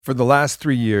For the last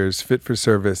 3 years, Fit for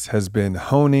Service has been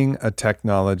honing a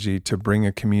technology to bring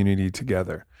a community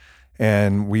together.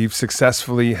 And we've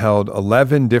successfully held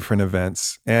 11 different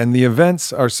events. And the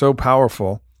events are so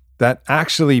powerful that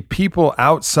actually people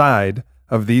outside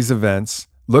of these events,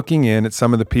 looking in at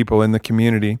some of the people in the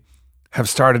community, have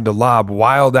started to lob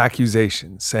wild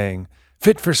accusations saying,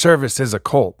 Fit for Service is a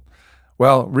cult.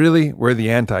 Well, really, we're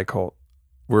the anti-cult.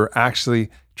 We're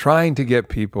actually trying to get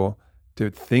people to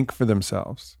think for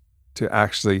themselves, to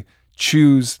actually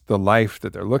choose the life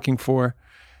that they're looking for.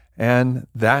 And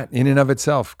that in and of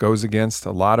itself goes against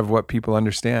a lot of what people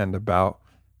understand about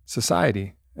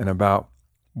society and about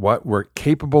what we're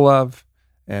capable of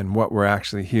and what we're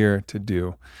actually here to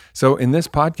do. So in this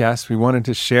podcast, we wanted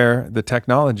to share the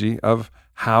technology of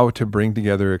how to bring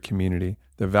together a community,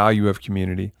 the value of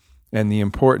community, and the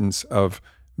importance of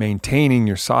maintaining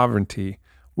your sovereignty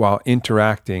while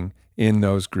interacting in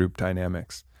those group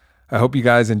dynamics. I hope you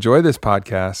guys enjoy this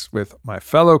podcast with my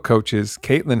fellow coaches,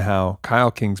 Caitlin Howe,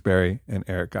 Kyle Kingsbury, and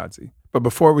Eric Godsey. But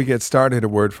before we get started, a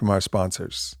word from our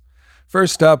sponsors.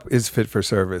 First up is Fit for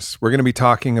Service. We're going to be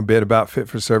talking a bit about Fit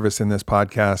for Service in this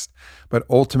podcast, but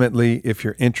ultimately, if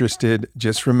you're interested,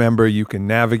 just remember you can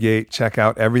navigate, check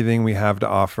out everything we have to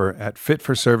offer at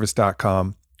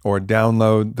fitforservice.com or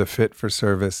download the Fit for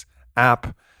Service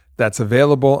app that's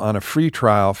available on a free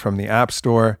trial from the App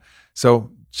Store.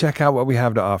 So check out what we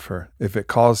have to offer. If it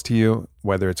calls to you,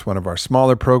 whether it's one of our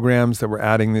smaller programs that we're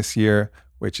adding this year,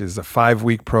 which is a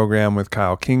 5-week program with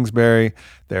Kyle Kingsbury.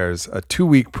 There's a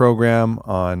 2-week program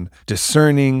on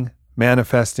discerning,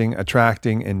 manifesting,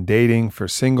 attracting, and dating for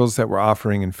singles that we're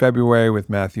offering in February with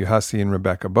Matthew Hussey and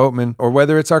Rebecca Boatman, or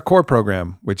whether it's our core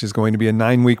program, which is going to be a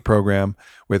 9-week program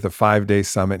with a 5-day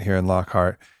summit here in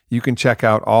Lockhart. You can check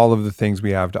out all of the things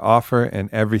we have to offer and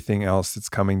everything else that's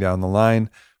coming down the line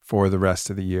for the rest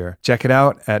of the year. Check it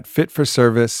out at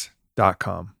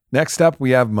fitforservice.com. Next up,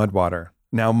 we have Mudwater.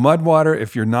 Now, Mudwater,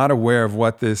 if you're not aware of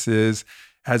what this is,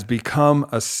 has become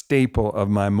a staple of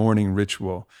my morning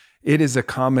ritual. It is a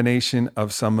combination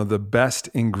of some of the best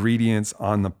ingredients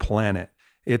on the planet.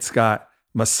 It's got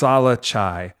masala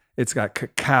chai. It's got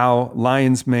cacao,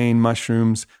 lion's mane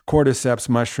mushrooms, cordyceps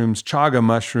mushrooms, chaga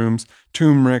mushrooms,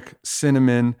 turmeric,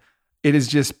 cinnamon. It is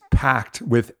just packed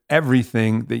with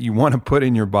everything that you want to put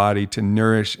in your body to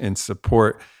nourish and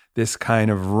support this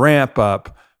kind of ramp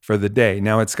up for the day.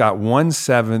 Now, it's got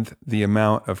 1/7 the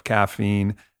amount of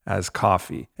caffeine as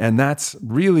coffee. And that's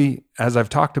really, as I've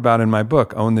talked about in my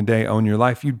book, Own the Day, Own Your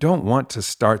Life, you don't want to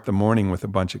start the morning with a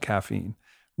bunch of caffeine.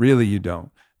 Really, you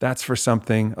don't. That's for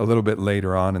something a little bit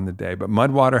later on in the day. But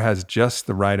Mudwater has just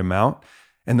the right amount.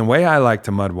 And the way I like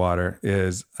to Mudwater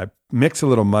is I mix a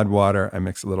little Mudwater, I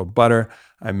mix a little butter,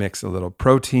 I mix a little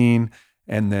protein,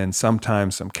 and then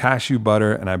sometimes some cashew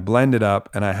butter, and I blend it up,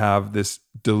 and I have this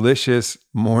delicious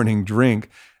morning drink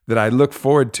that I look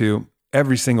forward to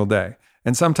every single day.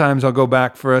 And sometimes I'll go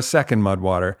back for a second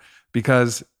Mudwater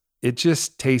because it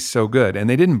just tastes so good. And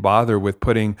they didn't bother with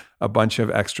putting a bunch of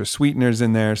extra sweeteners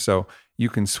in there, so you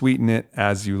can sweeten it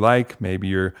as you like. Maybe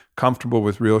you're comfortable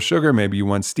with real sugar. Maybe you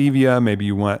want stevia. Maybe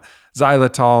you want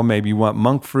xylitol. Maybe you want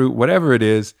monk fruit. Whatever it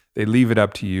is, they leave it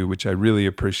up to you, which I really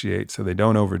appreciate, so they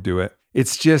don't overdo it.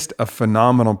 It's just a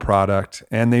phenomenal product.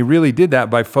 And they really did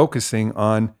that by focusing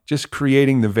on just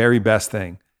creating the very best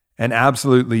thing and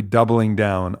absolutely doubling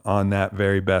down on that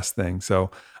very best thing. So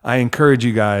I encourage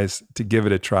you guys to give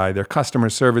it a try. Their customer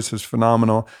service is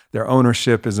phenomenal. Their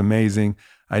ownership is amazing.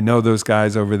 I know those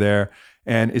guys over there.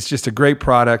 And it's just a great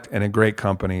product and a great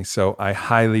company. So I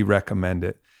highly recommend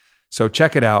it. So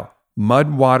check it out,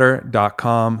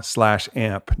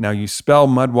 mudwater.com/amp. Now you spell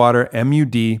Mudwater,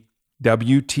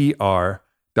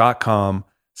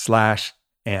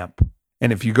 mudwtr.com/amp.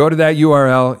 And if you go to that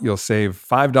URL, you'll save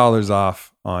 $5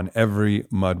 off on every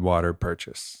Mudwater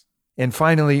purchase. And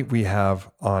finally, we have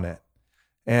Onnit.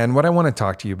 And what I want to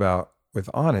talk to you about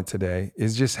with Onnit today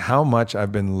is just how much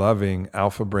I've been loving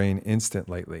Alpha Brain Instant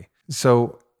lately.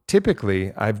 So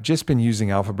typically, I've just been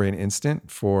using Alpha Brain Instant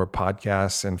for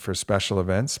podcasts and for special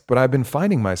events, but I've been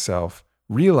finding myself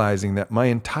realizing that my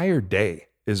entire day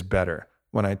is better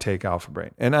when I take Alpha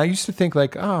Brain. And I used to think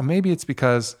like, oh, maybe it's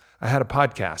because I had a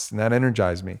podcast and that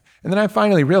energized me. And then I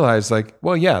finally realized like,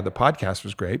 well, yeah, the podcast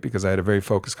was great because I had a very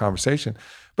focused conversation,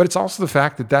 but it's also the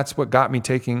fact that that's what got me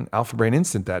taking Alpha Brain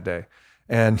Instant that day.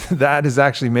 And that is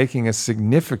actually making a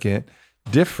significant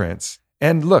difference.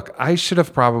 And look, I should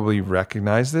have probably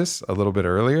recognized this a little bit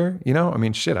earlier.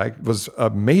 I was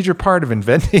a major part of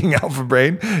inventing Alpha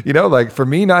Brain, like for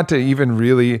me not to even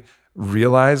really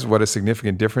realize what a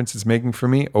significant difference it's making for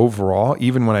me overall,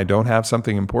 even when I don't have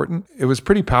something important. It was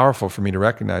pretty powerful for me to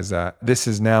recognize that. This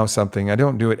is now something, I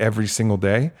don't do it every single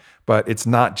day, but it's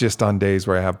not just on days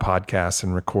where I have podcasts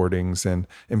and recordings and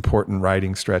important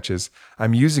writing stretches.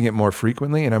 I'm using it more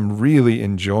frequently, and I'm really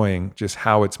enjoying just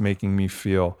how it's making me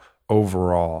feel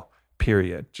overall.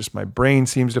 Period. Just my brain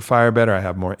seems to fire better. I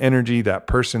have more energy. That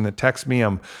person that texts me,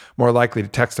 I'm more likely to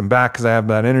text them back because I have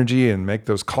that energy and make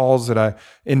those calls that I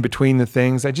in between the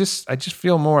things. I just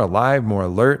feel more alive, more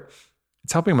alert.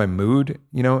 It's helping my mood,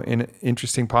 in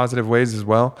interesting, positive ways as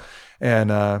well.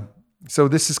 And so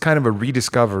this is kind of a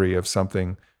rediscovery of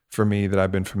something for me that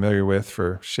I've been familiar with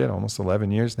for almost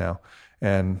 11 years now.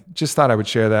 And just thought I would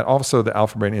share that. Also, the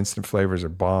Alpha Brain instant flavors are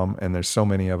bomb, and there's so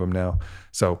many of them now.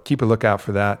 So keep a lookout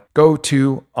for that. Go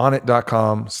to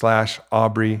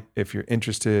onnit.com/Aubrey if you're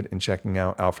interested in checking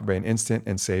out Alpha Brain Instant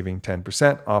and saving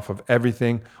 10% off of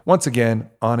everything. Once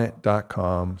again,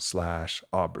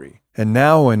 onnit.com/Aubrey. And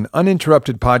now an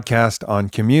uninterrupted podcast on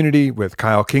community with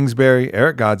Kyle Kingsbury,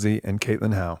 Eric Godsey, and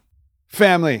Caitlin Howe.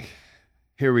 Family,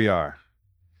 here we are.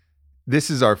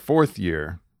 This is our 4th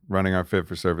year running our Fit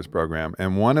for Service program.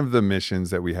 And one of the missions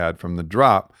that we had from the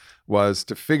drop was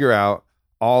to figure out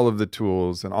all of the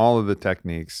tools and all of the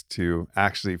techniques to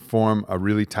actually form a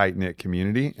really tight-knit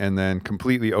community and then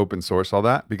completely open source all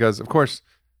that. Because, of course,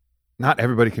 not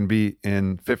everybody can be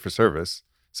in Fit for Service.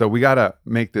 So we got to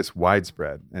make this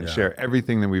widespread and share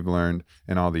everything that we've learned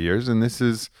in all the years. And this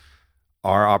is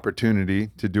our opportunity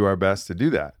to do our best to do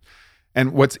that.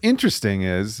 And what's interesting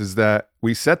is that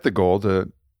we set the goal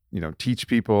to teach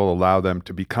people, allow them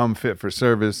to become fit for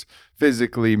service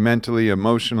physically, mentally,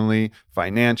 emotionally,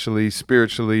 financially,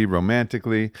 spiritually,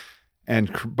 romantically.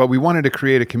 But we wanted to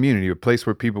create a community, a place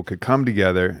where people could come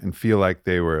together and feel like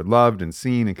they were loved and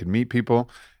seen and could meet people.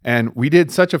 And we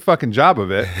did such a fucking job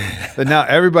of it that now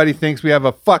everybody thinks we have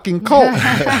a fucking cult.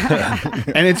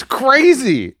 And it's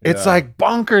crazy. It's like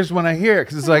bonkers when I hear it,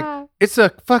 because it's like, it's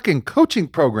a fucking coaching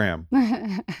program.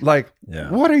 Like,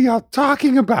 what are y'all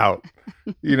talking about?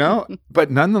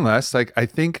 But nonetheless, I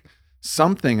think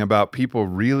something about people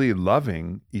really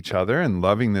loving each other and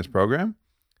loving this program,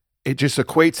 it just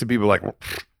equates to people like,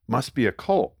 must be a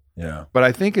cult. Yeah. But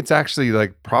I think it's actually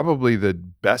probably the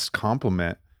best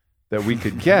compliment that we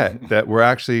could get, that we're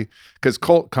actually, because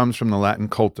cult comes from the Latin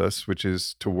cultus, which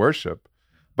is to worship.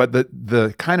 But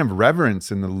the kind of reverence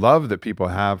and the love that people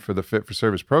have for the Fit for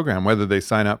Service program, whether they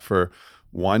sign up for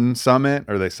one summit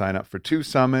or they sign up for 2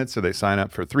 summits or they sign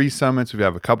up for 3 summits. We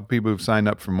have a couple people who've signed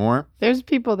up for more. There's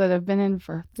people that have been in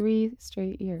for 3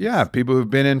 straight years. Yeah, people who've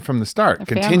been in from the start,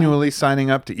 continually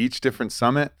signing up to each different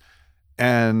summit.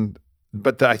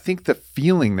 But I think the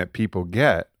feeling that people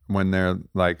get when they're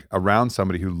around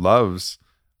somebody who loves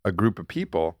a group of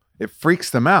people, it freaks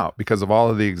them out because of all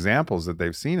of the examples that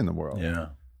they've seen in the world. Yeah.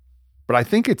 But I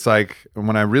think it's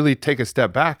when I really take a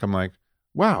step back, I'm like,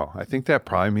 wow, I think that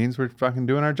probably means we're fucking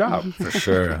doing our job. For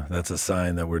sure. That's a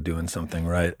sign that we're doing something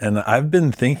right. And I've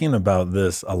been thinking about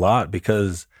this a lot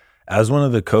because as one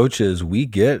of the coaches, we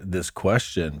get this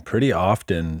question pretty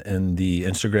often in the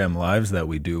Instagram lives that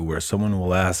we do, where someone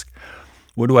will ask,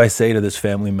 what do I say to this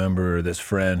family member or this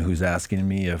friend who's asking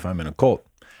me if I'm in a cult?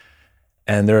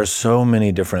 And there are so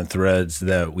many different threads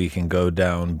that we can go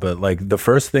down. But the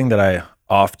first thing that I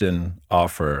often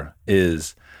offer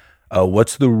is,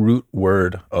 what's the root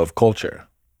word of culture?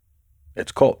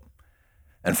 It's cult.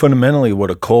 And fundamentally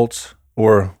what a cult,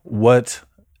 or what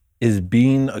is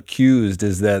being accused,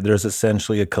 is that there's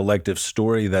essentially a collective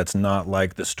story that's not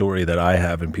like the story that I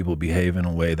have, and people behave in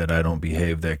a way that I don't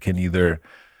behave, that can either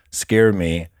scare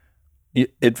me.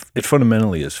 It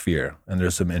fundamentally is fear. And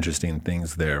there's some interesting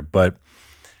things there. But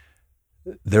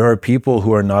there are people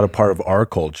who are not a part of our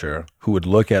culture who would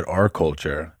look at our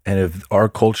culture, and if our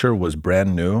culture was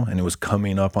brand new and it was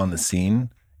coming up on the scene,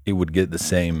 it would get the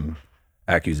same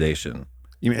accusation.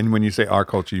 And when you say our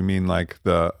culture, you mean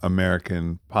the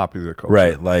American popular culture?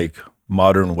 Right, like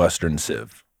modern Western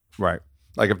Civ. Right.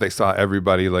 If they saw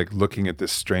everybody looking at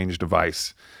this strange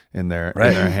device in their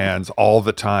hands all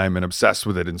the time and obsessed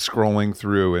with it and scrolling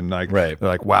through and they're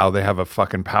like, wow, they have a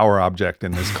fucking power object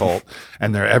in this cult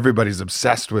and everybody's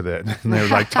obsessed with it and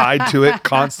they're tied to it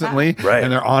constantly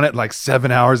and they're on it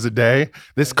 7 hours a day.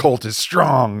 This cult is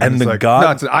strong. And it's the God,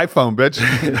 no, it's an iPhone, bitch.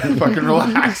 Fucking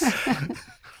relax.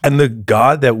 And the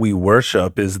God that we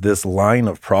worship is this line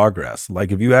of progress.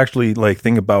 If you actually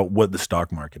think about what the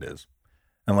stock market is,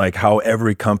 and how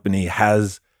every company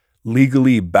has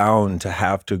legally bound to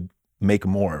have to make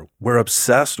more. We're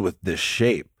obsessed with this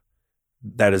shape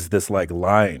that is this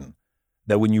line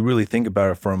that when you really think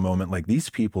about it for a moment, these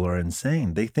people are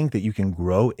insane. They think that you can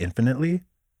grow infinitely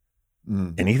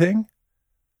anything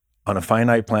on a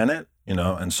finite planet, you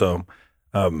know? And so,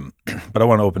 but I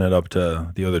want to open it up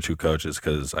to the other two coaches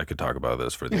because I could talk about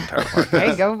this for the entire podcast.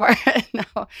 Okay, go for it.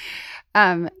 No.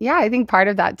 Yeah, I think part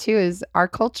of that too is our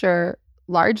culture.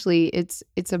 Largely, it's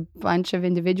a bunch of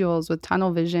individuals with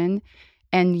tunnel vision,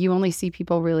 and you only see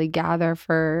people really gather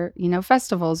for, you know,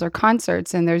 festivals or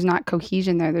concerts, and there's not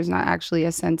cohesion there. There's not actually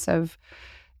a sense of,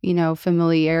 you know,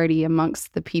 familiarity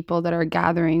amongst the people that are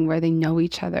gathering where they know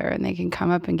each other and they can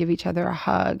come up and give each other a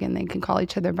hug and they can call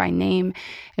each other by name.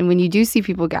 And when you do see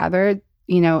people gather,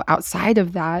 you know, outside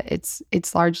of that,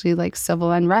 it's largely like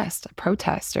civil unrest, a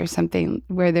protest or something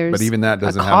where there's But even that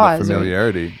doesn't have the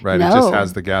familiarity, right? No. It just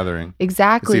has the gathering.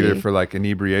 Exactly. It's either for like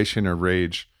inebriation or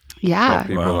rage. Yeah. That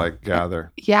people like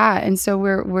gather. Yeah. And so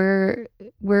we're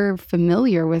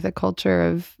familiar with a culture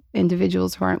of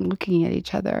individuals who aren't looking at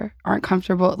each other, aren't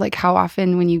comfortable. Like how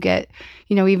often when you get,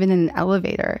 you know, even in an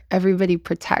elevator, everybody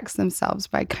protects themselves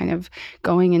by kind of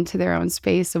going into their own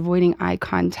space, avoiding eye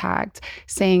contact,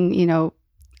 saying, you know,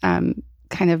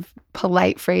 kind of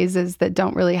polite phrases that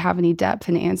don't really have any depth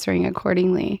and answering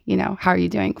accordingly. You know, how are you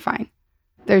doing? Fine.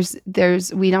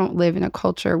 We don't live in a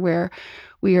culture where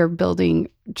we are building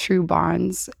true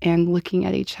bonds and looking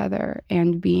at each other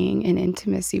and being in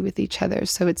intimacy with each other.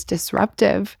 So it's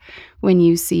disruptive when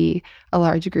you see a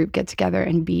large group get together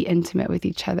and be intimate with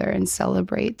each other and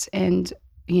celebrate and,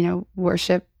 you know,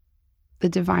 worship the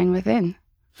divine within.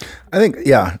 I think,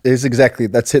 yeah,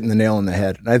 that's hitting the nail on the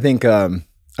head. And I think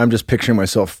I'm just picturing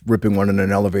myself ripping one in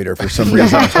an elevator for some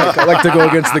reason. I like to go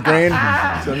against the grain.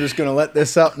 So I'm just going to let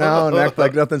this out now and act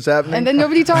like nothing's happening. And then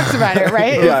nobody talks about it,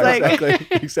 right? Yeah, it's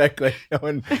like, exactly.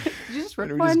 you just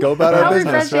rip We one? just go about our How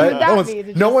business, refreshing right? would that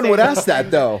be to No just one say would ask something?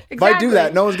 that, though. If I do that,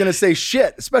 Exactly. no one's going to say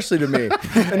shit, especially to me.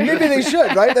 And maybe they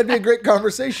should, right? That'd be a great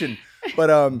conversation.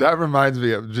 But that reminds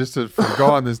me of just to go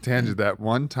on this tangent. That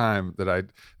one time that I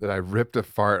ripped a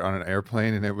fart on an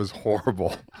airplane and it was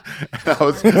horrible. I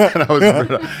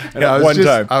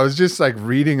was just like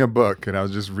reading a book and I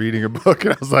was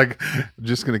like,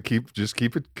 just gonna keep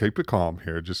it calm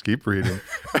here. Just keep reading.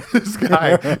 This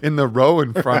guy in the row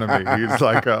in front of me,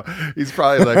 he's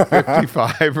probably like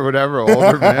 55 or whatever,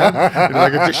 older man, in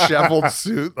like a disheveled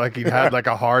suit, like he'd had like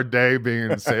a hard day being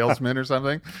a salesman or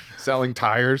something, selling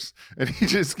tires. And he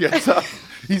just gets up,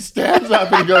 he stands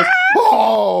up and he goes,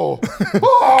 oh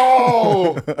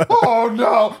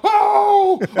no,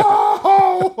 oh.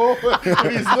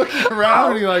 And he's looking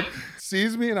around and he like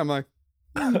sees me and I'm like,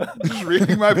 just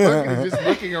reading my book and he's just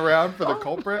looking around for the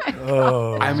culprit.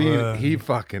 I mean, he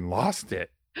fucking lost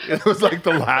it. It was like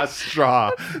the last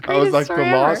straw. I was like the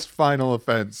lost final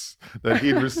offense that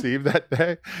he'd received that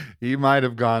day. He might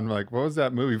have gone like, what was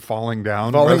that movie? Falling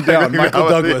Down. Michael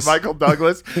Douglas. Michael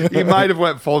Douglas. He might have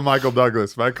went full Michael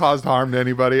Douglas. If I caused harm to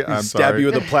anybody, I'm stab sorry. you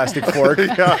with a plastic fork.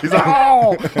 Yeah, he's like,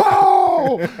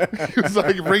 oh. He was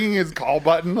like ringing his call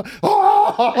button.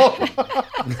 Oh,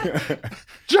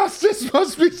 justice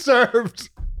must be served.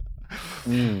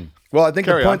 Well, I think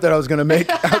the point that I was going to make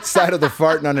outside of the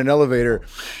farting on an elevator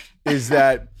is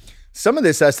that some of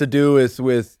this has to do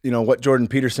with you know what Jordan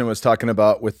Peterson was talking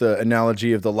about with the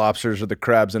analogy of the lobsters or the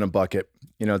crabs in a bucket.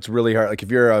 You know, it's really hard. Like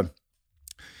if you're a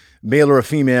male or a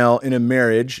female in a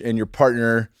marriage and your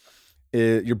partner,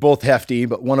 you're both hefty,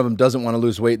 but one of them doesn't want to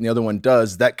lose weight and the other one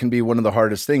does, that can be one of the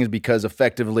hardest things because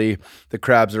effectively the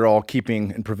crabs are all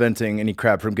keeping and preventing any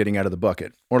crab from getting out of the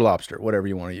bucket or lobster, whatever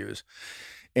you want to use.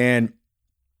 And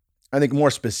I think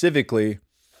more specifically,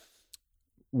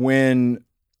 when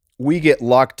we get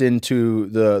locked into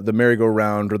the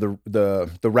merry-go-round or the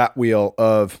rat wheel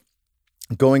of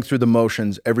going through the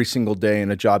motions every single day in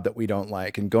a job that we don't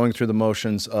like and going through the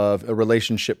motions of a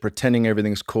relationship pretending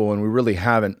everything's cool and we really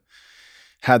haven't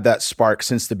had that spark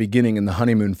since the beginning in the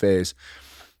honeymoon phase,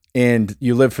 and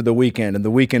you live for the weekend and the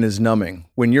weekend is numbing.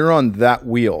 When you're on that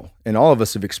wheel, and all of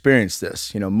us have experienced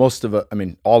this, you know, most of us, I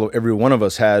mean, every one of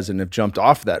us has and have jumped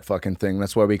off that fucking thing.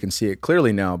 That's why we can see it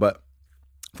clearly now. But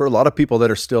for a lot of people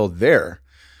that are still there,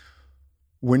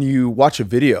 when you watch a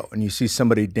video and you see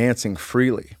somebody dancing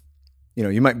freely, you know,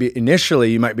 you might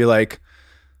be like,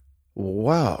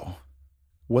 wow,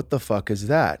 what the fuck is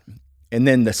that? And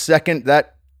then the second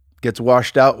that gets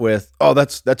washed out with, oh,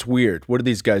 that's weird. What are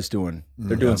these guys doing?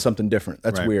 They're doing something different.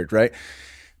 That's weird, right?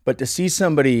 But to see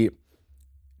somebody,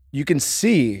 you can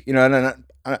see, you know, and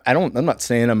I'm not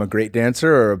saying I'm a great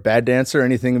dancer or a bad dancer or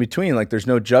anything in between. Like there's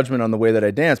no judgment on the way that I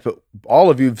dance, but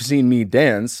all of you have seen me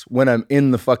dance when I'm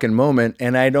in the fucking moment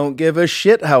and I don't give a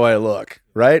shit how I look,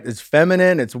 right? It's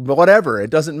feminine, it's whatever. It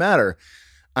doesn't matter.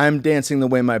 I'm dancing the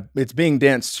way it's being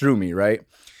danced through me, right?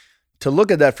 To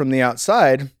look at that from the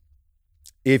outside,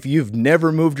 if you've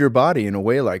never moved your body in a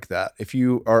way like that, if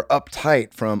you are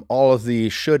uptight from all of the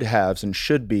should haves and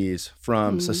should be's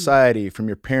from society, from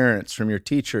your parents, from your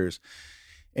teachers,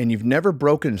 and you've never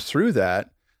broken through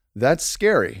that, that's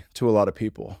scary to a lot of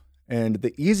people. And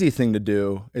the easy thing to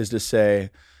do is to say,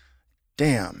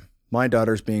 damn, my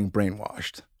daughter's being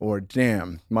brainwashed, or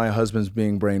damn, my husband's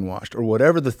being brainwashed, or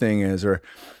whatever the thing is, or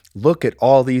look at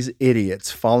all these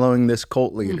idiots following this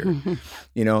cult leader.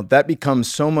 That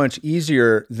becomes so much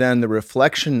easier than the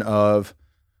reflection of,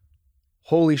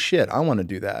 holy shit, I want to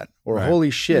do that. Or Right. holy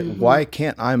shit, why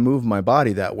can't I move my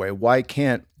body that way? Why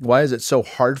is it so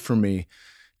hard for me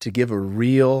to give a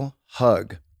real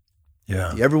hug?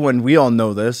 Yeah. Everyone, we all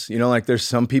know this, like there's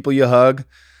some people you hug,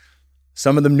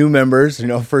 some of them new members,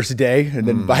 first day, and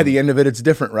then by the end of it, it's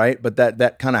different, right? But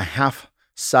that kind of half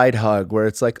side hug where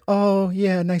it's like, oh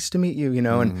yeah, nice to meet you,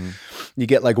 and you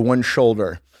get like one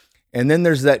shoulder. And then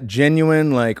there's that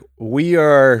genuine, like, we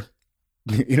are,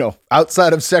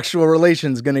 outside of sexual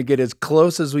relations, going to get as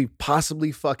close as we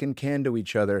possibly fucking can to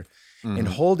each other and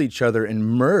hold each other and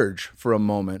merge for a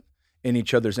moment in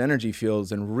each other's energy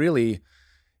fields and really,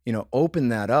 open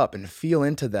that up and feel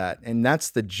into that. And that's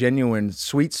the genuine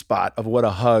sweet spot of what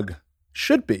a hug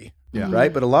should be. Yeah.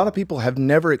 Right. But a lot of people have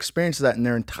never experienced that in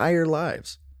their entire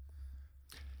lives.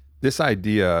 This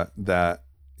idea that,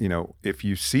 if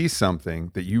you see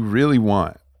something that you really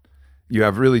want, you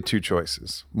have really two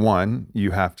choices. One,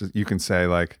 you can say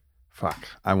like, fuck,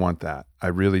 I want that. I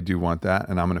really do want that.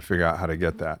 And I'm going to figure out how to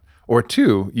get that. Or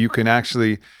two, you can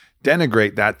actually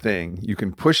denigrate that thing. You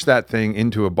can push that thing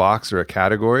into a box or a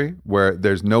category where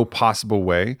there's no possible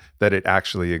way that it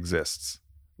actually exists.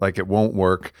 Like, it won't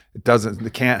work.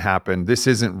 It can't happen. This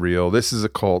isn't real. This is a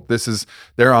cult.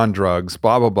 They're on drugs,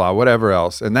 blah, blah, blah, whatever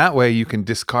else. And that way you can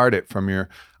discard it from your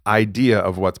idea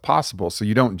of what's possible. So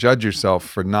you don't judge yourself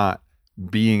for not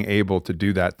being able to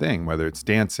do that thing, whether it's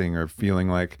dancing or feeling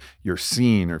like you're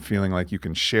seen or feeling like you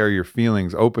can share your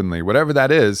feelings openly, whatever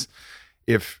that is.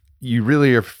 If you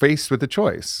really are faced with a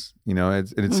choice,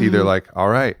 it's either like, all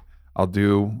right, I'll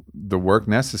do the work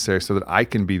necessary so that I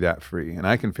can be that free and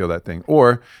I can feel that thing.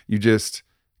 Or you just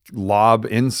lob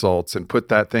insults and put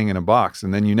that thing in a box,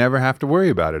 and then you never have to worry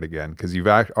about it again because you've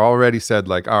already said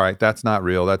like, all right, that's not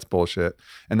real. That's bullshit.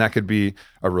 And that could be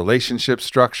a relationship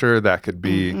structure. That could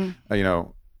be,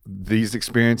 these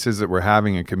experiences that we're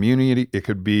having in community. It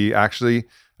could be actually,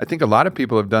 I think a lot of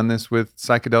people have done this with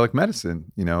psychedelic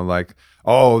medicine, like,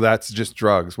 oh, that's just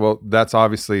drugs. Well, that's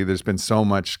obviously, there's been so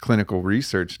much clinical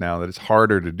research now that it's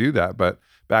harder to do that. But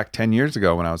back 10 years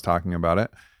ago when I was talking about it,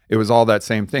 it was all that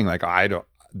same thing. Like,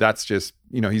 that's just,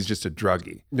 he's just a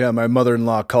druggie. Yeah, my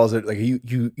mother-in-law calls it like,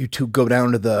 you two go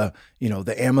down to the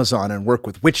Amazon and work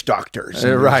with witch doctors.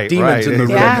 And Right, demons right. in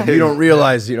the Yeah. room. You don't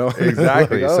realize,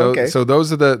 Exactly. like, oh, okay. So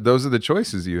those are the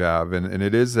choices you have. And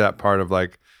it is that part of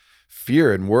like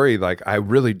fear and worry. Like, I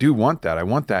really do want that. I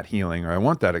want that healing, or I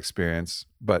want that experience,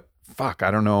 but fuck,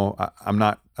 I don't know. I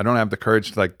don't have the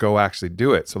courage to like go actually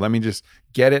do it. So let me just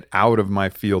get it out of my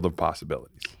field of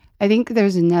possibilities. I think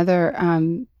there's another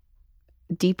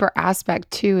deeper aspect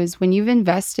too, is when you've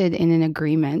invested in an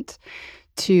agreement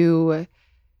to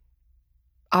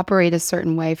operate a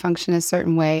certain way, function a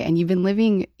certain way, and you've been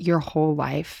living your whole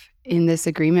life in this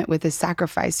agreement with a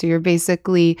sacrifice. So you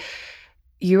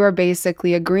are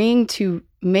basically agreeing to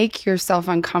make yourself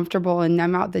uncomfortable and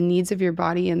numb out the needs of your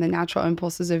body and the natural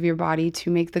impulses of your body to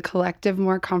make the collective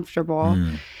more comfortable.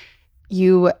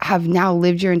 You have now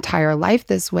lived your entire life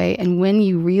this way. And when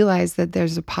you realize that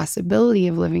there's a possibility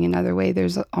of living another way,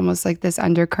 there's almost like this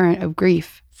undercurrent of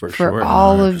grief. For For sure.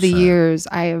 all of the 100%. years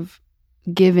I have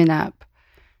given up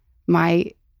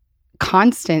my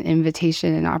constant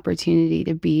invitation and opportunity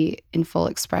to be in full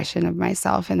expression of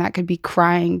myself. And that could be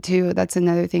crying too. That's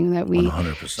another thing that we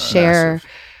 100%. share Massive.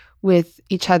 with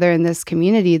each other in this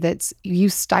community. That's, you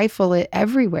stifle it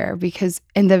everywhere because,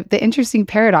 and the interesting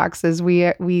paradox is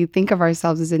we think of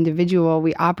ourselves as individual,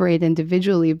 we operate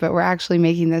individually, but we're actually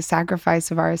making the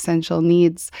sacrifice of our essential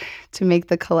needs to make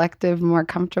the collective more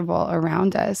comfortable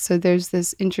around us. So there's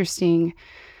this interesting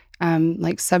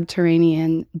like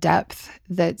subterranean depth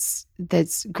that's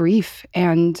grief.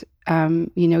 And,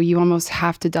 you almost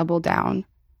have to double down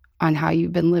on how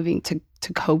you've been living to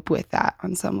cope with that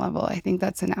on some level. I think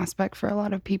that's an aspect for a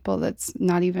lot of people that's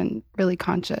not even really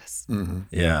conscious. Mm-hmm.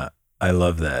 Yeah, I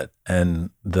love that.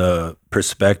 And the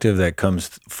perspective that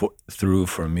comes through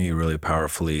for me really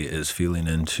powerfully is feeling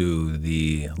into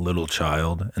the little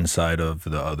child inside of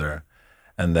the other,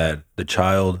 and that the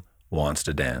child wants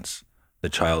to dance. The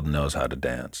child knows how to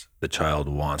dance. The child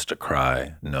wants to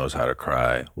cry, knows how to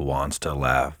cry, wants to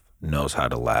laugh, knows how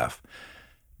to laugh.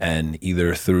 And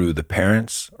either through the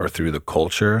parents or through the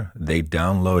culture, they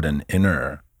download an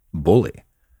inner bully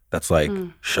that's like,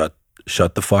 shut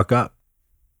the fuck up,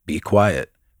 be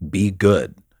quiet, be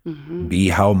good, be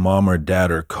how mom or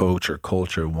dad or coach or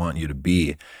culture want you to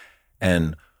be.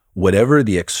 And whatever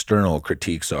the external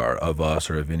critiques are of us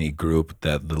or of any group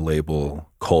that the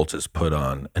label cult is put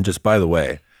on, and just by the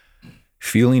way,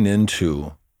 feeling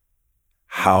into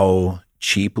how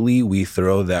cheaply we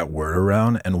throw that word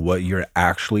around and what you're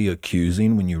actually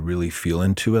accusing when you really feel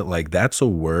into it, like that's a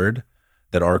word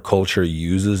that our culture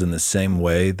uses in the same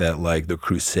way that like the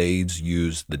Crusades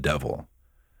used the devil.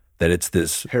 That it's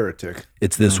this heretic.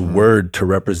 It's this word to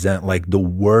represent like the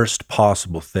worst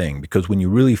possible thing, because when you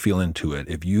really feel into it,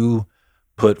 if you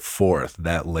put forth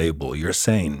that label, you're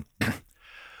saying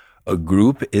a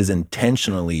group is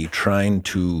intentionally trying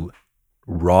to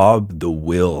rob the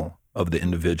will of the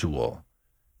individual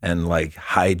and like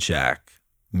hijack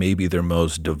maybe their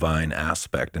most divine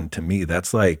aspect. And to me,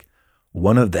 that's like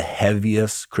one of the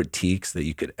heaviest critiques that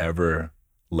you could ever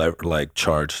like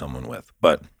charge someone with.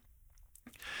 But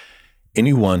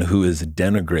anyone who is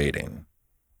denigrating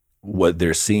what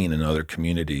they're seeing in other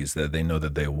communities that they know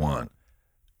that they want,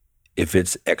 if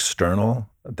it's external,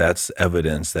 that's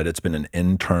evidence that it's been an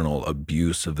internal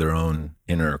abuse of their own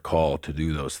inner call to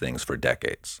do those things for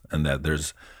decades, and that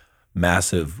there's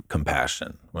massive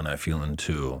compassion when I feel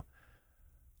into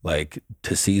like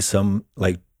to see some,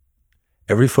 like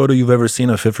every photo you've ever seen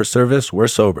of Fit for Service, we're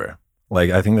sober. Like,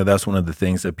 I think that that's one of the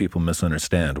things that people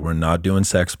misunderstand. We're not doing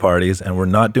sex parties and we're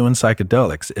not doing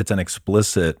psychedelics. It's an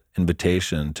explicit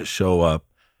invitation to show up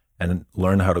and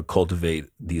learn how to cultivate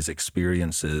these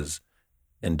experiences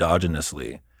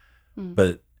endogenously.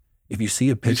 But if you see a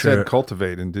You picture, said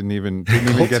cultivate and didn't even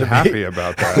get happy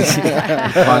about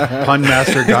that. Pun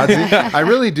master Godzi. I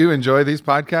really do enjoy these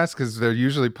podcasts because they're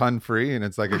usually pun free and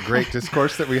it's like a great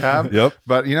discourse that we have. Yep.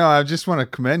 But I just want to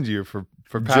commend you for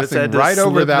Just passing had to right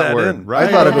over slip that that word. in. Right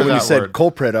I thought of over it when you that said word.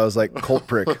 culprit. I was like, cult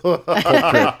prick. Cult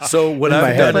prick. so what In my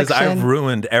I've head. done is I've Affliction.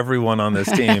 ruined everyone on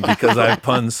this team because I've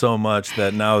punned so much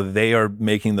that now they are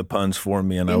making the puns for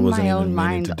me, and I In wasn't my even own meaning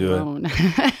mind to do alone.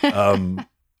 it.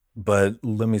 But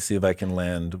let me see if I can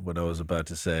land what I was about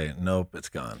to say. Nope, it's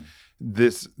gone.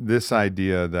 This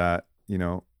idea that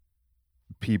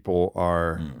people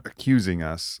are accusing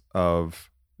us of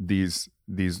these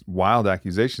wild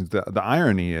accusations. The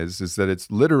irony is that it's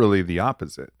literally the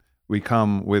opposite. We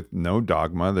come with no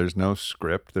dogma. There's no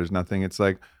script. There's nothing. It's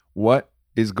like, what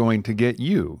is going to get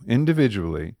you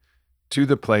individually to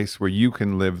the place where you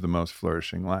can live the most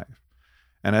flourishing life?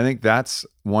 And I think that's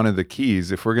one of the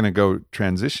keys. If we're going to go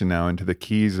transition now into the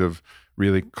keys of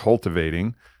really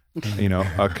cultivating,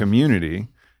 a community,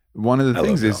 one of the I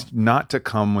things love is not to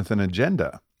come with an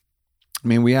agenda. I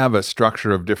mean, we have a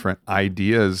structure of different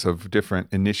ideas of different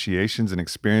initiations and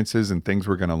experiences and things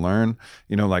we're going to learn.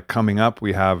 Like coming up,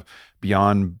 we have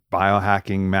beyond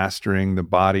biohacking, mastering the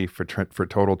body for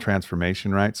total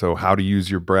transformation, right? So how to use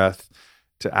your breath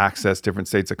to access different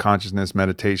states of consciousness,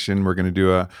 meditation. We're going to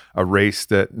do a race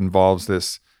that involves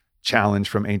this challenge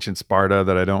from ancient Sparta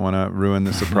that I don't want to ruin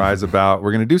the surprise about.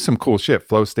 We're going to do some cool shit.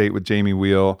 Flow state with Jamie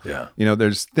Wheel. Yeah.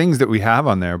 There's things that we have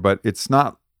on there, but it's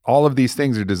not, all of these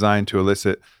things are designed to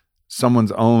elicit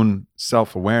someone's own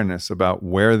self-awareness about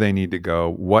where they need to go,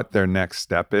 what their next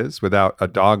step is, without a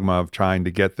dogma of trying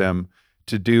to get them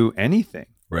to do anything.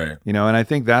 Right. And I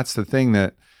think that's the thing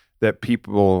that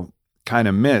people kind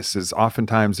of miss, is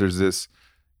oftentimes there's this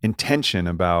intention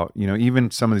about,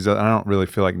 even some of these other, I don't really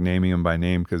feel like naming them by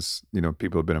name because,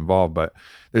 people have been involved, but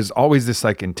there's always this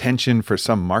like intention for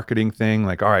some marketing thing.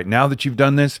 Like, all right, now that you've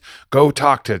done this, go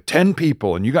talk to 10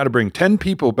 people and you got to bring 10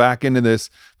 people back into this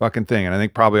fucking thing. And I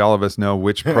think probably all of us know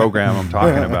which program I'm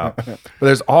talking about, but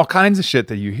there's all kinds of shit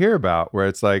that you hear about where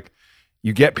it's like,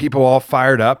 you get people all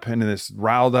fired up into this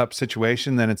riled up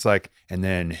situation. Then it's like, and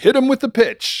then hit them with the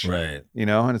pitch, Right.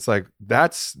 and it's like,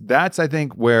 that's, I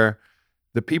think, where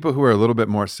the people who are a little bit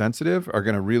more sensitive are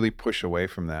going to really push away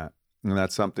from that. And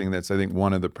that's something that's, I think,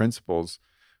 one of the principles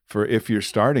for if you're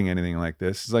starting anything like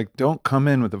this is like, don't come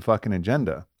in with a fucking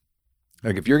agenda.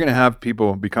 Like if you're going to have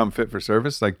people become fit for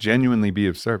service, like genuinely be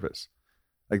of service.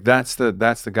 Like that's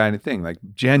the kind of thing, like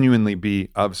genuinely be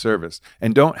of service,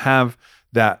 and don't have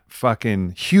that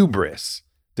fucking hubris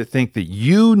to think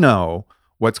that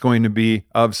what's going to be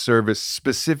of service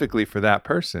specifically for that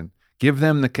person. Give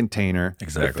them the container to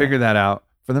Exactly. figure that out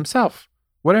for themselves,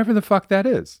 whatever the fuck that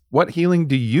is. What healing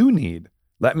do you need?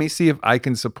 Let me see if I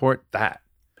can support that.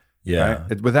 Yeah.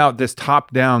 Right? Without this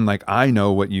top down, like, I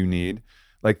know what you need.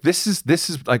 Like this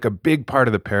is like a big part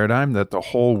of the paradigm that the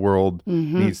whole world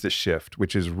needs to shift,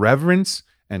 which is reverence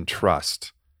and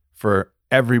trust for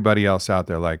everybody else out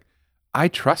there. Like, I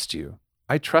trust you.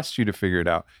 I trust you to figure it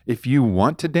out. If you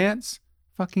want to dance,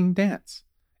 fucking dance.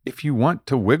 If you want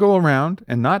to wiggle around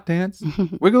and not dance,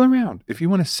 wiggle around. If you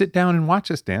want to sit down and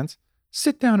watch us dance,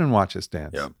 sit down and watch us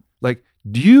dance. Yep. Like,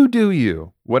 do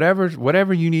you,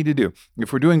 whatever you need to do.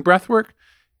 If we're doing breath work,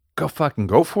 go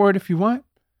for it if you want.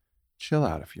 Chill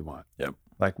out if you want. Yep.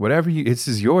 Like, this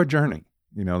is your journey.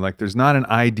 You know, like, there's not an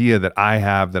idea that I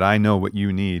have that I know what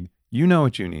you need. You know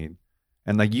what you need.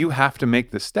 And like, you have to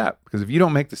make the step, because if you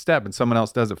don't make the step and someone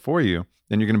else does it for you,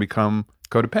 then you're going to become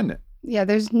codependent. Yeah,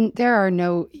 there are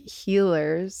no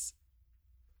healers,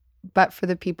 but for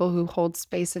the people who hold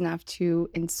space enough to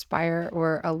inspire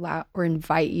or allow or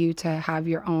invite you to have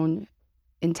your own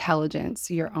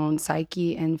intelligence, your own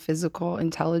psyche and physical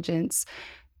intelligence,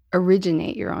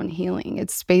 originate your own healing.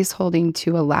 It's space holding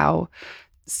to allow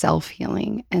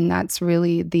self-healing, and that's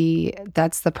really the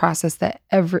process that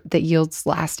yields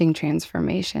lasting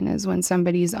transformation, is when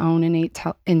somebody's own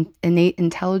innate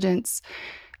intelligence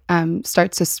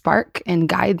starts to spark and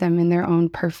guide them in their own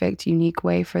perfect, unique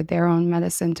way for their own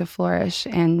medicine to flourish.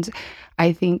 And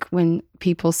I think when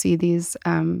people see these,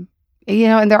 and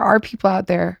there are people out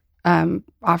there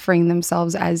offering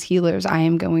themselves as healers, I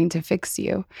am going to fix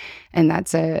you. And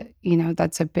that's a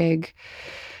big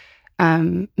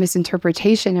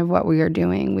misinterpretation of what we are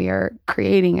doing. We are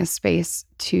creating a space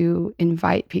to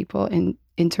invite people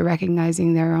into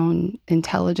recognizing their own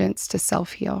intelligence to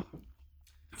self-heal.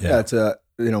 Yeah, it's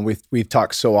we've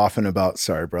talked so often about,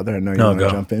 sorry, brother, I know you want to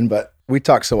jump in, but we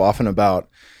talk so often about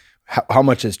how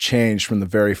much has changed from the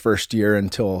very first year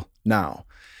until now.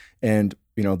 And,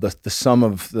 the sum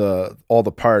of all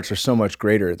the parts are so much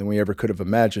greater than we ever could have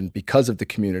imagined because of the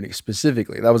community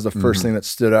specifically. That was the first thing that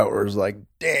stood out, where it was like,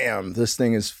 damn, this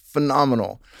thing is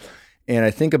phenomenal. And I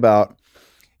think about,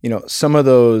 some of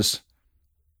those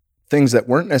things that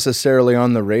weren't necessarily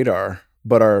on the radar,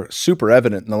 but are super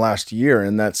evident in the last year.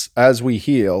 And that's, as we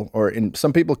heal,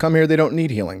 some people come here, they don't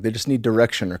need healing. They just need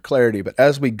direction or clarity. But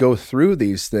as we go through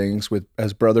these things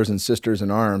as brothers and sisters in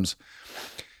arms,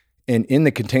 and in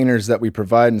the containers that we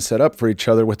provide and set up for each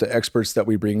other with the experts that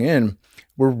we bring in,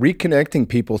 we're reconnecting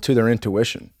people to their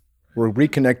intuition. We're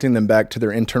reconnecting them back to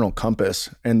their internal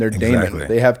compass and their daemon.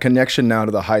 They have connection now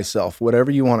to the high self, whatever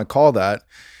you want to call that.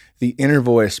 The inner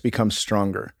voice becomes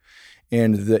stronger,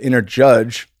 and the inner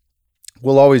judge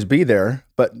will always be there,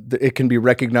 but it can be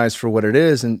recognized for what it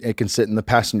is, and it can sit in the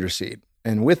passenger seat.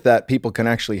 And with that, people can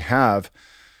actually have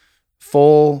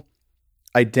full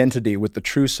identity with the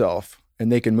true self,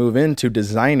 and they can move into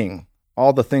designing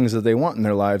all the things that they want in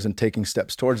their lives and taking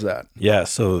steps towards that. Yeah,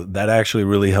 so that actually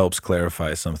really helps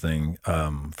clarify something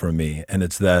for me. And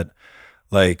it's that,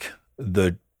 like,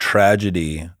 the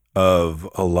tragedy of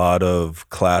a lot of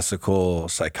classical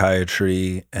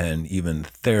psychiatry and even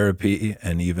therapy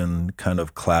and even kind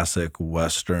of classic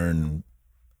Western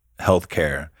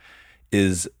healthcare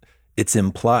is, it's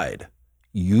implied.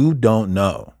 You don't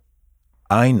know.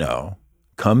 I know.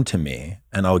 Come to me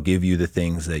and I'll give you the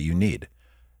things that you need.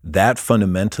 That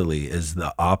fundamentally is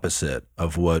the opposite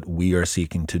of what we are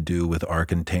seeking to do with our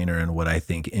container, and what I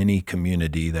think any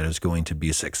community that is going to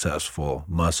be successful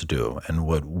must do. And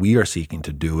what we are seeking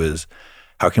to do is,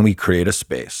 how can we create a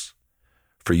space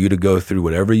for you to go through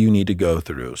whatever you need to go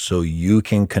through, so you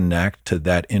can connect to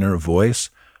that inner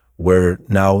voice, where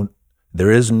now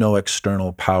there is no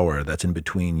external power that's in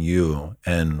between you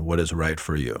and what is right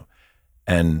for you.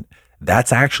 And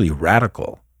that's actually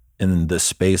radical in the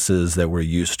spaces that we're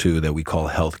used to, that we call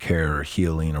healthcare or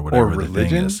healing or whatever the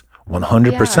thing is.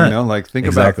 100%.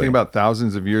 Think about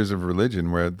thousands of years of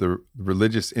religion, where the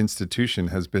religious institution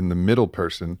has been the middle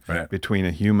person between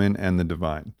a human and the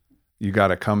divine. You got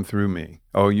to come through me.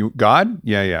 Oh, you God?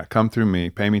 Yeah. Come through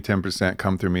me. Pay me 10%.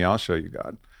 Come through me. I'll show you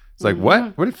God. It's like,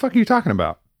 what? What the fuck are you talking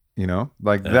about?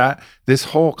 That, this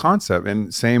whole concept,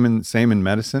 and same in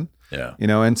medicine. Yeah.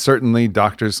 And certainly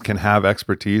doctors can have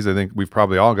expertise. I think we've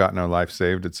probably all gotten our life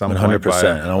saved at some point by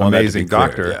an amazing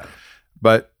doctor. Yeah.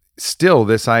 But still,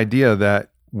 this idea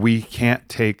that we can't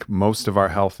take most of our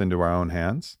health into our own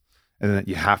hands, and that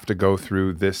you have to go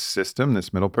through this system,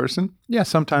 this middle person. Yeah,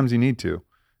 sometimes you need to.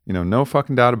 No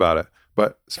fucking doubt about it.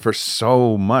 But for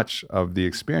so much of the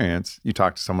experience, you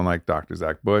talk to someone like Dr.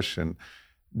 Zach Bush, and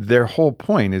their whole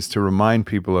point is to remind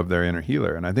people of their inner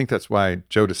healer. And I think that's why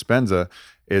Joe Dispenza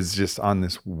is just on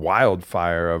this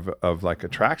wildfire of like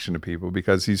attraction to people,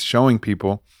 because he's showing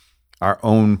people our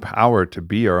own power to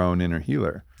be our own inner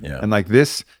healer. Yeah. And like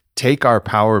this take our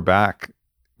power back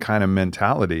kind of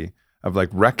mentality of like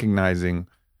recognizing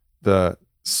the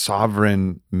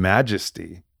sovereign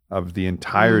majesty of the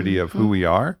entirety of who we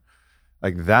are.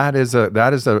 Like that is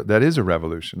a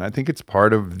revolution. I think it's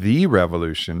part of the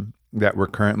revolution that we're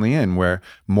currently in, where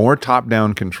more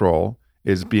top-down control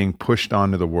is being pushed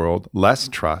onto the world, less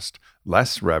trust,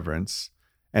 less reverence,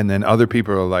 and then other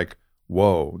people are like,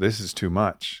 whoa, this is too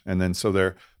much. And then so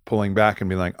they're pulling back and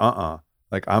being like,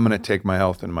 like I'm going to take my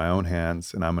health in my own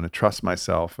hands, and I'm going to trust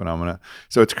myself, and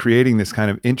so it's creating this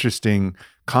kind of interesting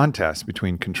contest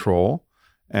between control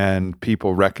and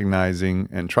people recognizing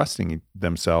and trusting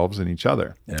themselves and each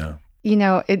other. Yeah.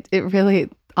 It really,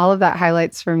 all of that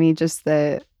highlights for me just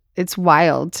it's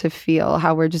wild to feel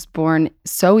how we're just born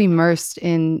so immersed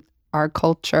in our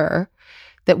culture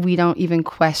that we don't even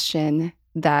question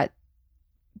that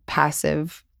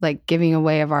passive, like giving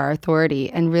away of our authority.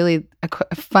 And really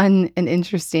a fun and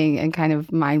interesting and kind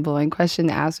of mind-blowing question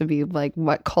to ask would be like,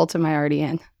 what cult am I already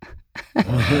in?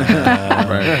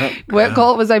 Right. What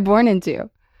cult was I born into?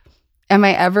 Am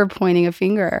I ever pointing a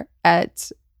finger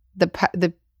at the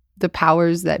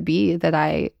powers that be that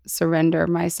I surrender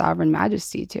my sovereign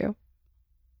majesty to?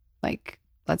 Like,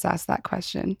 let's ask that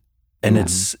question. And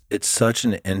it's such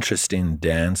an interesting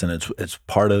dance, and it's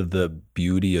part of the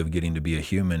beauty of getting to be a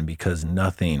human, because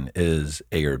nothing is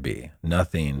A or B.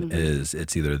 Nothing is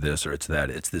it's either this or it's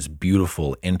that. It's this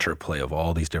beautiful interplay of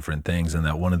all these different things, and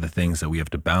that one of the things that we have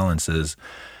to balance is,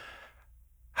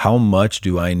 how much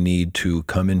do I need to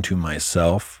come into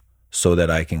myself so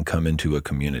that I can come into a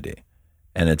community?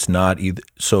 And it's not either.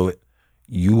 So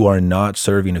you are not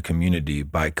serving a community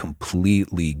by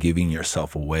completely giving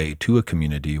yourself away to a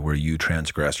community where you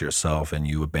transgress yourself and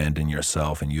you abandon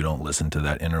yourself and you don't listen to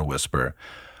that inner whisper.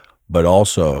 But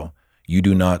also, you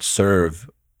are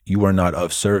not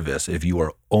of service if you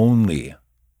are only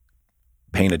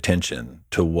paying attention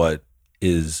to what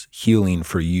is healing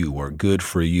for you or good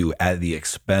for you at the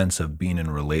expense of being in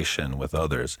relation with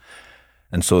others.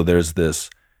 And so there's this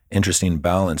interesting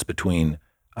balance between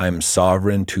I'm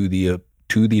sovereign to the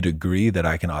degree that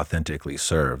I can authentically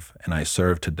serve, and I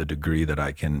serve to the degree that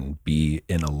I can be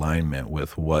in alignment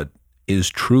with what is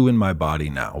true in my body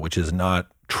now, which is not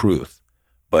truth,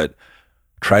 but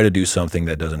try to do something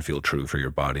that doesn't feel true for your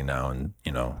body now, and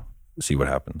see what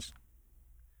happens.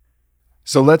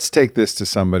 So let's take this to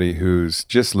somebody who's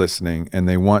just listening and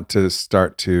they want to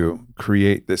start to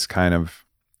create this kind of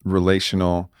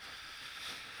relational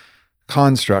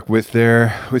construct with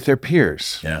their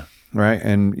peers. Yeah. Right.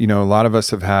 And, a lot of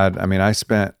us have had, I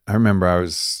remember I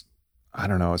was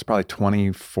probably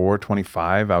 24,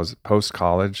 25. I was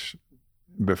post-college,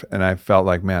 and I felt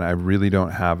like, man, I really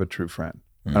don't have a true friend.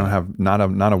 I don't have not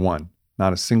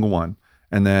a single one.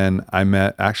 And then I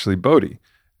met actually Bodhi.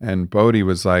 And Bodhi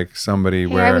was like somebody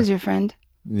where I was your friend.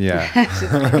 Yeah,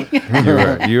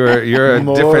 you're a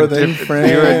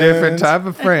different type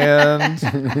of friend.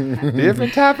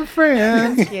 Different type of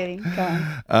friend. Just kidding. Go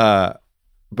on.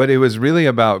 But it was really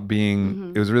about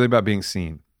being. It was really about being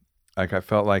seen. Like I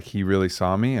felt like he really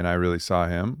saw me, and I really saw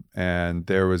him, and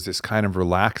there was this kind of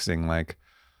relaxing, like,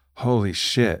 holy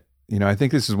shit. I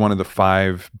think this is one of the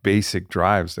 5 basic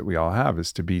drives that we all have,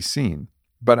 is to be seen.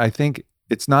 But I think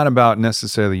it's not about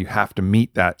necessarily you have to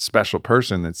meet that special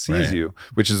person that sees you,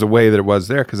 which is the way that it was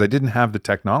there, because I didn't have the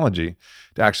technology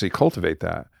to actually cultivate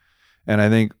that. And I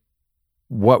think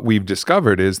what we've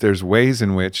discovered is there's ways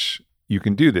in which you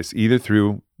can do this, either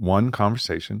through one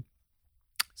conversation,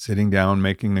 sitting down,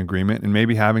 making an agreement, and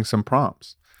maybe having some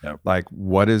prompts. Yep. Like,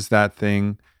 what is that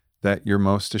thing that you're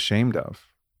most ashamed of?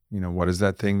 What is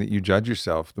that thing that you judge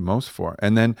yourself the most for?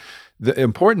 And then the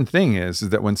important thing is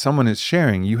that when someone is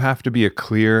sharing, you have to be a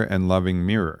clear and loving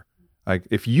mirror. Like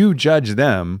if you judge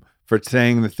them for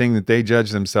saying the thing that they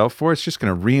judge themselves for, it's just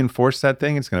going to reinforce that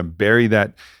thing. It's going to bury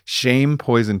that shame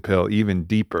poison pill even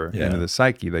deeper into the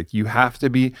psyche. Like you have to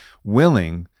be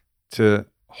willing to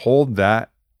hold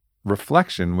that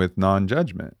reflection with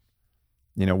non-judgment.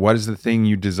 What is the thing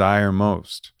you desire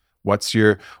most? What's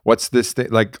this thing,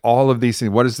 like all of these things,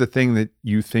 what is the thing that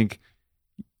you think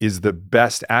is the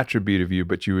best attribute of you,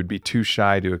 but you would be too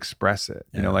shy to express it?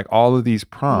 Like all of these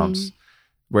prompts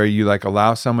where you like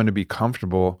allow someone to be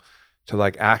comfortable to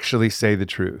like actually say the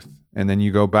truth. And then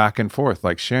you go back and forth,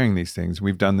 like sharing these things.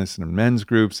 We've done this in men's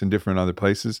groups and different other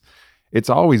places. It's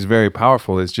always very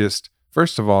powerful. It's just,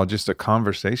 first of all, just a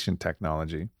conversation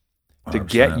technology 100%. To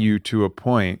get you to a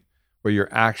point where you're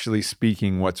actually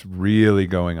speaking what's really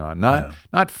going on,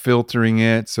 not filtering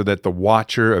it so that the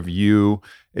watcher of you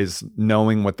is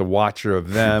knowing what the watcher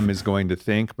of them is going to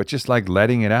think, but just like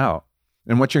letting it out.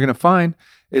 And what you're going to find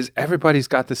is everybody's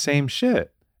got the same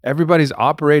shit. Everybody's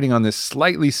operating on this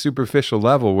slightly superficial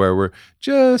level where we're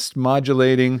just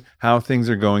modulating how things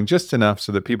are going just enough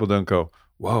so that people don't go,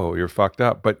 whoa, you're fucked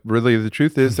up. But really the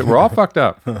truth is that we're all fucked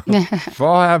up. We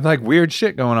all have like weird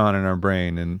shit going on in our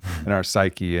brain and in our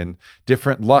psyche, and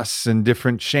different lusts and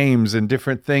different shames and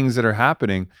different things that are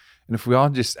happening. And if we all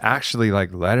just actually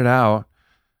like let it out,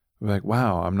 we're like,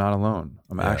 wow, I'm not alone.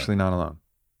 I'm actually not alone.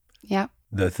 Yeah.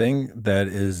 The thing that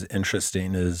is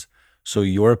interesting is, so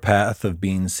your path of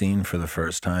being seen for the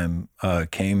first time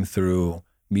came through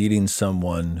meeting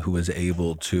someone who was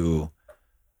able to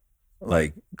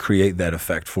like create that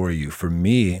effect for you. For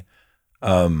me,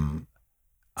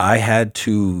 I had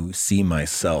to see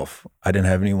myself. I didn't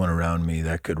have anyone around me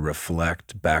that could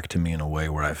reflect back to me in a way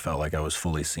where I felt like I was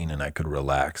fully seen and I could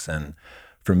relax. And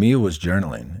for me, it was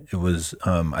journaling. It was,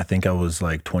 I think I was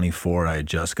like 24. I had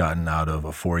just gotten out of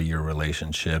a 4-year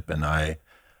relationship, and I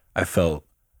felt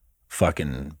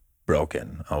fucking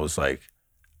broken. I was like,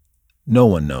 no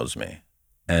one knows me.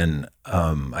 And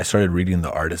I started reading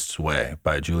The Artist's Way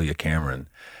by Julia Cameron.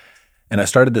 And I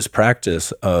started this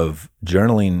practice of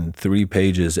journaling 3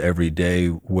 pages every day,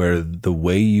 where the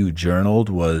way you journaled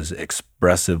was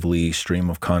expressively, stream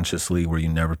of consciously, where you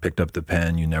never picked up the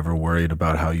pen, you never worried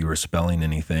about how you were spelling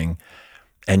anything,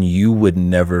 and you would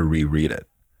never reread it.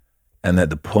 And that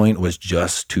the point was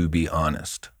just to be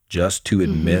honest, just to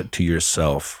admit to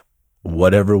yourself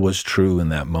whatever was true in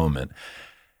that moment.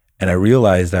 And I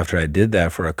realized after I did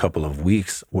that for a couple of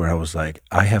weeks, where I was like,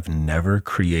 I have never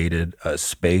created a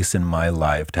space in my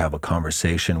life to have a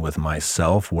conversation with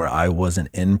myself where I wasn't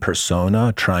in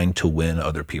persona trying to win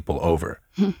other people over.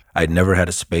 I'd never had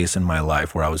a space in my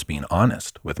life where I was being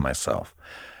honest with myself.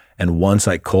 And once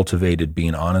I cultivated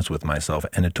being honest with myself,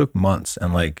 and it took months,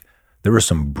 and like there were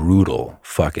some brutal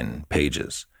fucking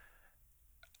pages,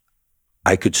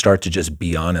 I could start to just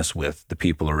be honest with the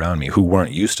people around me who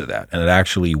weren't used to that. And it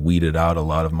actually weeded out a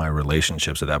lot of my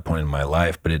relationships at that point in my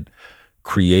life, but it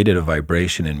created a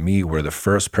vibration in me where the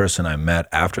first person I met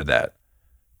after that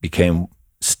became,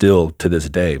 still to this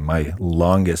day, my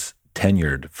longest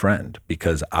tenured friend,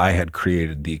 because I had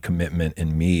created the commitment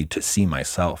in me to see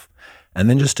myself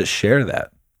and then just to share that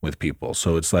with people.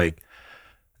 So it's like,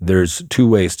 there's 2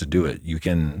 ways to do it. You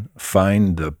can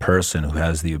find the person who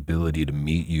has the ability to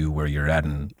meet you where you're at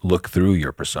and look through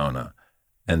your persona.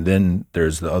 And then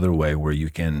there's the other way where you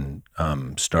can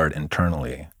start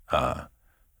internally.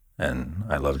 And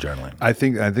I love journaling. I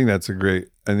think that's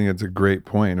a great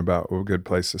point about a good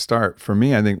place to start. For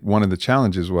me, I think one of the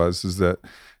challenges is that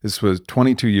this was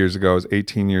 22 years ago. I was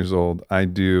 18 years old. I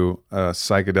do a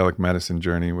psychedelic medicine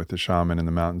journey with a shaman in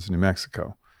the mountains of New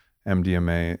Mexico.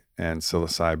 MDMA and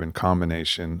psilocybin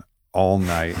combination all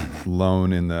night,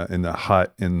 alone in the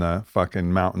hut in the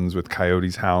fucking mountains with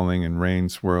coyotes howling and rain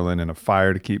swirling and a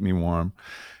fire to keep me warm.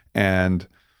 And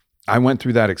I went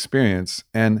through that experience,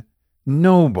 and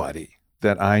nobody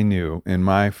that I knew in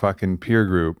my fucking peer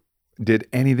group did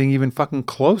anything even fucking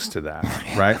close to that,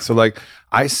 right? So like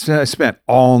I spent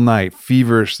all night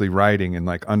feverishly writing and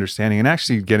like understanding and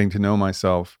actually getting to know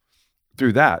myself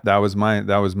through that. That was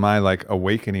my like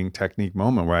awakening technique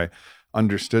moment where I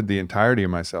understood the entirety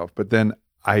of myself. But then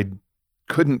I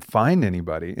couldn't find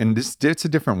anybody, and it's a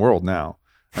different world now.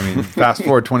 I mean, fast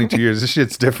forward 22 years, this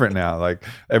shit's different now. Like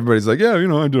everybody's like, yeah, I did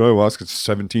ayahuasca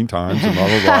 17 times and blah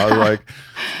blah blah. Like,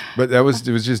 but it was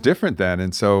just different then.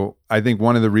 And so I think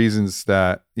one of the reasons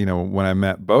that when I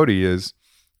met Bodhi is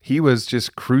he was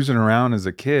just cruising around as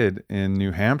a kid in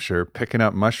New Hampshire, picking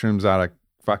up mushrooms out of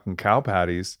fucking cow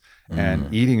patties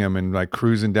and eating them, and like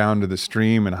cruising down to the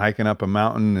stream and hiking up a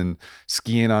mountain and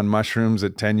skiing on mushrooms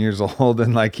at 10 years old.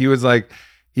 And like he was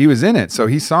in it. So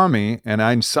he saw me, and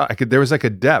there was like a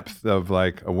depth of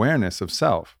like awareness of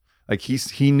self. Like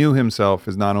he knew himself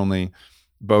as not only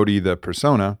Bodhi the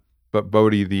persona, but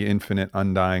Bodhi the infinite,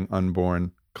 undying,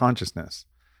 unborn consciousness.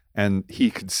 And he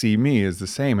could see me as the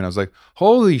same. And I was like,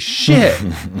 holy shit,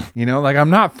 like I'm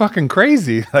not fucking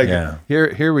crazy. Like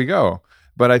here we go.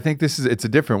 But I think it's a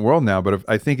different world now, but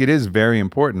I think it is very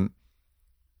important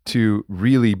to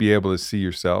really be able to see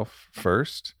yourself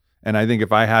first. And I think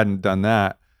if I hadn't done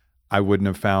that, I wouldn't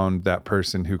have found that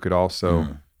person who could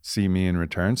also see me in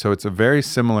return. So it's a very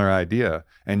similar idea.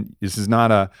 And this is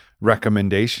not a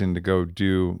recommendation to go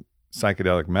do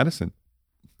psychedelic medicine.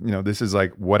 This is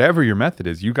like whatever your method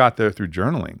is, you got there through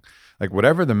journaling. Like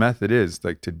whatever the method is,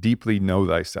 like to deeply know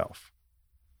thyself.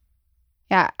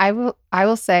 Yeah, I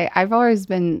will say I grew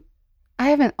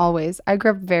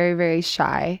up very, very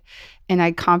shy, and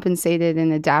I compensated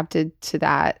and adapted to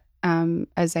that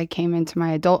as I came into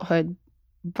my adulthood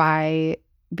by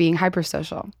being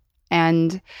hypersocial.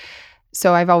 And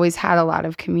so I've always had a lot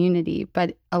of community,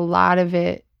 but a lot of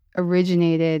it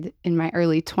originated in my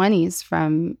early 20s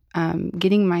from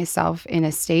getting myself in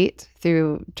a state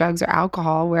through drugs or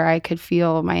alcohol where I could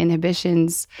feel my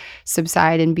inhibitions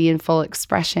subside and be in full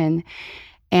expression.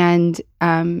 And,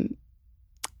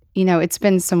 it's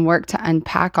been some work to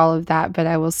unpack all of that, but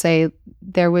I will say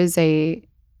there's a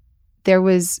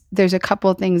couple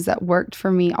of things that worked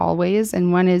for me always.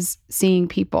 And one is seeing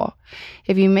people.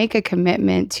 If you make a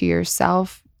commitment to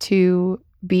yourself to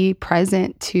be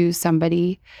present to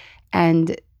somebody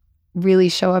and really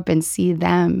show up and see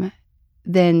them,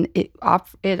 then it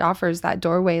offers that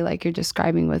doorway, like you're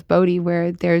describing with Bodhi,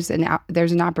 where there's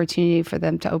an opportunity for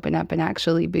them to open up and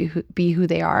actually be who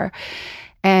they are.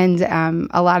 And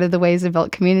a lot of the ways I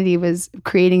built community was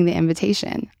creating the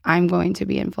invitation. I'm going to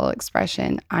be in full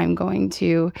expression. I'm going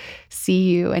to see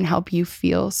you and help you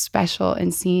feel special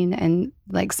and seen and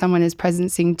like someone is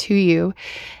presencing to you.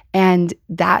 And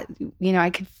that, I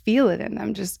could feel it in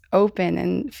them, just open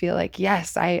and feel like,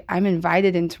 yes, I'm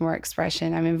invited into more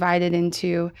expression. I'm invited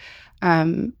into,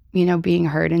 being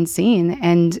heard and seen.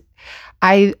 And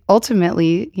I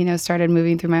ultimately, started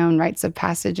moving through my own rites of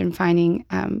passage and finding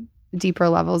deeper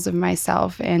levels of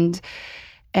myself and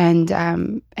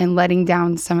letting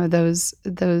down some of those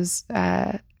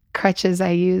crutches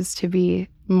I used to be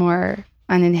more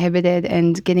uninhibited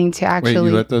and getting to actually. Wait,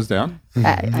 you let those down?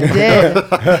 I did.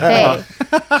 Hey,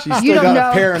 She's still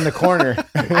got a pair in the corner.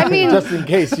 I mean, just in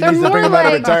case she they're needs to bring more them out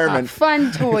of like retirement.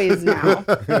 fun toys now,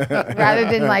 rather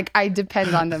than like I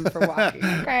depend on them for walking.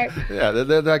 Okay. Yeah,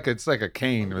 they're like it's like a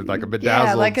cane with like a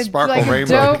bedazzled sparkle like a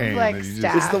rainbow dope, cane. like, that you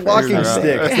staff. It's the walking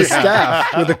stick. It's the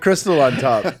staff with a crystal on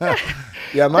top.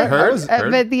 Yeah, Heard.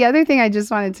 But the other thing I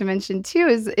just wanted to mention too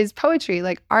is poetry,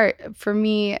 like art. For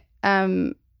me,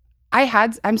 I'm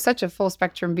such a full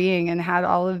spectrum being and had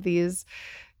all of these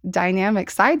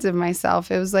dynamic sides of myself.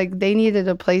 It was like they needed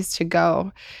a place to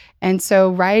go. And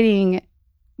so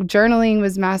journaling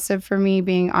was massive for me,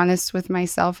 being honest with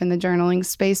myself in the journaling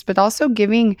space, but also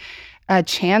giving a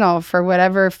channel for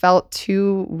whatever felt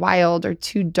too wild or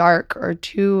too dark or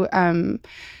too,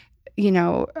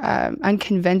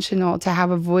 unconventional to have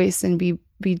a voice and be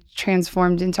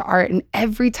transformed into art. And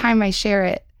every time I share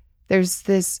it, there's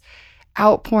this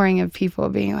outpouring of people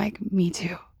being like, me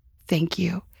too. Thank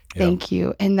you. Thank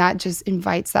you. And that just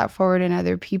invites that forward in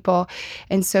other people.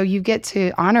 And so you get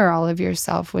to honor all of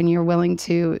yourself when you're willing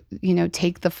to,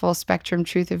 take the full spectrum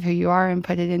truth of who you are and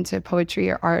put it into poetry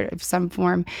or art of some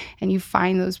form. And you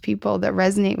find those people that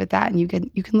resonate with that. And you can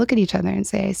look at each other and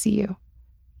say, I see you.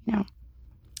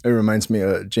 It reminds me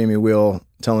of Jamie Wheel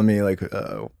telling me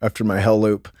after my hell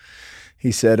loop,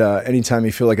 he said, anytime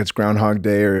you feel like it's Groundhog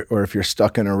Day or if you're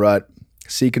stuck in a rut,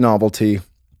 seek novelty,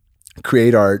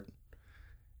 create art,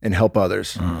 and help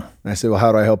others. And I said, well,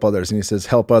 how do I help others? And he says,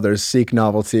 help others, seek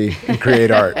novelty, and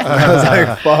create art. And I was like,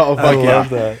 oh, fuck I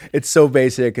love that. It's so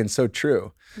basic and so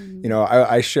true. Mm-hmm.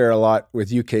 I share a lot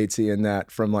with you, Katie, in that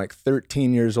from like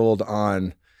 13 years old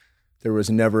on, there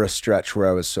was never a stretch where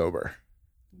I was sober.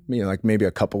 Like maybe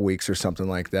a couple weeks or something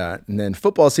like that. And then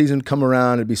football season would come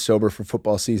around, I'd be sober for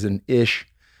football season-ish.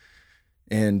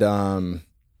 And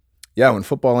when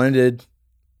football ended,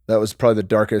 that was probably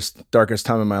the darkest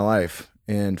time of my life.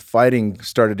 And fighting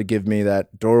started to give me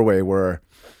that doorway where,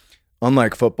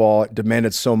 unlike football, it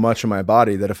demanded so much of my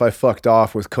body that if I fucked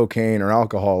off with cocaine or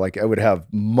alcohol, like I would have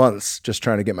months just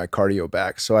trying to get my cardio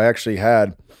back. So I actually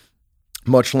had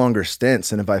much longer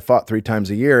stints. And if I fought 3 times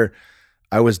a year,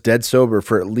 I was dead sober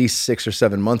for at least 6 or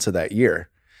 7 months of that year.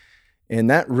 And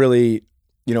that really,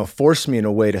 forced me in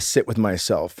a way to sit with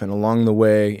myself. And along the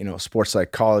way, sports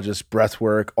psychologist, breath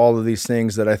work, all of these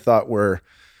things that I thought were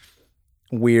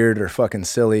weird or fucking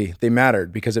silly, they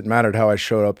mattered because it mattered how I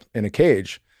showed up in a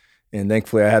cage. And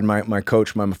thankfully I had my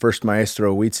coach, my first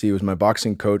maestro, Weetzy, was my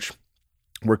boxing coach,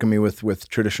 working me with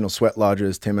traditional sweat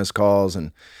lodges, temazcals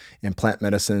and plant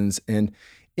medicines. And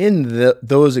in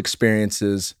those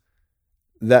experiences,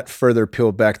 that further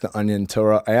peeled back the onion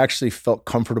till I actually felt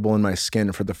comfortable in my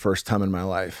skin for the first time in my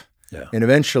life. Yeah. And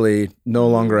eventually no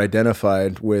longer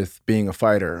identified with being a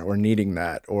fighter or needing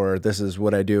that, or this is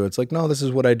what I do. It's like, no, this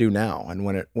is what I do now. And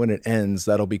when it ends,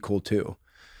 that'll be cool too.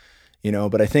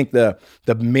 But I think the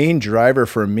main driver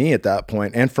for me at that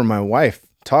point, and for my wife,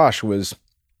 Tosh, was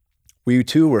we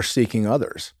too were seeking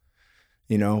others.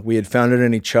 We had found it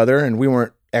in each other, and we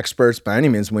weren't experts by any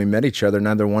means when we met each other.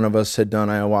 Neither one of us had done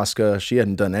ayahuasca. She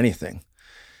hadn't done anything.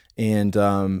 And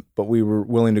but we were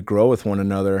willing to grow with one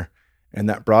another. And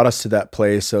that brought us to that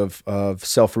place of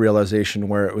self-realization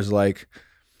where it was like,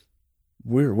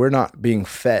 we're not being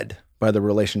fed by the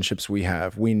relationships we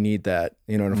have. We need that,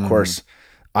 and of course,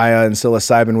 Aya and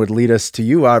psilocybin would lead us to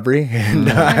you, Aubrey. And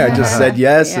I just said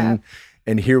yes.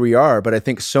 And here we are. But I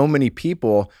think so many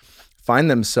people find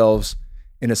themselves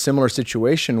in a similar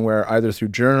situation where either through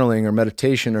journaling or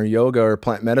meditation or yoga or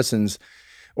plant medicines,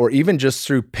 or even just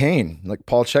through pain, like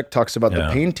Paul Chek talks about the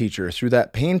pain teacher. Through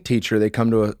that pain teacher, they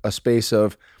come to a space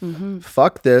of,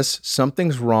 fuck this,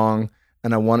 something's wrong,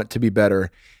 and I want it to be better.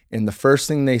 And the first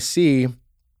thing they see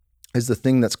is the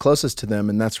thing that's closest to them,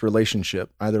 and that's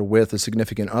relationship, either with a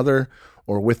significant other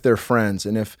or with their friends.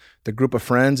 And if the group of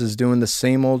friends is doing the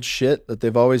same old shit that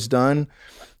they've always done,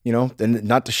 you know, and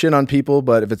not to shit on people,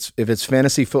 but if it's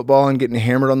fantasy football and getting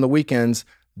hammered on the weekends,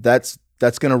 that's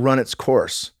going to run its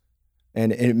course.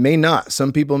 And it may not.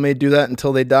 Some people may do that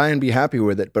until they die and be happy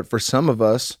with it. But for some of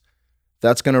us,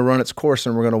 that's going to run its course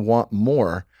and we're going to want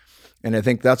more. And I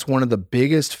think that's one of the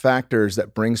biggest factors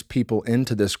that brings people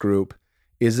into this group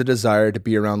is a desire to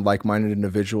be around like-minded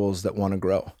individuals that want to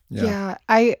grow. Yeah.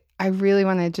 I really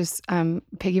want to just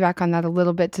piggyback on that a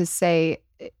little bit to say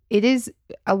it is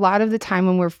a lot of the time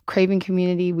when we're craving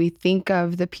community, we think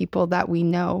of the people that we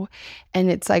know.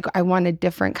 And it's like, I want a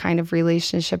different kind of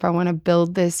relationship. I want to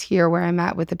build this here where I'm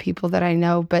at with the people that I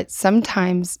know. But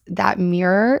sometimes that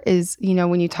mirror is, you know,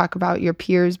 when you talk about your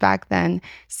peers back then,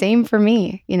 same for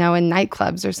me, you know, in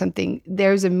nightclubs or something,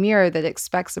 there's a mirror that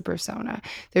expects a persona.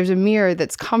 There's a mirror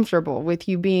that's comfortable with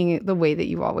you being the way that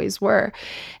you always were.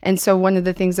 And so one of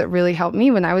the things that really helped me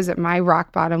when I was at my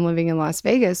rock bottom living in Las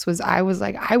Vegas was I was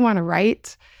like, I want to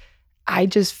write. I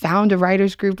just found a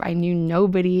writers group. I knew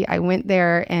nobody. I went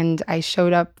there and I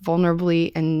showed up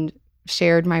vulnerably and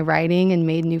shared my writing and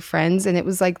made new friends. And it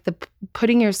was like the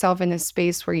putting yourself in a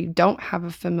space where you don't have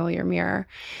a familiar mirror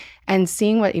and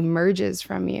seeing what emerges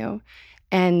from you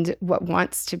and what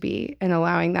wants to be and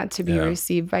allowing that to be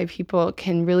received by people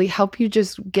can really help you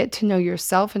just get to know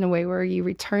yourself in a way where you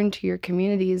return to your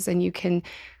communities and you can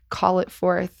call it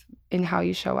forth in how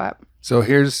you show up. So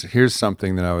here's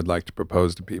something that I would like to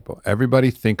propose to people. Everybody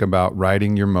think about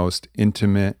writing your most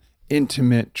intimate,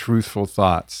 truthful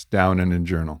thoughts down in a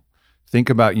journal. Think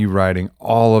about you writing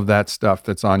all of that stuff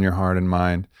that's on your heart and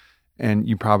mind. And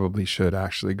you probably should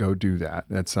actually go do that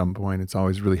at some point. It's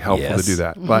always really helpful to do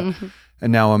that. But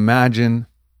and now imagine,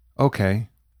 okay,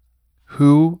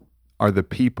 who are the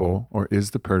people or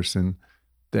is the person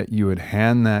that you would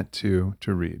hand that to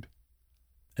read?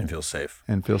 And feel safe.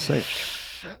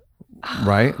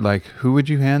 Right? Like, who would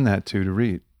you hand that to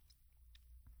read?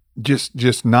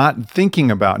 Just not thinking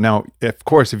about. Now, of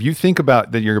course, if you think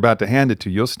about that you're about to hand it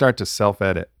to, you'll start to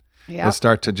self-edit. Yep. You'll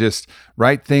start to just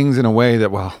write things in a way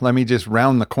that, well, let me just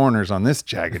round the corners on this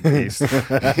jagged piece. You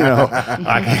know,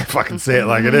 I can't fucking say it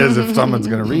like it is if someone's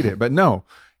going to read it. But no,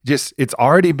 just it's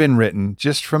already been written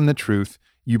just from the truth.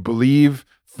 You believe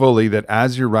fully that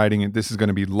as you're writing it, this is going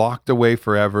to be locked away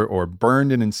forever or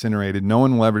burned and incinerated. No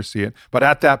one will ever see it. But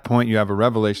at that point, you have a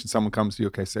revelation. Someone comes to you,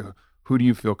 okay, say, who do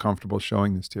you feel comfortable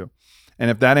showing this to?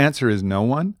 And if that answer is no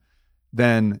one,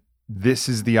 then this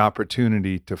is the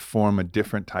opportunity to form a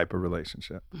different type of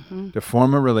relationship, to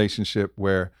form a relationship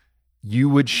where you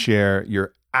would share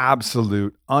your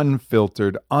absolute,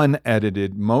 unfiltered,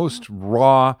 unedited, most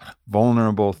raw,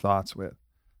 vulnerable thoughts with.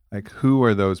 Like, who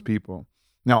are those people?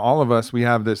 Now, all of us, we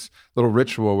have this little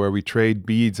ritual where we trade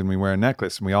beads and we wear a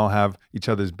necklace and we all have each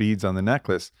other's beads on the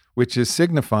necklace, which is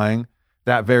signifying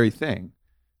that very thing,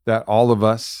 that all of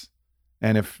us,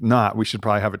 and if not, we should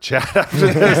probably have a chat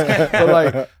after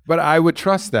this, but I would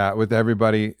trust that with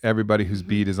everybody whose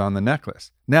bead is on the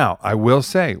necklace. Now, I will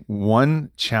say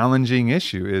one challenging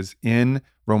issue is in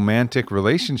romantic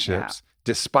relationships,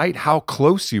 despite how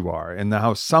close you are and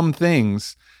how some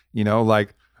things, you know,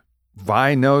 like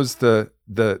Vi knows the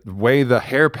way the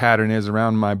hair pattern is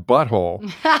around my butthole,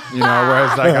 you know,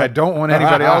 whereas like I don't want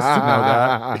anybody else to know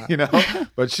that, you know,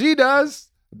 but she does.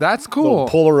 That's cool.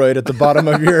 Polaroid at the bottom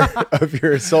of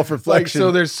your self-reflection. Like,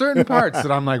 so there's certain parts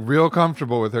that I'm like real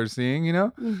comfortable with her seeing, you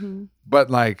know, but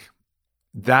like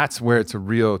that's where it's a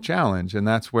real challenge. And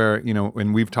that's where, you know,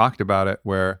 and we've talked about it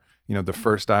where, you know, the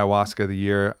first ayahuasca of the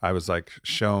year, I was like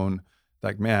shown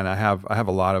like, man, I have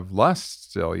a lot of lust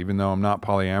still, even though I'm not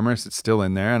polyamorous, it's still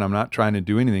in there and I'm not trying to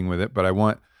do anything with it, but I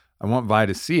want Vi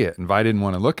to see it. And Vi didn't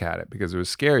want to look at it because it was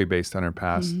scary based on her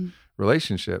past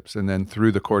relationships. And then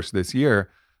through the course of this year,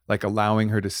 like allowing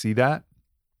her to see that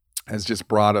has just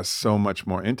brought us so much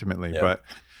more intimately. Yep. But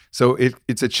so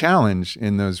it's a challenge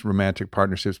in those romantic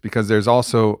partnerships because there's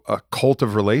also a cult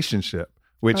of relationship,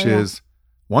 which is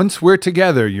once we're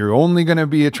together, you're only going to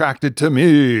be attracted to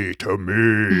me.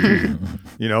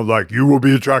 You know, like you will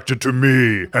be attracted to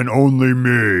me and only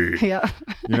me. Yeah.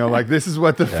 You know, like this is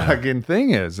what the fucking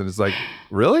thing is. And it's like,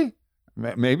 really?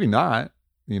 Maybe not.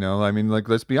 You know, I mean, like,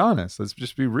 let's be honest. Let's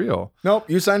just be real. Nope,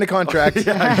 you signed a contract.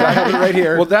 I have it right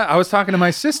here. Well, I was talking to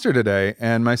my sister today,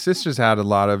 and my sister's had a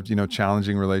lot of,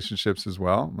 challenging relationships as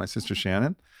well. My sister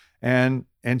Shannon, and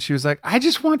she was like, I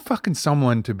just want fucking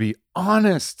someone to be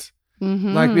honest,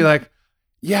 like be like,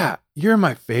 yeah, you're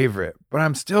my favorite, but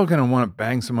I'm still gonna want to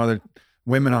bang some other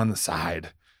women on the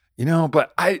side,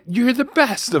 But you're the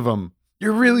best of them.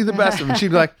 You're really the best of them.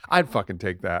 She'd be like, I'd fucking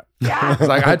take that. Yeah. It's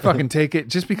like, I'd fucking take it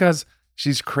just because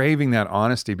she's craving that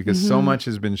honesty, because so much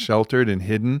has been sheltered and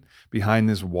hidden behind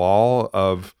this wall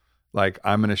of like,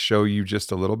 I'm going to show you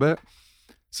just a little bit.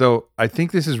 So I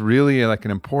think this is really like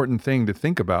an important thing to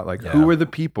think about. Like, who are the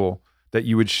people that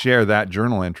you would share that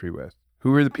journal entry with?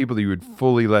 Who are the people that you would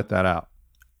fully let that out?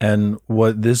 And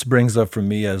what this brings up for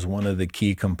me as one of the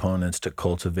key components to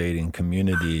cultivating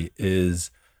community is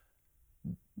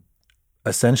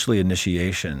essentially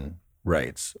initiation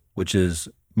rites, which is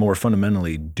more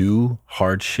fundamentally do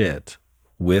hard shit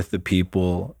with the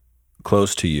people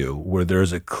close to you where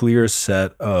there's a clear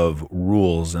set of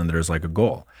rules and there's like a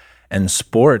goal. And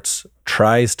sports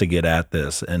tries to get at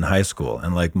this in high school.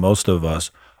 And like most of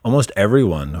us, almost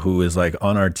everyone who is like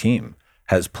on our team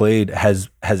has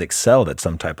excelled at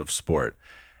some type of sport.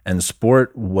 And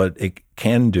sport, what it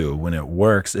can do when it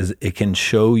works is it can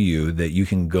show you that you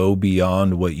can go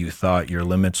beyond what you thought your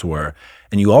limits were.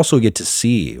 And you also get to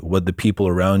see what the people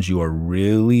around you are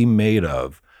really made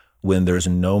of when there's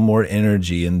no more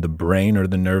energy in the brain or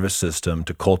the nervous system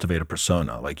to cultivate a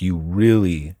persona. Like you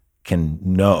really can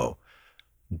know,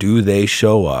 do they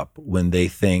show up when they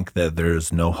think that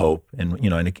there's no hope? And,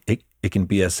 and it can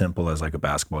be as simple as like a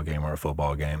basketball game or a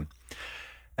football game.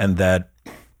 And that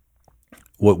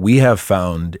what we have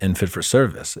found in Fit for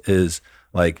Service is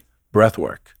like breath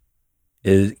work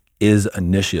is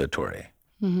initiatory.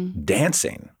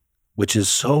 Dancing, which is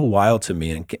so wild to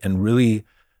me and really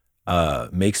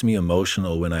makes me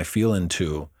emotional when I feel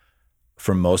into,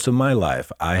 for most of my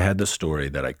life, I had the story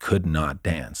that I could not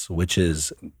dance, which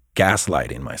is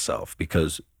gaslighting myself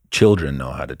because children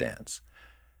know how to dance.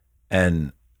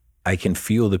 And I can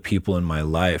feel the people in my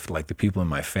life, like the people in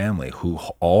my family who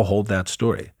all hold that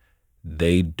story.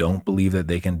 They don't believe that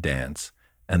they can dance,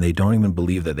 and they don't even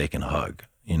believe that they can hug,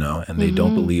 and they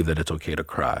don't believe that it's okay to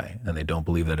cry, and they don't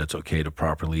believe that it's okay to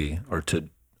properly or to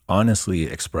honestly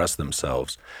express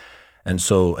themselves. And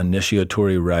so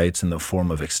initiatory rites in the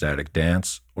form of ecstatic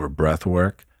dance or breath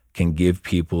work can give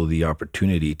people the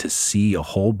opportunity to see a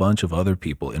whole bunch of other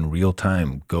people in real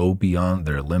time go beyond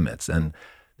their limits. And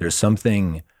there's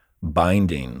something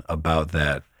binding about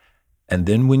that. And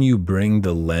then when you bring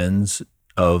the lens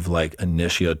of like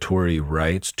initiatory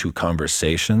rites to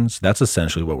conversations, that's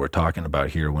essentially what we're talking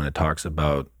about here when it talks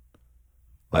about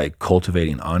like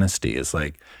cultivating honesty. It's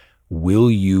like,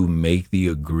 will you make the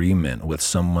agreement with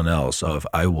someone else of,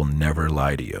 I will never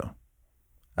lie to you.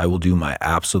 I will do my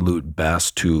absolute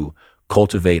best to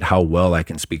cultivate how well I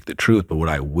can speak the truth, but what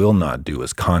I will not do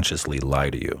is consciously lie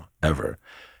to you, ever.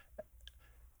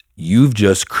 You've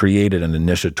just created an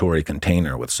initiatory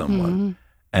container with someone.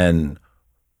 And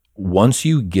once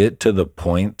you get to the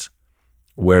point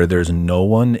where there's no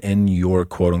one in your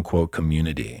quote unquote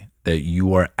community that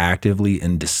you are actively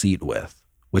in deceit with,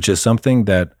 which is something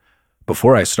that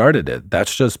before I started it,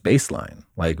 that's just baseline.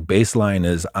 Like baseline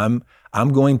is I'm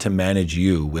going to manage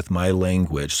you with my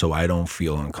language so I don't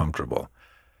feel uncomfortable.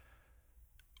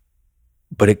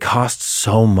 But it costs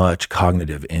so much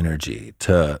cognitive energy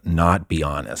to not be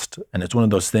honest. And it's one of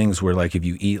those things where like if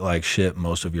you eat like shit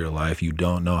most of your life, you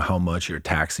don't know how much you're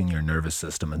taxing your nervous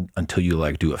system until you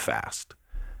like do a fast.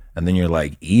 And then you're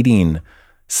like eating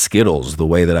Skittles the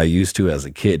way that I used to as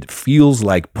a kid feels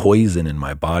like poison in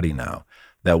my body now.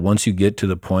 That once you get to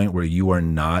the point where you are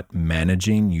not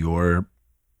managing your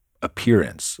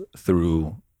appearance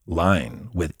through lying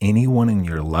with anyone in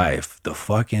your life, the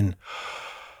fucking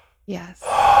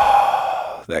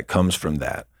that comes from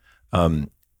that,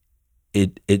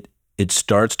 it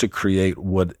starts to create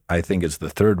what I think is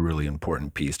the third really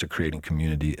important piece to creating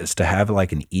community is to have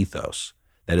like an ethos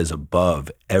that is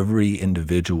above every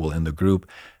individual in the group.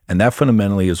 And that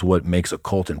fundamentally is what makes a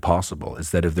cult impossible,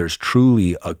 is that if there's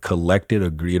truly a collected,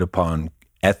 agreed upon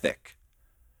ethic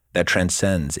that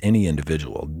transcends any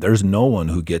individual, there's no one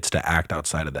who gets to act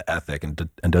outside of the ethic and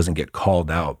doesn't get called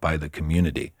out by the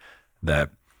community.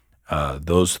 That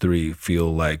those three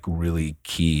feel like really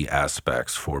key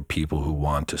aspects for people who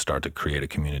want to start to create a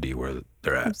community where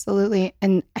they're at. Absolutely.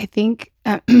 And I think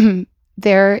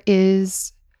there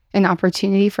is an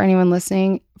opportunity for anyone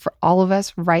listening, for all of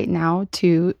us right now,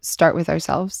 to start with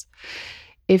ourselves.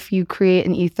 if you create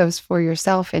an ethos for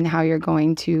yourself and how you're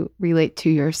going to relate to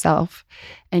yourself,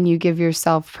 and you give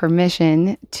yourself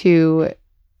permission to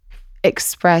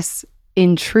express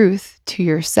in truth to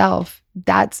yourself,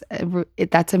 that's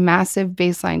a massive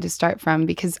baseline to start from.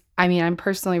 Because I mean, I'm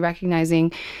personally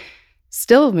recognizing,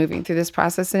 still moving through this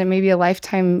process, and it may be a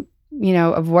lifetime,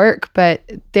 of work, but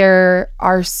there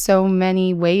are so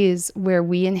many ways where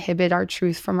we inhibit our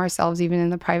truth from ourselves, even in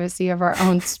the privacy of our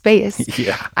own space.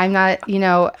 Yeah. I'm not,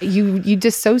 you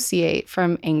dissociate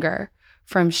from anger,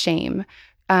 from shame.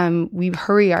 We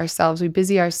hurry ourselves, we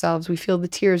busy ourselves, we feel the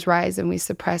tears rise and we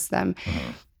suppress them.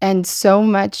 And so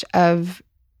much of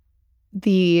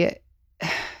the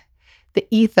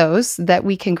ethos that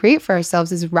we can create for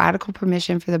ourselves is radical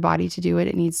permission for the body to do what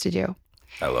it needs to do.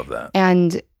 I love that.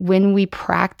 And when we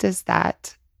practice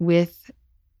that with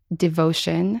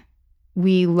devotion,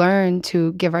 we learn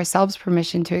to give ourselves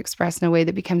permission to express in a way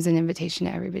that becomes an invitation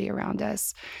to everybody around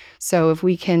us. So if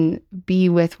we can be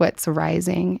with what's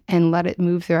arising and let it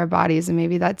move through our bodies, and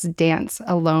maybe that's dance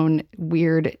alone,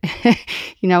 weird,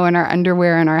 in our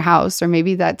underwear in our house, or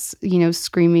maybe that's,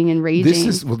 screaming and raging.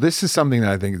 This is something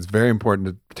that I think is very important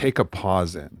to take a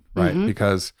pause in, right? Mhm.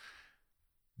 Because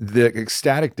the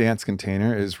ecstatic dance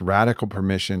container is radical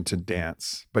permission to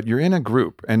dance, but you're in a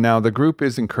group. And now the group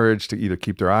is encouraged to either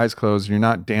keep their eyes closed. You're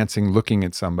not dancing looking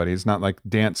at somebody. It's not like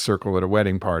dance circle at a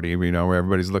wedding party, where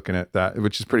everybody's looking at that,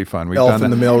 which is pretty fun. We've Elf done in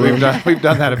that. the mailroom. We've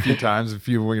done that a few times. A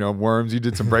few, worms. You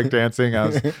did some break dancing.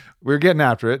 We were getting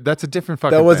after it. That's a different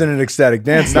fucking That wasn't thing. an ecstatic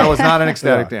dance. That was not an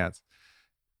ecstatic Yeah. dance.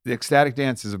 The ecstatic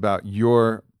dance is about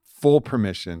your full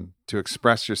permission to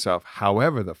express yourself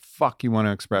however the fuck you want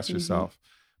to express yourself.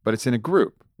 But it's in a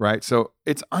group, right? So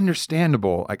it's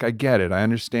understandable. Like, I get it. I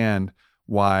understand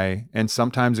why. And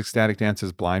sometimes ecstatic dance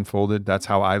is blindfolded. That's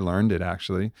how I learned it,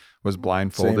 actually, was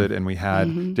blindfolded. Same. And we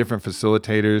had different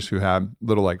facilitators who had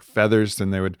little like feathers,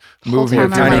 and they would move Whole you.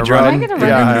 time tiny I'm like, drum. am I gonna run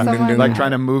Yeah, into someone? like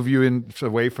trying to move you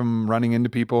away from running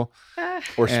into people.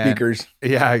 Or And- speakers.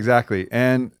 Yeah, exactly.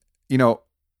 And,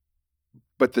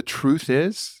 but the truth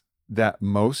is that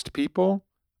most people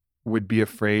would be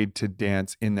afraid to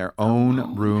dance in their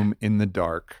own room in the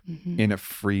dark Mhm. in a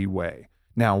free way.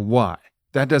 Now, why?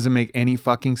 That doesn't make any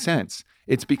fucking sense.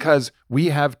 It's because we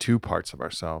have two parts of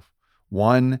ourselves.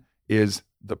 One is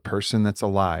the person that's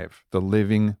alive, the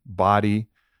living body,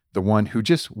 the one who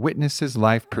just witnesses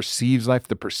life, perceives life,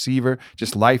 the perceiver,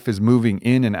 just life is moving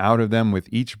in and out of them with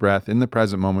each breath in the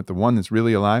present moment, the one that's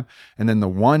really alive. And then the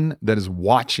one that is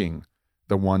watching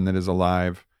the one that is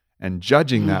alive and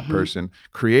judging that person,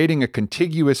 creating a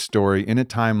contiguous story in a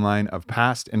timeline of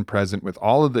past and present with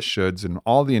all of the shoulds and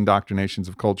all the indoctrinations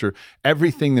of culture,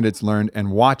 everything that it's learned,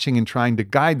 and watching and trying to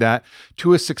guide that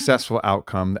to a successful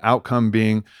outcome, the outcome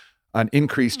being an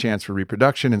increased chance for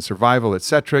reproduction and survival,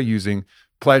 etc., using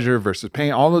pleasure versus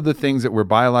pain, all of the things that we're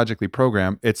biologically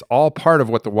programmed. It's all part of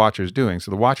what the watcher is doing. So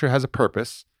the watcher has a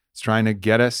purpose. It's trying to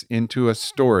get us into a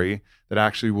story that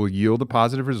actually will yield a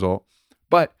positive result.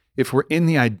 But if we're in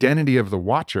the identity of the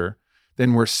watcher,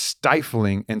 then we're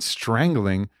stifling and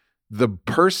strangling the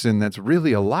person that's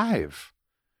really alive,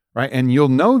 right? And you'll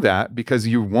know that because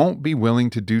you won't be willing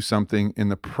to do something in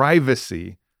the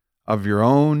privacy of your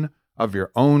own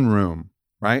room,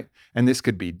 right? And this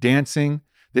could be dancing.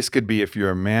 This could be, if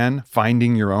you're a man,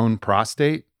 finding your own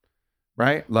prostate,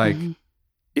 right? Like,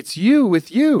 it's you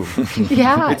with you.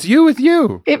 Yeah. It's you with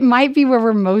you. It might be where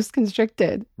we're most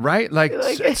constricted. Right? Like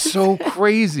it's so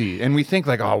crazy. And we think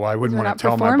like, oh, well, I wouldn't We're want to not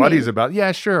tell my performing. buddies about,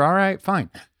 yeah, sure. All right, fine.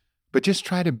 But just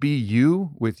try to be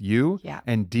you with you Yeah.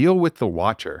 and deal with the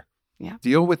watcher. Yeah.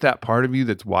 Deal with that part of you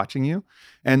that's watching you.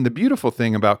 And the beautiful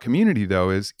thing about community,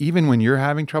 though, is even when you're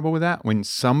having trouble with that, when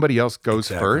somebody else goes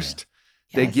Exactly. first,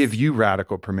 they Yes. give you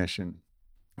radical permission.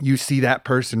 You see that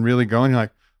person really going, you're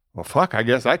like, well, fuck, I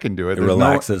guess I can do it. It There's no-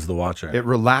 relaxes the watcher. it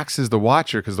relaxes the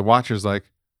watcher because the watcher's like,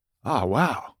 oh,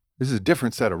 wow, this is a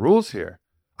different set of rules here.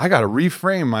 I got to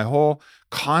reframe my whole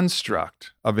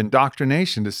construct of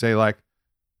indoctrination to say, like,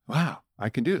 wow, I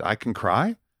can do that. I can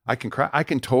cry. I can cry. I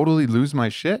can totally lose my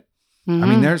shit. I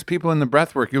mean, Mhm. there's people in the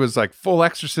breath work. It was like full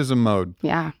exorcism mode,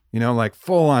 Yeah. like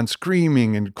full on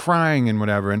screaming and crying and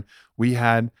whatever. And we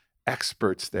had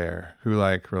experts there who were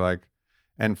like,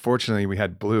 and fortunately we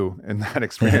had Blue in that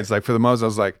experience. Like for the most, I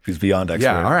was like, Who's beyond expert.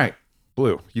 yeah, all right,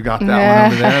 Blue, you got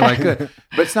that one over there. Like good.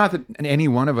 But it's not that any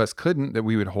one of us couldn't, that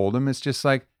we would hold them. It's just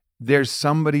like, there's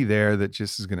somebody there that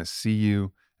just is going to see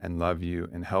you and love you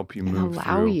and help you And move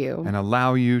allow through you. and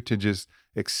allow you to just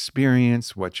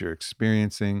experience what you're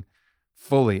experiencing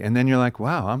fully. And then you're like,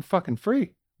 wow, I'm fucking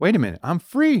free. Wait a minute, I'm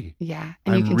free. Yeah.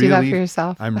 And you I'm can do that really- for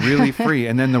yourself. I'm really free.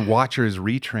 And then the watcher is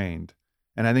retrained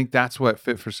And I think that's what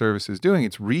Fit for Service is doing.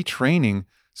 It's retraining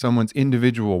someone's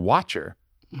individual watcher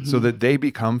so that they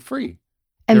become free.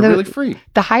 And they're really free.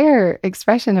 The higher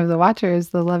expression of the watcher is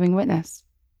the loving witness.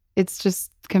 It's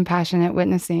just compassionate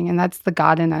witnessing, and that's the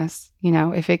God in us.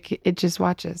 If it just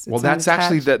watches. Well, that's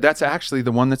actually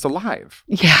the one that's alive.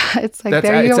 Yeah, it's like It's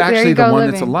there you actually go the one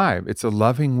living. that's alive. It's a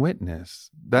loving witness.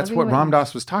 That's Loving what Ram witness.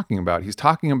 Dass was talking about. He's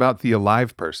talking about the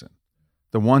alive person,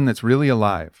 the one that's really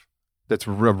alive, that's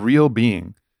a real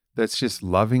being, that's just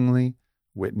lovingly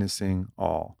witnessing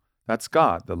all. That's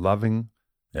God, the loving,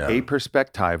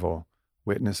 aperspectival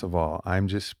witness of all. I'm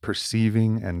just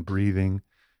perceiving and breathing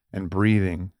and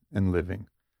living.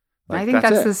 I think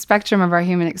that's the spectrum of our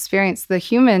human experience. The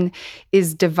human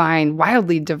is divine,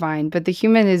 wildly divine, but the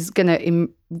human is going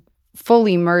to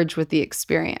fully merge with the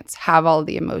experience, have all of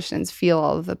the emotions, feel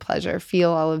all of the pleasure,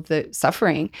 feel all of the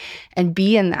suffering, and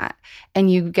be in that.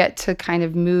 And you get to kind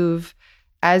of move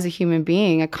as a human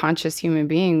being, a conscious human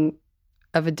being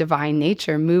of a divine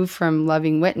nature, move from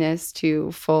loving witness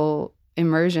to full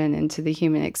immersion into the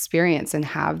human experience and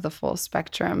have the full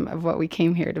spectrum of what we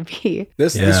came here to be.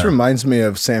 This reminds me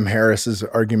of Sam Harris's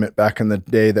argument back in the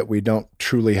day that we don't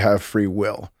truly have free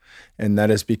will. And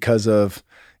that is because of,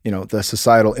 the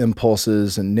societal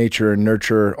impulses and nature and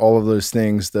nurture, all of those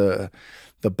things, the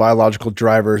biological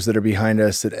drivers that are behind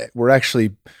us,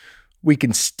 that we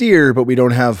can steer, but we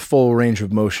don't have full range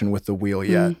of motion with the wheel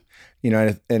yet.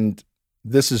 And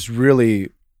this is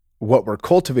really what we're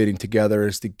cultivating together,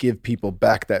 is to give people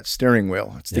back that steering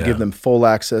wheel. It's to give them full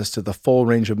access to the full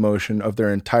range of motion of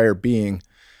their entire being,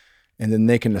 and then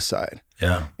they can decide.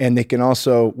 Yeah. And they can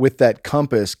also, with that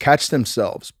compass, catch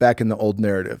themselves back in the old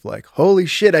narrative, like, holy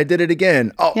shit, I did it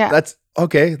again. Oh, that's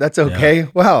okay. That's okay. Yeah.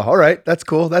 Wow. All right. That's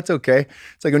cool. That's okay.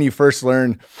 It's like when you first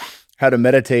learn how to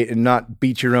meditate and not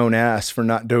beat your own ass for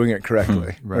not doing it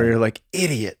correctly. Right. Where you're like,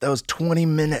 idiot, that was 20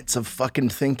 minutes of fucking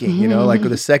thinking, like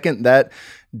the second that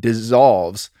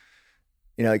dissolves,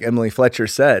 like Emily Fletcher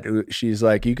said, she's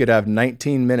like, you could have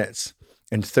 19 minutes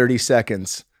and 30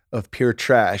 seconds of pure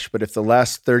trash, but if the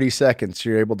last 30 seconds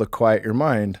you're able to quiet your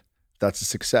mind, that's a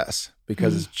success,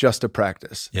 because it's just a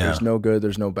practice. Yeah. There's no good,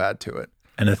 there's no bad to it.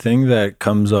 And a thing that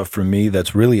comes up for me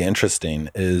that's really interesting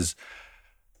is,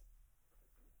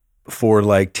 for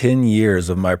like 10 years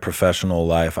of my professional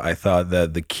life, I thought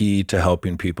that the key to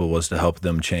helping people was to help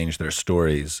them change their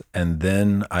stories. And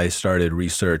then I started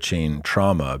researching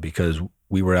trauma, because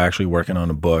we were actually working on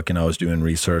a book, and I was doing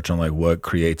research on like what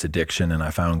creates addiction. And I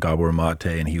found Gabor Mate,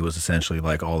 and he was essentially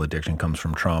like, all addiction comes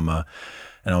from trauma.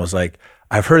 And I was like,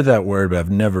 I've heard that word, but I've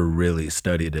never really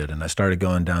studied it. And I started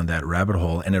going down that rabbit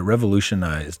hole, and it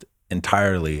revolutionized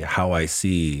entirely how I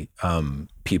see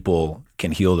people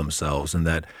can heal themselves, and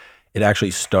that it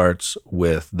actually starts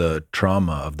with the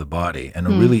trauma of the body. And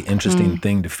a really interesting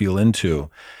thing to feel into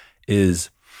is,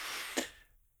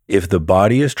 if the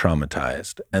body is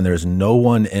traumatized, and there's no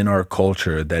one in our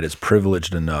culture that is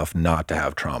privileged enough not to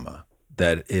have trauma,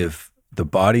 that if the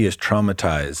body is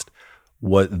traumatized,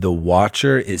 what the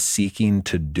watcher is seeking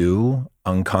to do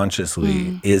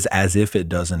unconsciously is as if it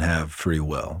doesn't have free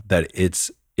will, that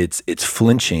it's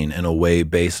flinching in a way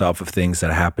based off of things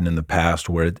that happened in the past,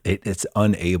 where it's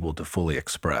unable to fully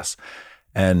express.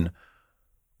 And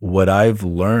what I've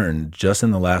learned just in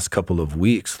the last couple of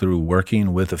weeks through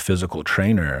working with a physical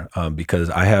trainer, because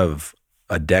I have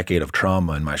a decade of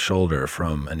trauma in my shoulder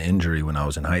from an injury when I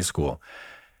was in high school,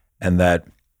 and that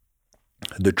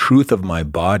the truth of my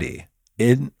body,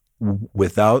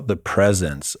 without the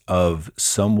presence of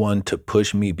someone to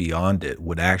push me beyond it,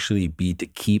 would actually be to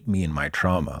keep me in my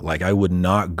trauma. Like, I would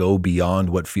not go beyond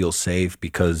what feels safe,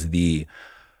 because the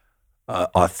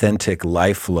authentic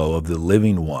life flow of the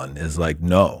living one is like,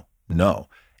 no.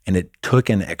 And it took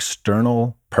an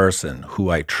external person who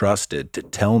I trusted to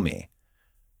tell me,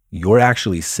 you're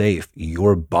actually safe.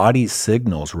 Your body's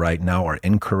signals right now are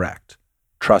incorrect.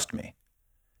 Trust me.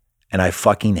 And I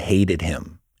fucking hated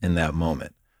him in that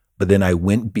moment. But then I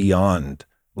went beyond,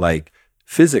 like,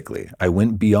 physically, I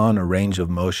went beyond a range of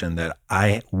motion that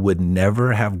I would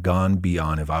never have gone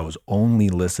beyond if I was only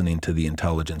listening to the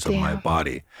intelligence of my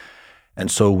body. And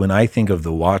so when I think of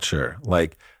the watcher,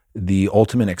 like, the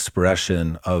ultimate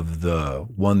expression of the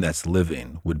one that's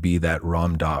living would be that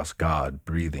Ram Dass, God,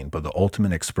 breathing. But the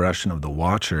ultimate expression of the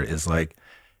watcher is like,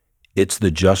 it's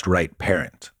the just right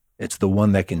parent. It's the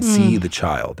one that can see the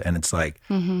child. And it's like,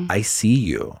 I see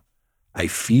you. I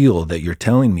feel that you're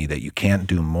telling me that you can't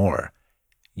do more.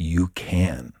 You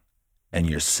can, and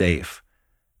you're safe.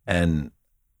 And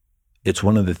it's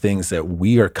one of the things that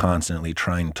we are constantly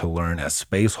trying to learn as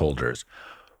space holders.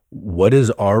 What is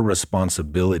our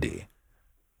responsibility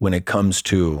when it comes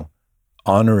to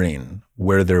honoring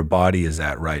where their body is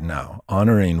at right now,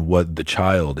 honoring what the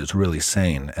child is really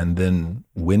saying. And then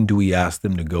when do we ask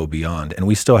them to go beyond? And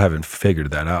we still haven't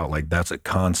figured that out. Like that's a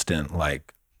constant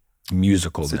like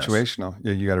musicalness. Situational.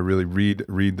 Yeah, you got to really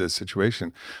read the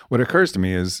situation. What occurs to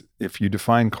me is if you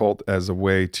define cult as a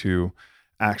way to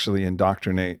actually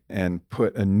indoctrinate and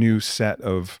put a new set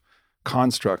of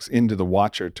constructs into the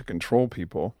watcher to control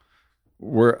people,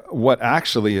 what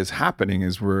actually is happening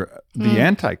is we're the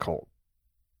anti-cult.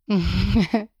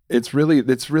 It's really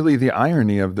the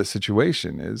irony of the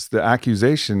situation is the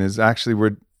accusation is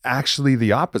we're actually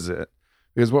the opposite,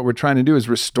 because what we're trying to do is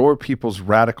restore people's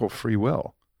radical free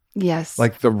will. Yes.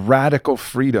 Like the radical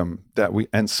freedom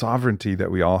and sovereignty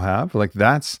that we all have. Like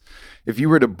that's, if you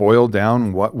were to boil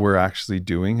down what we're actually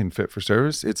doing in Fit for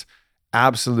Service, it's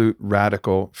absolute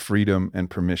radical freedom and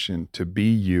permission to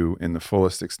be you in the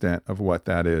fullest extent of what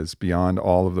that is, beyond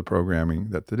all of the programming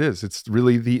that it is. It's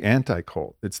really the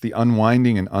anti-cult. It's the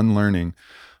unwinding and unlearning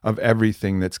of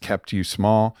everything that's kept you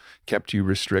small, kept you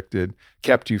restricted,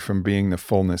 kept you from being the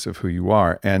fullness of who you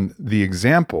are. And the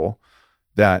example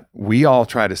that we all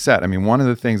try to set, I mean, one of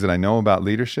the things that I know about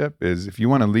leadership is if you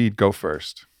want to lead, go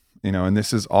first. And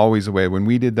this is always a way. When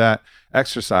we did that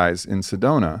exercise in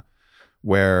Sedona,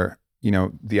 where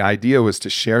the idea was to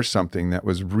share something that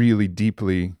was really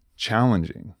deeply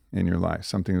challenging in your life,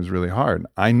 something that was really hard.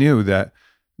 I knew that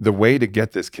the way to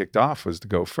get this kicked off was to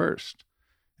go first.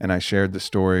 And I shared the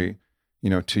story,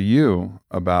 to you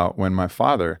about when my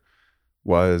father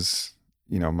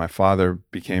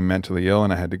became mentally ill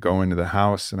and I had to go into the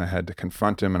house and I had to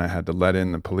confront him and I had to let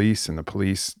in the police and the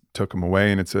police took him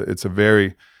away. And it's a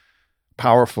very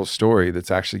powerful story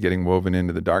that's actually getting woven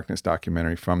into the Darkness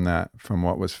documentary from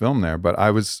what was filmed there. But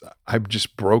I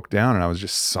just broke down and I was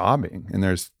just sobbing. And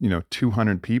there's,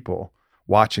 200 people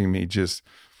watching me just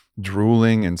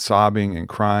drooling and sobbing and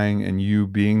crying, and you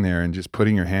being there and just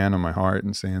putting your hand on my heart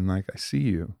and saying like, I see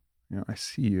you, I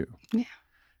see you. Yeah.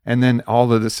 And then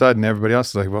all of a sudden everybody else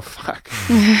is like, well, fuck,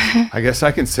 I guess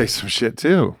I can say some shit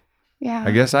too. Yeah.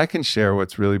 I guess I can share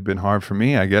what's really been hard for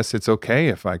me. I guess it's okay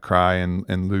if I cry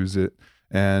and lose it.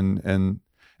 And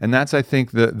that's, I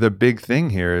think, the big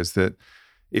thing here is that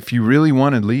if you really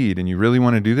want to lead and you really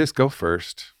want to do this, go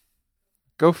first.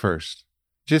 Go first.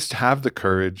 Just have the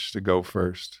courage to go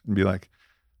first and be like,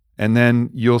 and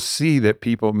then you'll see that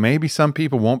maybe some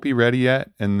people won't be ready yet.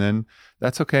 And then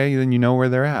that's okay. Then you know where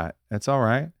they're at. That's all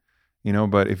right.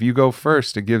 But if you go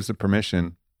first, it gives the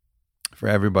permission for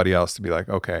everybody else to be like,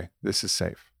 okay, this is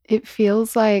safe. It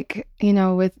feels like,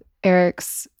 with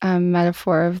Eric's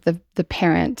metaphor of the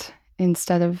parent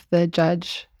instead of the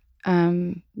judge,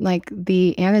 like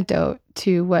the antidote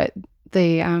to what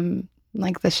the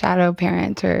like the shadow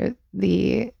parent or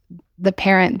the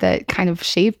parent that kind of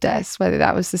shaped us, whether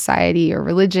that was society or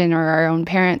religion or our own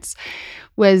parents,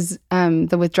 was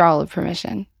the withdrawal of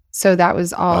permission. So that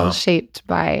was all shaped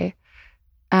by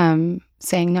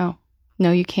saying no,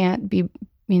 you can't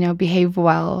behave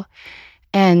well.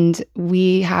 And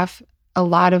we have a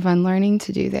lot of unlearning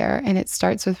to do there. And it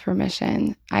starts with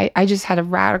permission. I just had a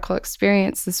radical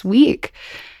experience this week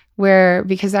where,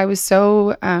 because I was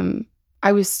so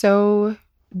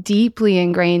deeply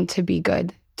ingrained to be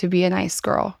good, to be a nice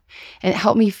girl. And it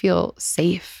helped me feel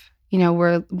safe.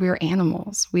 We're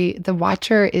animals. The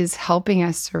watcher is helping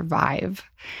us survive.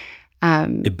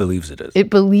 It believes it is. It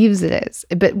believes it is.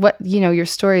 But what, your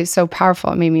story is so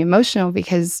powerful. It made me emotional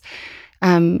because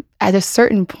at a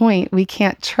certain point, we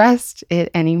can't trust it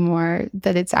anymore,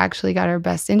 that it's actually got our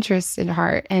best interests at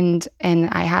heart. And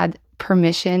I had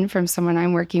permission from someone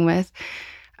I'm working with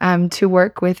to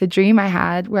work with a dream I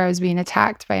had where I was being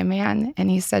attacked by a man. And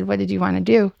he said, what did you want to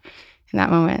do in that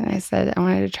moment? And I said, I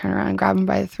wanted to turn around and grab him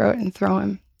by the throat and throw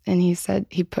him. And he said,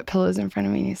 he put pillows in front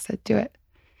of me and he said, do it.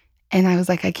 And I was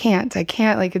like, I can't,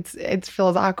 like it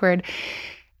feels awkward.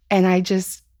 And I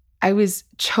was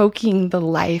choking the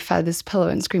life out of this pillow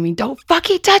and screaming, don't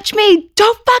fucking touch me.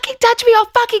 Don't fucking touch me.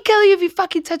 I'll fucking kill you if you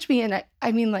fucking touch me. And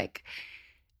I mean, like,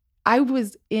 I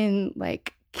was in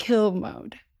like kill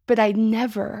mode, but I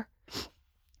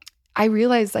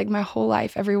realized like my whole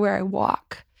life, everywhere I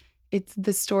walk,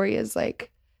 the story is like,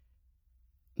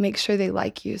 make sure they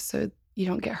like you so you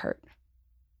don't get hurt.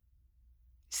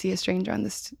 See a stranger on the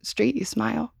street, you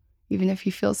smile, even if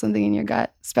you feel something in your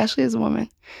gut, especially as a woman.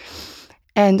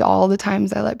 And all the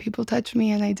times I let people touch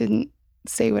me and I didn't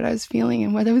say what I was feeling.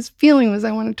 And what I was feeling was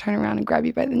I want to turn around and grab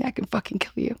you by the neck and fucking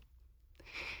kill you.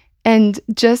 And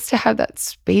just to have that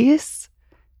space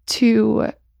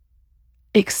to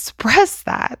express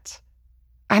that.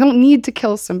 I don't need to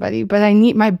kill somebody, but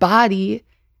my body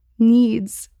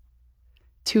needs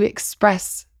to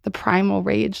express the primal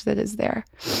rage that is there.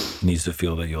 Needs to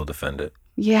feel that you'll defend it.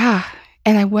 Yeah.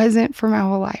 And I wasn't for my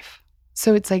whole life.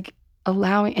 So it's like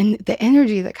allowing, and the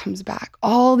energy that comes back,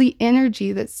 all the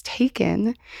energy that's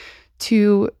taken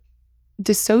to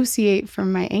dissociate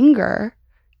from my anger.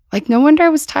 Like, no wonder I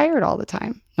was tired all the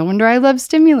time. No wonder I love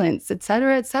stimulants, et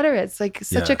cetera, et cetera. It's like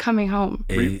such a coming home.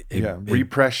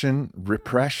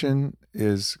 Repression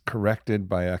is corrected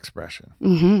by expression.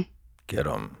 Mm-hmm. Get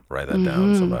them. Write that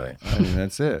down, somebody. I mean,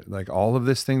 that's it. Like all of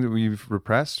this thing that we've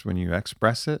repressed, when you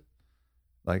express it,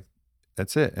 like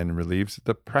that's it. And it relieves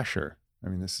the pressure. I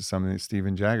mean, this is something that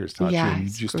Stephen Jaggers taught you. And you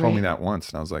just told me that once.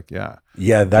 And I was like, yeah.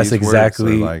 Yeah, that's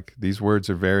exactly. Like, these words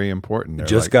are very important. They're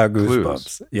just like got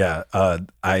goosebumps. Clues. Yeah.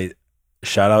 I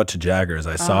shout out to Jaggers.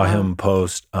 I saw him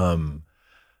post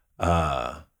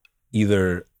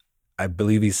either, I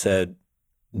believe he said,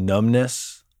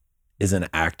 numbness is an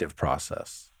active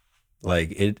process.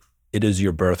 Like it is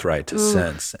your birthright to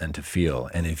sense and to feel.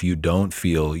 And if you don't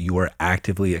feel, you are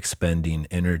actively expending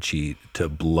energy to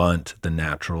blunt the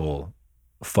natural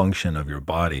function of your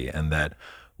body. And that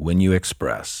when you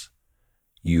express,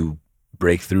 you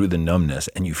break through the numbness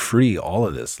and you free all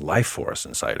of this life force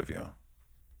inside of you.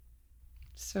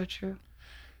 So true.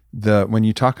 When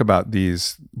you talk about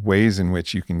these ways in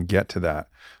which you can get to that,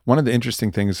 one of the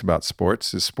interesting things about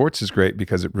sports is great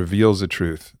because it reveals a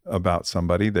truth about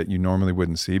somebody that you normally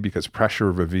wouldn't see, because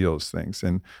pressure reveals things.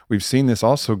 And we've seen this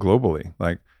also globally.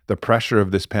 Like the pressure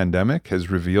of this pandemic has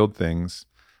revealed things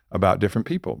about different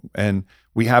people. And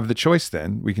we have the choice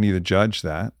then. We can either judge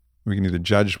that, we can either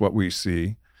judge what we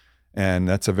see, and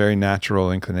that's a very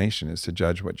natural inclination, is to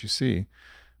judge what you see.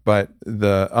 But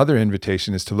the other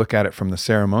invitation is to look at it from the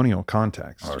ceremonial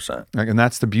context. 100%. And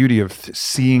that's the beauty of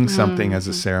seeing something as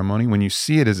a ceremony. When you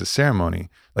see it as a ceremony,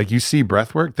 like you see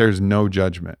breath work, there's no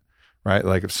judgment, right?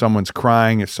 Like if someone's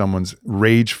crying, if someone's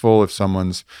rageful, if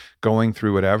someone's going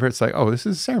through whatever, it's like, oh, this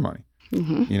is a ceremony,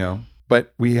 you know?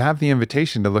 But we have the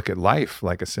invitation to look at life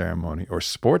like a ceremony, or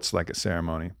sports like a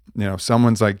ceremony. You know, if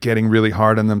someone's like getting really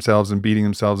hard on themselves and beating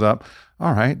themselves up,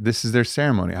 all right, this is their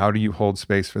ceremony. How do you hold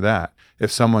space for that?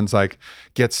 If someone's like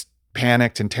gets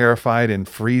panicked and terrified and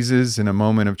freezes in a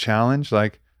moment of challenge,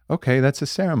 like, okay, that's a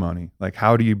ceremony. Like,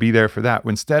 how do you be there for that?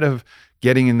 Instead of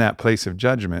getting in that place of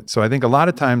judgment. So I think a lot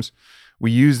of times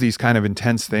we use these kind of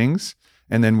intense things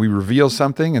and then we reveal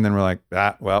something and then we're like,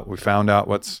 well, we found out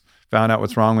what's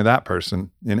wrong with that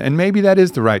person. And maybe that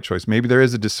is the right choice. Maybe there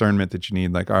is a discernment that you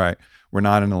need, like, all right, we're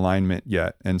not in alignment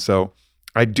yet. And so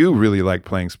I do really like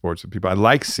playing sports with people. I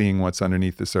like seeing what's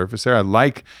underneath the surface there. I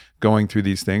like going through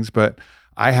these things, but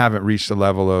I haven't reached a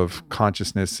level of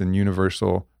consciousness and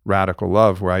universal radical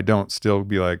love where I don't still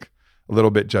be like a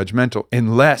little bit judgmental,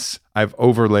 unless I've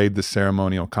overlaid the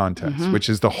ceremonial context, which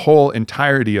is the whole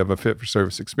entirety of a Fit for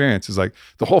Service experience. Is like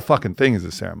the whole fucking thing is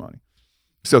a ceremony.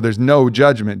 So there's no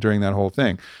judgment during that whole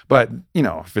thing. But, you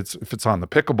know, if it's on the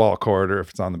pickleball court or if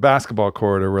it's on the basketball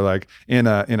court or we're like in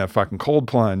a fucking cold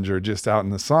plunge or just out in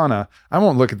the sauna, I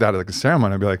won't look at that like a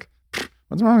ceremony. I'll be like,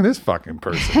 what's wrong with this fucking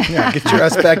person? Yeah, get your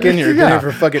ass back in here. You've been here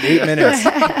for fucking 8 minutes.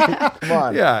 Come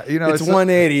on. Yeah, you know, it's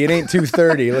 180. It ain't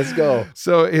 230. Let's go.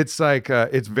 So it's like,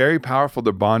 it's very powerful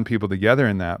to bond people together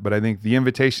in that. But I think the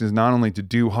invitation is not only to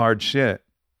do hard shit,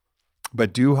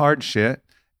 but do hard shit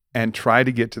and try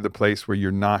to get to the place where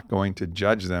you're not going to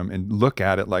judge them and look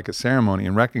at it like a ceremony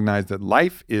and recognize that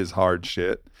life is hard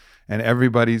shit and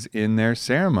everybody's in their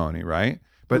ceremony, right?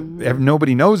 But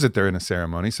nobody knows that they're in a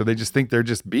ceremony. So they just think they're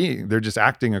just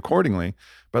acting accordingly.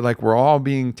 But like, we're all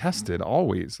being tested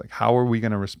always. Like, how are we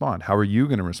going to respond? How are you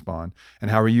going to respond?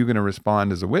 And how are you going to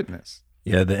respond as a witness?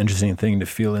 Yeah, the interesting thing to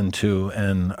feel into,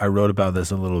 and I wrote about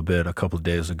this a little bit a couple of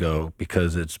days ago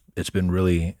because it's been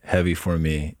really heavy for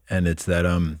me, and it's that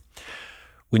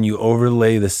when you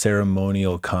overlay the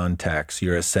ceremonial context,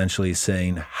 you're essentially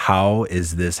saying, how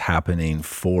is this happening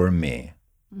for me?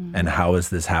 And how is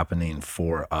this happening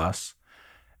for us?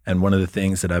 And one of the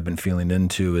things that I've been feeling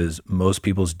into is most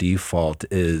people's default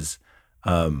is,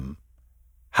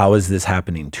 how is this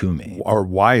happening to me? Or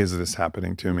why is this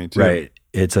happening to me too? Right.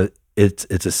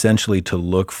 It's essentially to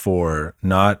look for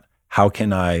not how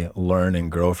can I learn and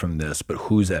grow from this, but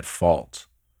who's at fault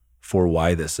for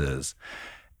why this is.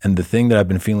 And the thing that I've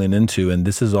been feeling into, and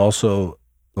this is also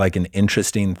like an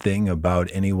interesting thing about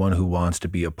anyone who wants to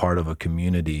be a part of a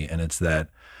community, and it's that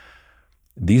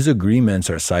these agreements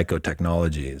are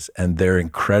psychotechnologies, and they're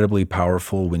incredibly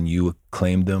powerful when you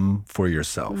claim them for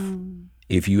yourself.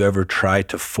 If you ever try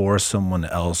to force someone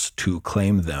else to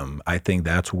claim them, I think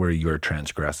that's where you're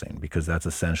transgressing, because that's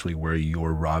essentially where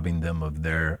you're robbing them of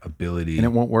their ability. And it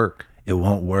won't work. It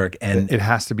won't work. And it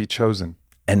has to be chosen.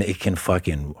 And it can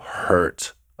fucking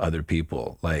hurt other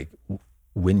people. Like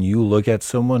when you look at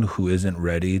someone who isn't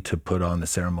ready to put on the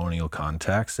ceremonial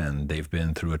contacts and they've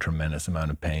been through a tremendous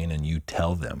amount of pain, and you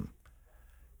tell them,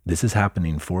 this is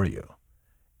happening for you,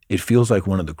 it feels like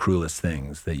one of the cruelest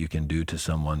things that you can do to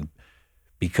someone,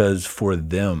 because for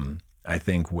them, I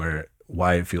think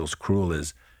why it feels cruel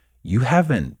is you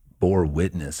haven't bore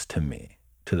witness to me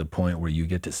to the point where you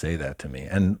get to say that to me.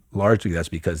 And largely that's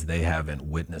because they haven't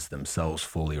witnessed themselves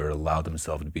fully or allowed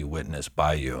themselves to be witnessed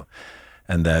by you.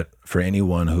 And that for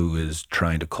anyone who is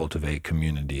trying to cultivate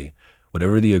community,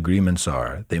 whatever the agreements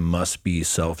are, they must be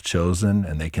self-chosen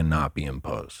and they cannot be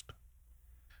imposed.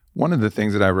 One of the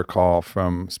things that I recall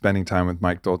from spending time with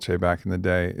Mike Dolce back in the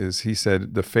day is he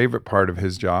said the favorite part of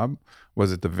his job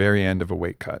was at the very end of a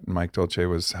weight cut. And Mike Dolce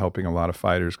was helping a lot of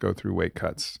fighters go through weight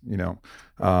cuts,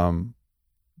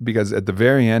 because at the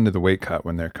very end of the weight cut,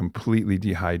 when they're completely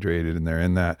dehydrated and they're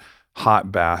in that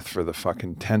hot bath for the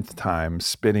fucking 10th time,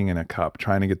 spitting in a cup,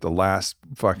 trying to get the last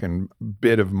fucking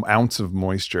ounce of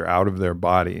moisture out of their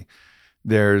body,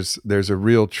 there's a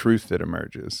real truth that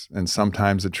emerges. And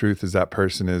sometimes the truth is that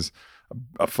person is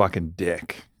a fucking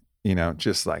dick,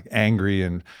 just like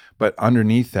angry. But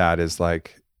underneath that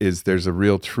is there's a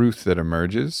real truth that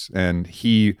emerges. And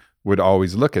he would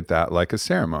always look at that like a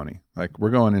ceremony, like we're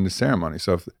going into ceremony.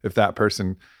 So if that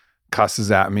person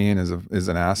cusses at me and is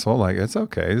an asshole, like, it's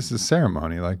okay. This is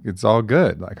ceremony. Like, it's all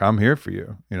good. Like, I'm here for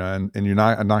you, and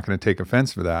I'm not going to take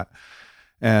offense for that.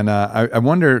 And I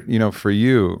wonder, for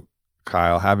you,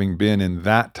 Kyle, having been in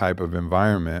that type of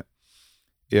environment,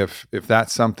 if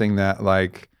that's something that,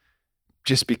 like,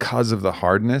 just because of the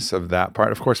hardness of that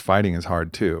part, of course, fighting is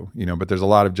hard too, but there's a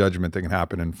lot of judgment that can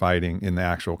happen in fighting in the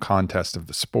actual contest of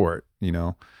the sport,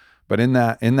 but in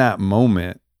that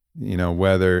moment,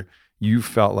 whether you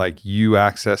felt like you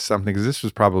accessed something, because this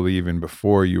was probably even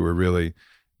before you were really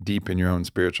deep in your own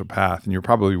spiritual path, and you're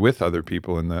probably with other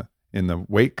people in the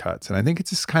weight cuts. And I think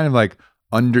it's this kind of like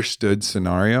understood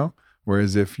scenario,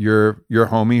 whereas if your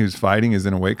homie who's fighting is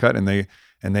in a weight cut and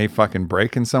they fucking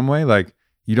break in some way, like,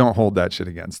 you don't hold that shit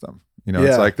against them.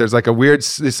 It's like there's like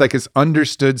it's like this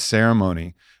understood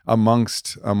ceremony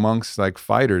amongst like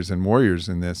fighters and warriors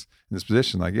in this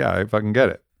position. Like, yeah, I fucking get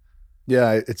it.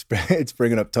 Yeah, it's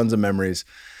bringing up tons of memories.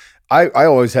 I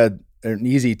always had an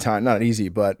easy time, not easy,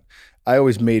 but I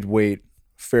always made weight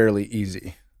fairly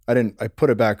easy. I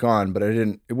put it back on, but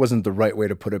it wasn't the right way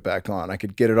to put it back on. I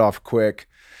could get it off quick,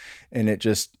 and it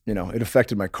just, it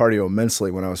affected my cardio immensely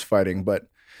when I was fighting. But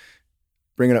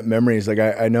bringing up memories, like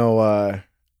I know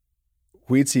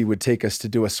Weedsy would take us to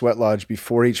do a sweat lodge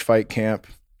before each fight camp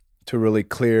to really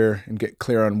get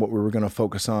clear on what we were going to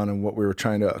focus on and what we were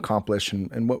trying to accomplish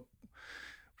and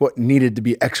what needed to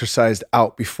be exercised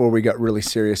out before we got really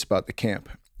serious about the camp.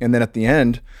 And then at the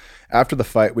end, after the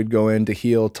fight, we'd go in to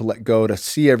heal, to let go, to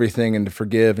see everything and to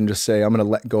forgive and just say, I'm going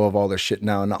to let go of all this shit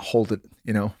now and not hold it,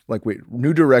 like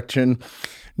new direction,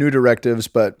 new directives,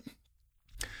 but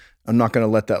I'm not going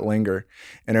to let that linger.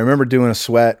 And I remember doing a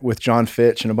sweat with John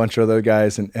Fitch and a bunch of other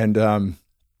guys, and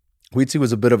Weedsy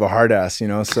was a bit of a hard ass,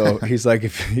 so he's like,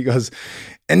 if he goes,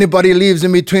 anybody leaves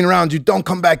in between rounds, you don't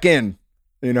come back in,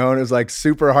 and it was like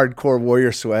super hardcore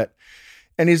warrior sweat.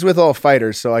 And he's with all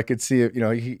fighters, so I could see it,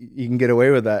 he can get away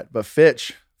with that. But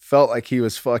Fitch felt like he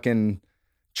was fucking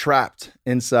trapped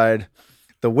inside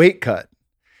the weight cut.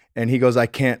 And he goes, I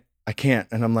can't.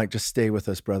 And I'm like, just stay with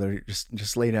us, brother.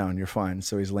 Just lay down. You're fine.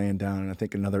 So he's laying down. And I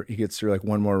think he gets through like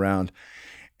one more round.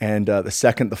 And the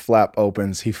second the flap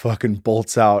opens, he fucking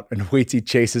bolts out and Weedsy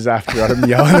chases after him,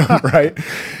 yelling at him, right?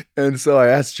 And so I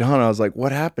asked John, I was like,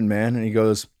 what happened, man? And he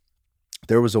goes,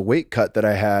 there was a weight cut that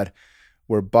I had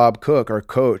where Bob Cook, our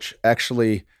coach,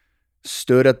 actually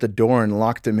stood at the door and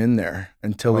locked him in there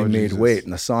until he made weight in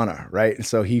the sauna, right? And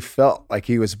so he felt like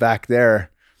he was back there,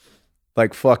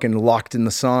 like fucking locked in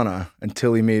the sauna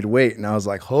until he made weight. And I was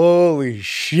like, holy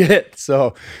shit.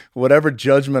 So whatever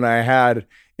judgment I had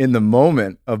in the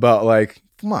moment about like,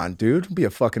 come on, dude, don't be a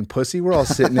fucking pussy. We're all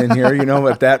sitting in here,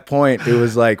 at that point, it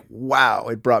was like, wow,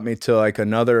 it brought me to like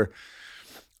another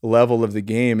level of the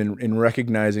game in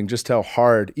recognizing just how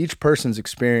hard each person's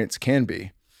experience can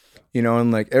be,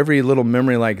 and like every little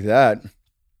memory like that.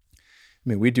 I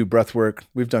mean, we do breath work.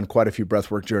 We've done quite a few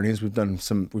breath work journeys. We've done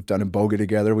Iboga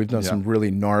together. We've done some really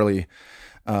gnarly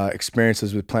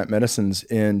experiences with plant medicines.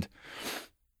 And,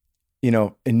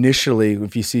 initially,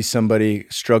 if you see somebody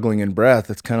struggling in breath,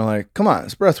 it's kind of like, come on,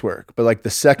 it's breath work. But like the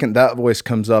second that voice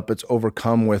comes up, it's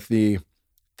overcome with the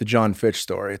John Fitch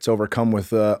story. It's overcome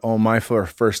with, my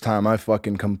first time I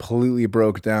fucking completely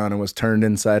broke down and was turned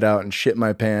inside out and shit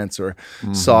my pants or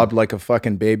sobbed like a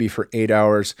fucking baby for 8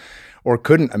 hours or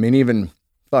couldn't. I mean, even,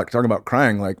 talking about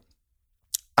crying, like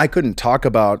I couldn't talk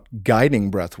about guiding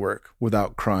breath work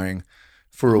without crying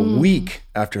for a week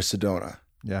after Sedona.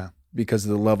 Yeah. Because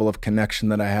of the level of connection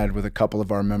that I had with a couple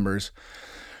of our members.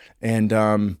 And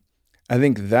I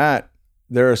think that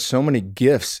there are so many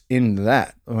gifts in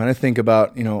that. When I think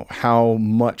about, how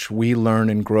much we learn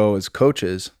and grow as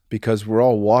coaches, because we're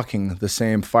all walking the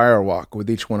same fire walk with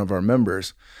each one of our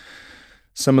members,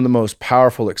 some of the most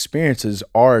powerful experiences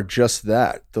are just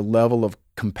that, the level of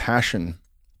compassion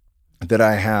that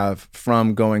I have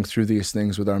from going through these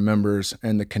things with our members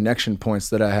and the connection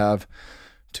points that I have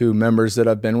to members that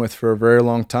I've been with for a very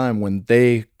long time. When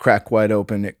they crack wide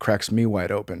open, it cracks me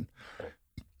wide open.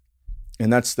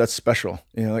 And that's special.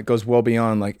 It goes well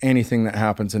beyond like anything that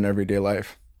happens in everyday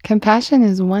life. Compassion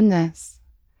is oneness.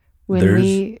 When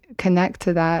we connect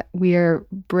to that, we are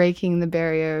breaking the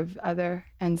barrier of other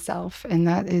and self. And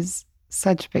that is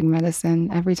such big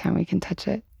medicine every time we can touch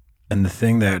it. And the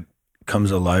thing that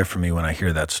comes alive for me when I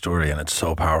hear that story, and it's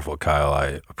so powerful, Kyle,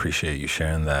 I appreciate you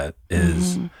sharing that,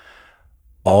 is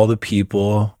all the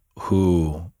people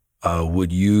who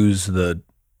would use the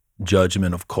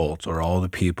judgment of cults, or all the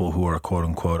people who are quote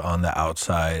unquote on the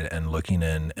outside and looking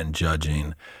in and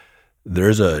judging.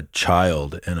 There's a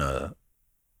child in a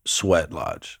sweat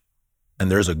lodge and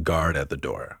there's a guard at the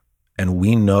door, and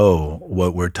we know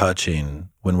what we're touching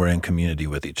when we're in community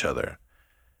with each other,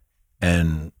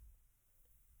 and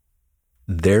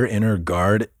their inner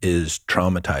guard is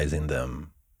traumatizing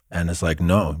them, and it's like,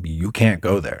 no, you can't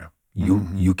go there.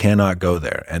 You cannot go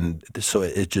there. And so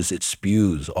it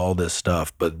spews all this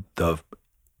stuff, but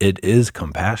it is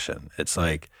compassion. It's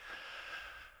like,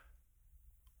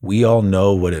 we all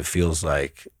know what it feels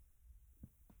like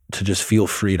to just feel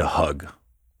free to hug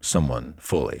someone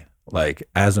fully. Like,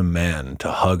 as a man, to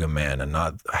hug a man and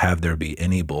not have there be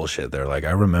any bullshit there. Like,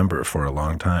 I remember for a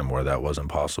long time where that wasn't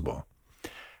possible.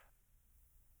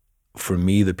 For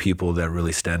me, the people that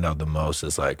really stand out the most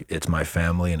is like, it's my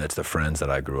family and it's the friends that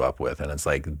I grew up with. And it's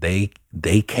like, they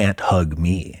can't hug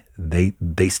me.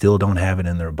 They still don't have it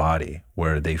in their body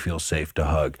where they feel safe to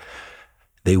hug.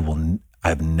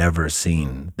 I've never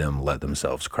seen them let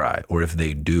themselves cry. Or if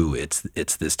they do, it's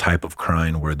this type of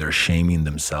crying where they're shaming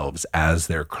themselves as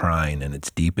they're crying, and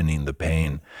it's deepening the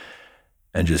pain,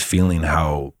 and just feeling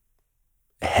how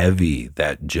heavy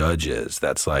that judge is.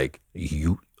 That's like,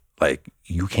 you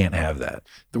can't have that.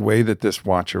 The way that this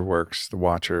watcher works, the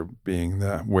watcher being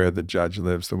where the judge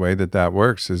lives, the way that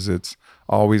works is it's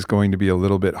always going to be a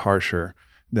little bit harsher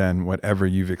than whatever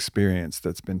you've experienced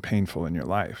that's been painful in your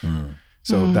life.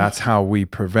 So that's how we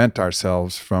prevent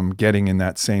ourselves from getting in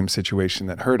that same situation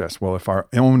that hurt us. Well, if our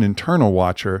own internal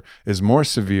watcher is more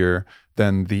severe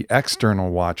than the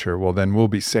external watcher, well, then we'll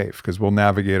be safe because we'll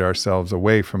navigate ourselves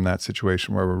away from that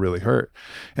situation where we're really hurt.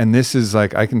 And this is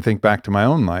like, I can think back to my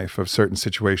own life of certain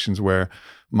situations where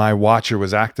my watcher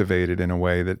was activated in a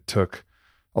way that took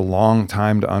a long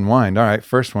time to unwind. All right,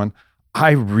 first one,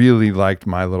 I really liked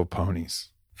My Little Ponies.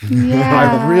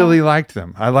 Yeah. I really liked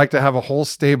them. I like to have a whole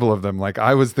stable of them. Like,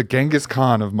 I was the Genghis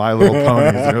Khan of My Little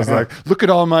Ponies. And it was like, look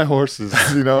at all my horses,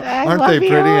 aren't they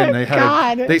pretty?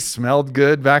 And they smelled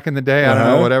good back in the day. I don't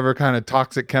know, whatever kind of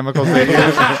toxic chemicals they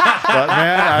used. But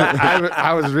man,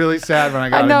 I was really sad when I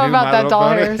got a new My Little Pony. I know about that doll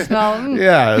hair smell.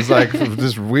 Yeah, it's like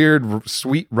this weird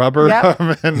sweet rubber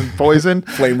and poison.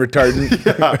 Flame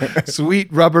retardant.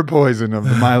 Sweet rubber poison of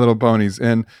the My Little Ponies.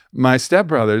 And my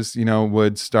stepbrothers,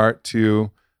 would start to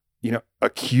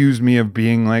accuse me of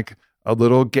being like a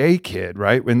little gay kid,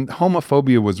 right? When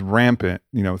homophobia was rampant,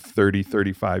 30,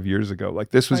 35 years ago.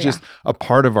 Like, this was just a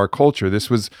part of our culture.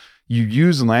 This was, you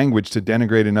use language to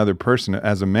denigrate another person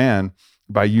as a man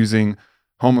by using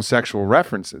homosexual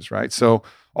references, right? So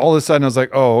all of a sudden I was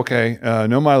like, oh, okay,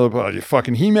 no My Little Pony,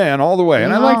 fucking He-Man all the way.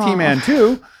 And I liked He-Man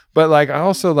too. But like, I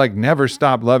also like never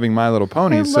stopped loving My Little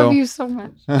Ponies. I love you so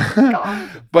much.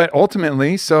 But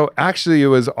ultimately, so actually it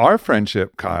was our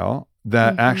friendship, Kyle,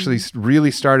 that actually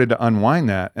really started to unwind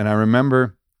that. And I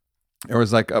remember there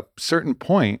was like a certain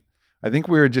point, I think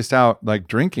we were just out like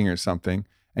drinking or something,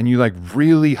 and you like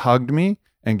really hugged me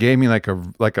and gave me like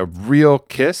a real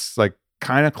kiss, like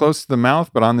kind of close to the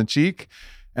mouth, but on the cheek.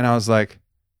 And I was like,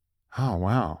 oh,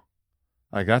 wow.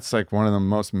 Like, that's like one of the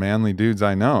most manly dudes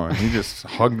I know. And he just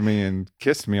hugged me and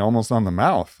kissed me almost on the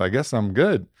mouth. I guess I'm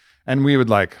good. And we would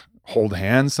like hold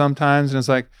hands sometimes. And it's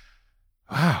like,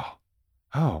 wow.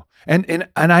 Oh, and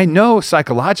I know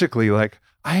psychologically, like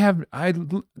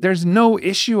there's no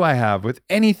issue I have with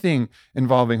anything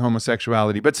involving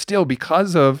homosexuality, but still,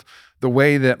 because of the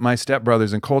way that my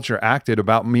stepbrothers and culture acted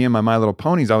about me and My Little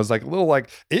Ponies, I was like a little like,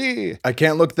 I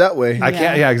can't look that way. I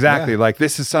can't. Yeah, exactly. Yeah. Like,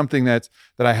 this is something that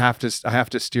I have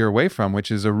to steer away from,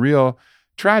 which is a real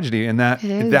tragedy. And It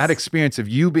is. that experience of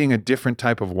you being a different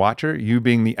type of watcher, you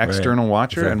being the external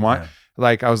watcher, and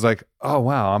like I was like, oh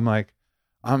wow,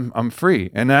 I'm free.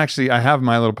 And actually, I have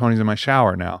My Little Ponies in my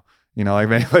shower now. You know, like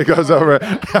if anybody goes over,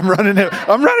 I'm running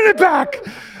it back.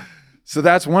 So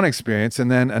that's one experience. And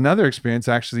then another experience,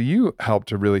 actually, you helped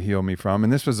to really heal me from.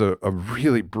 And this was a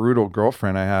really brutal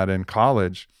girlfriend I had in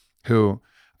college who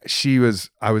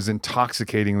I was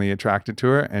intoxicatingly attracted to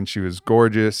her, and she was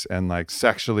gorgeous and like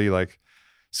sexually like,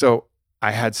 so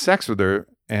I had sex with her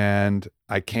and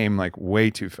I came like way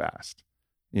too fast.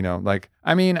 You know, like,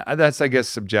 I mean, that's, I guess,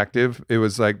 subjective. It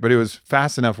was like, but it was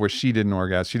fast enough where she didn't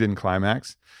orgasm, she didn't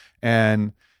climax.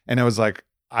 And it was like,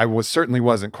 certainly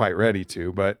wasn't quite ready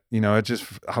to, but you know,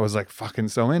 I was like fucking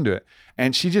so into it.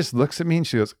 And she just looks at me and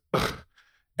she goes, ugh,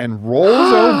 and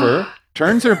rolls over,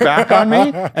 turns her back on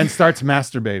me and starts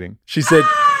masturbating. She said,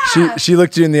 she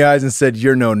looked you in the eyes and said,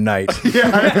 "You're no knight."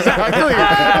 Yeah,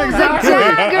 exactly.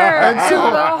 Dagger to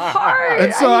the heart.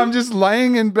 And so I'm just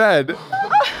laying in bed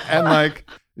and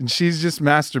she's just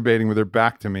masturbating with her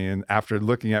back to me, and after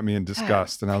looking at me in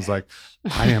disgust, and I was like,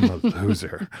 I am a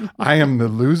loser. I am the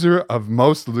loser of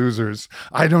most losers.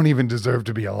 I don't even deserve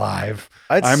to be alive.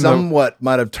 I'd somewhat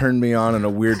might have turned me on in a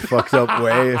weird fucked up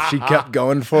way if she kept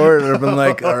going for it. I'd have been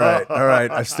like, all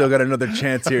right, I've still got another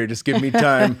chance here. Just give me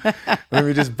time. Let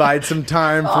me just bide some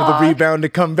time for the rebound to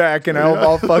come back, and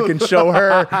I'll fucking show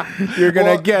her you're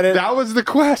going to get it. That was the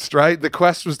quest, right? The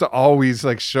quest was to always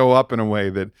like show up in a way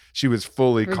that she was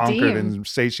fully conquered and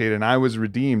satiated, and I was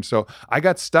redeemed. So I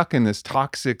got stuck in this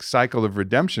toxic cycle of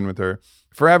redemption with her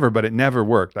forever, but it never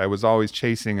worked. I was always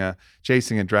chasing a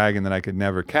dragon that I could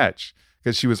never catch,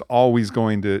 because she was always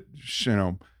going to, she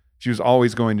was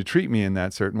always going to treat me in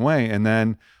that certain way. And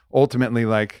then ultimately,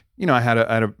 like, you know, I had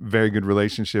a very good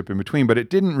relationship in between, but it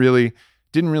didn't really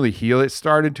heal. It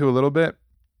started to a little bit,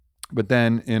 but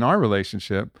then in our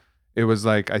relationship, it was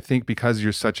like, I think because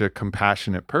you're such a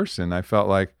compassionate person, I felt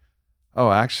like, oh,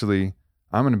 actually,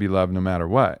 I'm going to be loved no matter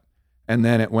what. And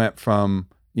then it went from,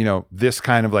 you know, this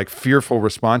kind of like fearful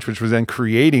response, which was then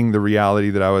creating the reality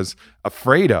that I was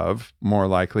afraid of, more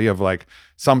likely, of like,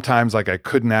 sometimes like I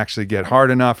couldn't actually get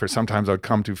hard enough, or sometimes I would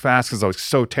come too fast because I was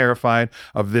so terrified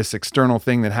of this external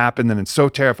thing that happened, and then so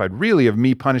terrified really of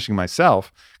me punishing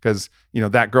myself because, you know,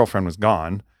 that girlfriend was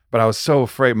gone. But I was so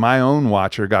afraid. My own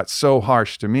watcher got so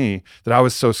harsh to me that I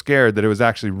was so scared that it was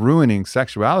actually ruining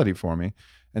sexuality for me.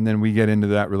 And then we get into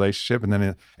that relationship, and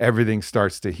then everything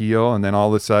starts to heal. And then all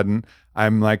of a sudden,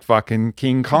 I'm like fucking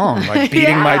King Kong, like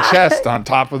beating my chest on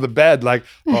top of the bed, like,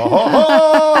 I'm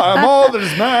all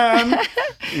this man.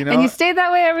 You know? And you stayed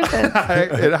that way ever since.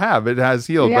 It has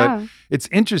healed. Yeah. But it's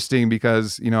interesting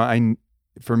because, you know,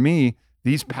 for me,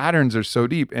 these patterns are so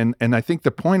deep. And I think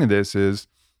the point of this is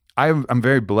I'm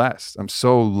very blessed. I'm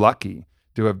so lucky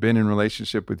to have been in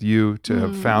relationship with you, to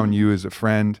have found you as a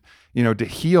friend, you know, to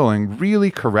heal and really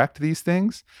correct these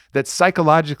things that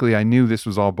psychologically I knew this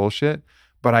was all bullshit,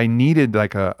 but I needed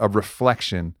like a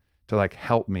reflection to like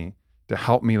help me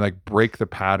like break the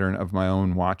pattern of my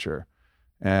own watcher.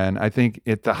 And I think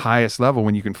at the highest level,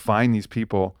 when you can find these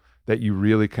people that you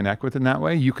really connect with in that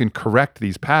way, you can correct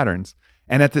these patterns.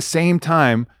 And at the same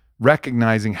time,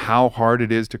 recognizing how hard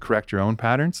it is to correct your own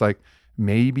patterns, like,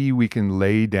 maybe we can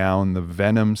lay down the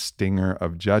venom stinger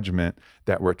of judgment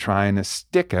that we're trying to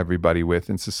stick everybody with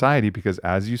in society, because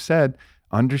as you said,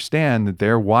 understand that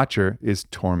their watcher is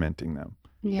tormenting them,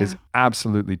 is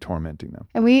absolutely tormenting them.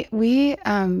 And we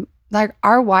like,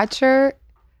 our watcher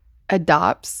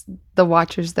adopts the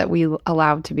watchers that we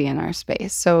allow to be in our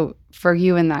space. So for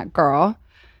you and that girl,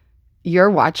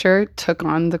 your watcher took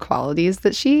on the qualities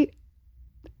that she,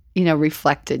 you know,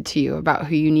 reflected to you about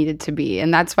who you needed to be.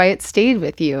 And that's why it stayed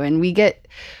with you. And we get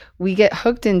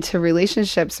hooked into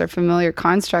relationships or familiar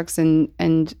constructs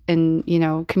and you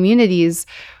know, communities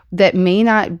that may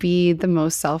not be the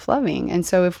most self-loving. And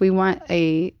so if we want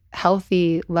a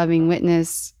healthy, loving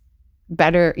witness,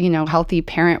 better, you know, healthy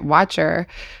parent watcher,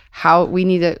 how we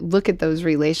need to look at those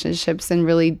relationships and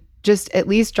really just at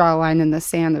least draw a line in the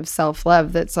sand of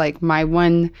self-love. That's like, my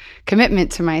one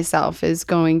commitment to myself is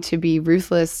going to be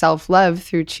ruthless self-love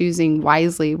through choosing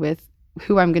wisely with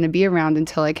who I'm going to be around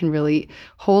until I can really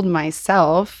hold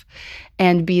myself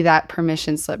and be that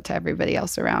permission slip to everybody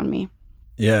else around me.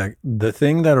 Yeah. The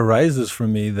thing that arises for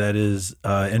me that is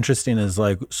interesting is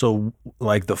like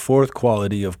the fourth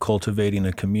quality of cultivating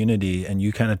a community, and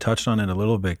you kind of touched on it a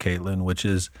little bit, Caitlin, which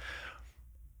is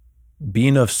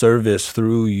being of service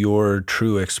through your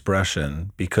true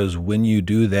expression. Because when you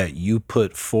do that, you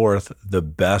put forth the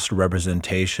best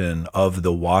representation of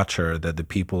the watcher that the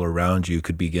people around you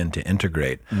could begin to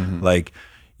integrate. Mm-hmm. Like,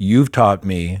 you've taught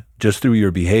me just through your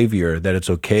behavior that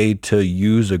it's okay to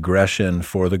use aggression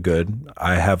for the good.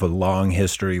 I have a long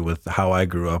history with how I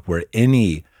grew up where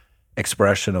any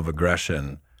expression of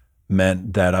aggression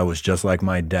meant that I was just like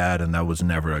my dad, and that was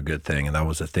never a good thing. And that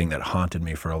was a thing that haunted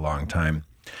me for a long time.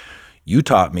 You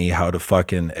taught me how to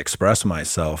fucking express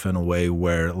myself in a way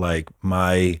where like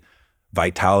my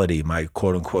vitality, my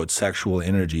quote unquote sexual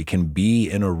energy can be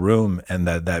in a room and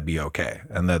that be okay.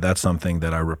 And that's something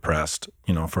that I repressed,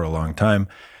 for a long time.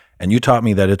 And you taught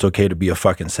me that it's okay to be a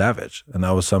fucking savage. And that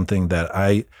was something that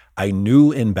I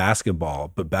knew in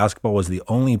basketball, but basketball was the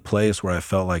only place where I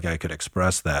felt like I could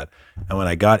express that. And when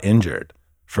I got injured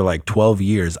for like 12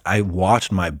 years, I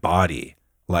watched my body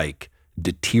like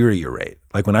deteriorate.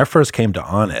 Like when I first came to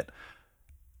On It,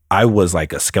 I was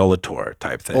like a Skeletor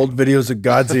type thing. Old videos of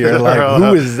Godzi are like,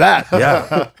 who is that?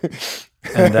 Yeah.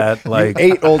 And that like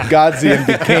you ate old Godzi and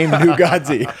became new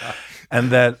Godzi. And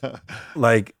that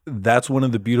like that's one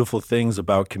of the beautiful things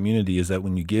about community is that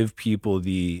when you give people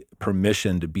the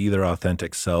permission to be their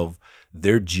authentic self,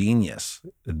 their genius,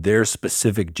 their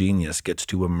specific genius gets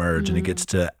to emerge and it gets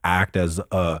to act as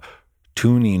a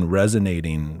tuning,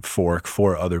 resonating fork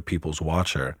for other people's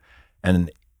watcher.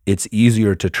 And it's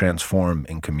easier to transform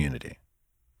in community.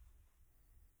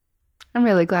 I'm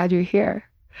really glad you're here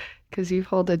because you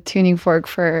hold a tuning fork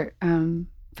for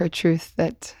truth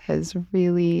that has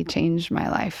really changed my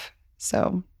life.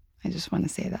 So I just want to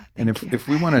say that. Thank you. If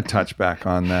we want to touch back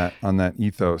on that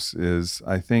ethos is,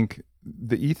 I think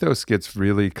the ethos gets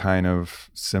really kind of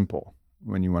simple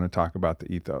when you want to talk about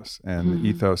the ethos. And the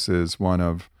ethos is one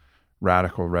of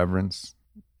radical reverence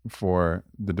for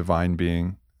the divine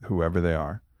being, whoever they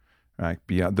are. Right,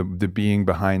 the being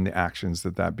behind the actions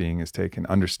that being is taken,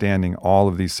 understanding all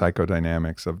of these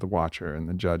psychodynamics of the watcher and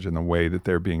the judge and the way that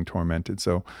they're being tormented.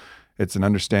 So it's an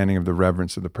understanding of the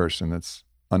reverence of the person that's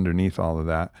underneath all of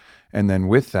that. And then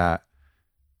with that,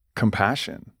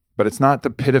 compassion. But it's not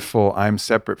the pitiful, I'm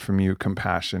separate from you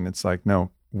compassion. It's like, no,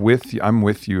 with you, I'm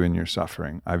with you in your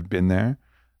suffering. I've been there.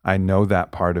 I know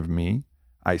that part of me.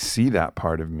 I see that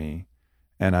part of me.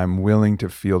 And I'm willing to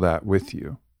feel that with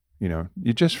you.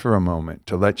 You just for a moment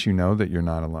to let you know that you're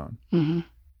not alone,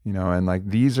 and like,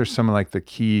 these are some of like the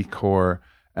key core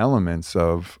elements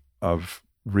of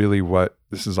really what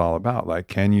this is all about. Like,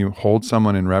 can you hold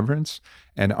someone in reverence,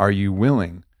 and are you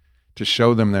willing to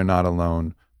show them they're not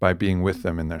alone by being with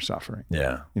them in their suffering?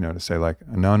 Yeah. To say like,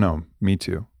 no, me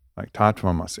too. Like,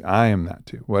 tatvamasi, I am that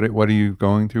too. What are you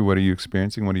going through? What are you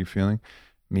experiencing? What are you feeling?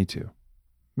 Me too.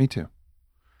 And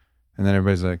then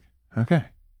everybody's like, okay,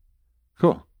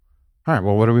 cool. All right,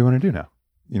 well, what do we want to do now?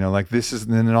 Like this is,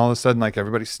 and then all of a sudden, like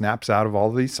everybody snaps out of all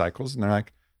of these cycles and they're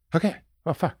like, okay,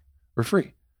 well, fuck, we're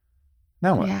free.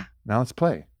 Now what? Yeah. Now let's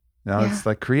play. Now let's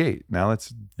like create. Now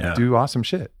let's do awesome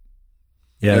shit.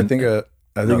 Yeah. I think of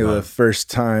the first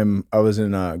time I was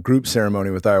in a group ceremony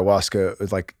with ayahuasca, it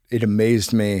was like, it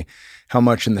amazed me how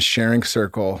much in the sharing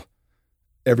circle,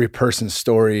 every person's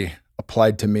story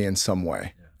applied to me in some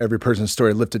way. Yeah. Every person's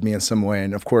story lifted me in some way.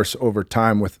 And of course, over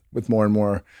time with more and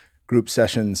more group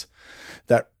sessions,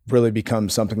 that really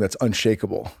becomes something that's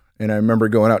unshakable. And I remember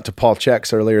going out to Paul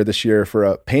Checks earlier this year for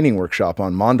a painting workshop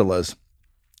on mandalas.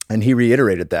 And he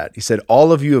reiterated that. He said,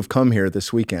 all of you have come here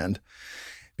this weekend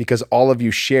because all of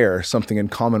you share something in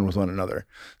common with one another.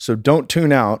 So don't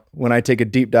tune out when I take a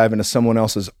deep dive into someone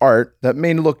else's art that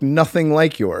may look nothing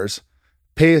like yours.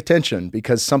 Pay attention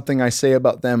because something I say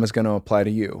about them is going to apply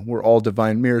to you. We're all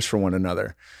divine mirrors for one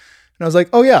another. And I was like,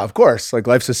 oh yeah, of course. Like,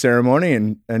 life's a ceremony.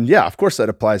 And yeah, of course that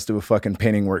applies to a fucking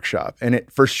painting workshop. And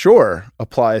it for sure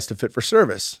applies to Fit for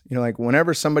Service. Like,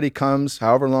 whenever somebody comes,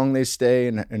 however long they stay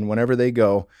and whenever they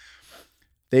go,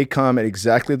 they come at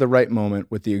exactly the right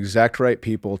moment with the exact right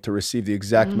people to receive the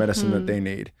exact medicine that they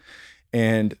need.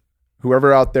 And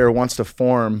whoever out there wants to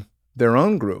form their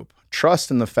own group,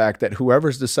 trust in the fact that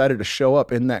whoever's decided to show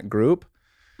up in that group,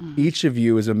 each of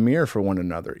you is a mirror for one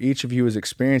another. Each of you is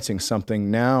experiencing something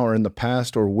now or in the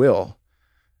past or will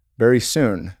very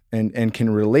soon and can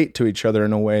relate to each other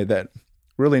in a way that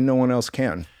really no one else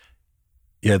can.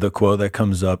 Yeah, the quote that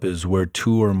comes up is, where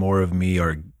two or more of me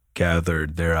are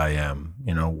gathered, there I am.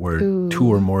 Where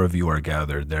two or more of you are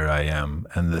gathered, there I am.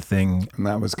 And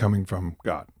that was coming from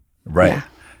God. Right. Yeah.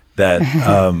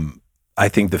 That I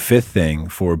think the fifth thing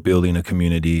for building a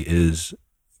community is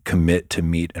commit to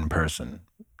meet in person.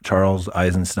 Charles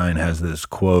Eisenstein has this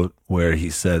quote where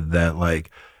he said that like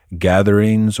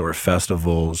gatherings or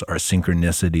festivals are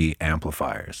synchronicity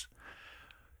amplifiers.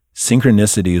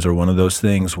 Synchronicities are one of those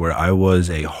things where I was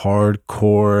a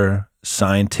hardcore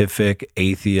scientific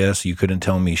atheist. You couldn't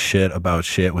tell me shit about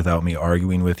shit without me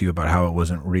arguing with you about how it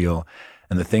wasn't real.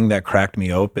 And the thing that cracked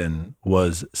me open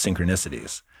was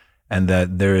synchronicities, and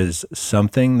that there is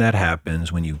something that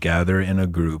happens when you gather in a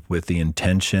group with the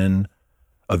intention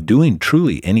of doing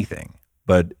truly anything.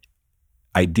 But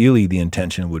ideally, the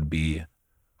intention would be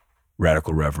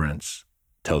radical reverence,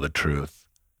 tell the truth,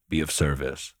 be of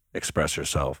service, express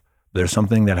yourself. There's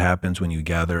something that happens when you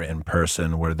gather in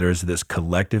person where there's this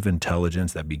collective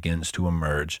intelligence that begins to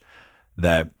emerge,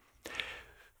 that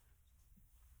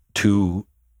to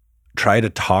try to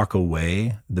talk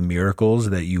away the miracles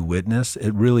that you witness,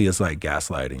 it really is like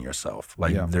gaslighting yourself.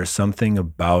 Like there's something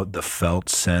about the felt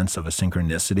sense of a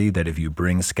synchronicity that if you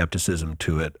bring skepticism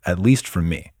to it, at least for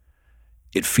me,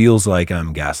 it feels like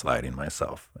I'm gaslighting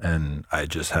myself. And I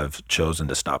just have chosen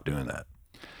to stop doing that.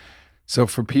 So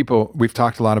for people, we've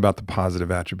talked a lot about the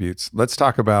positive attributes. Let's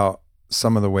talk about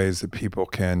some of the ways that people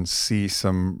can see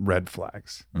some red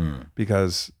flags,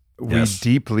 because we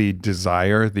deeply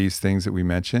desire these things that we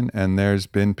mentioned. And there's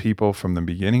been people from the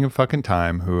beginning of fucking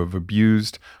time who have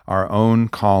abused our own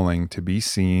calling to be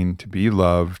seen, to be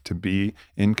loved, to be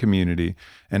in community,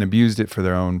 and abused it for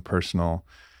their own personal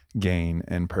gain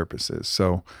and purposes.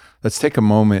 So let's take a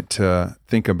moment to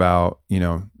think about,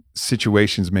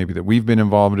 situations maybe that we've been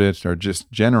involved in, or just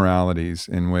generalities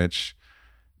in which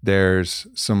there's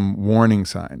some warning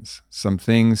signs, some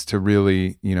things to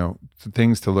really,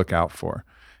 things to look out for.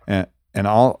 And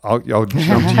I'll jump to you.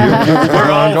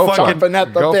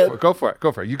 Go for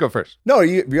it. You go first. No,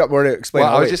 you got more to explain.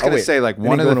 Well, I was just going to say, like,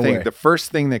 one of the things, the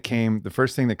first thing that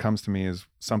comes to me is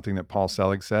something that Paul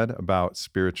Selig said about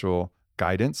spiritual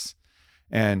guidance.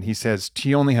 And he says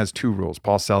he only has 2 rules.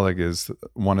 Paul Selig is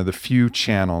one of the few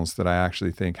channels that I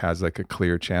actually think has like a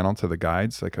clear channel to the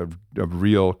guides, like a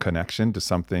real connection to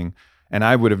something. And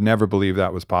I would have never believed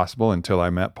that was possible until I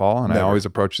met Paul. And I always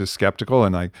approach this skeptical,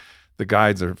 and like the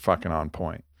guides are fucking on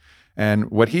point. And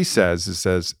what he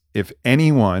says if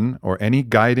anyone or any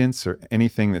guidance or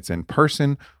anything that's in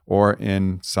person or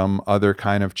in some other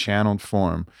kind of channeled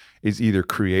form is either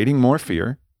creating more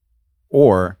fear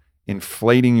or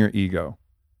inflating your ego,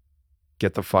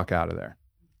 get the fuck out of there.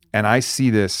 And I see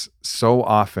this so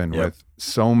often with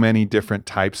so many different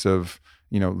types of,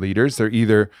 leaders. They're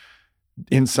either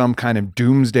in some kind of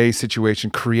doomsday situation,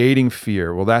 creating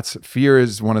fear. Well, fear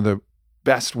is one of the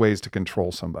best ways to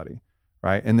control somebody,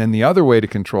 right? And then the other way to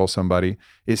control somebody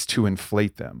is to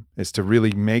inflate them, is to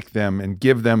really make them and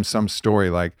give them some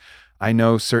story. Like, I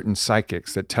know certain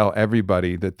psychics that tell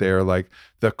everybody that they're like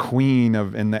the queen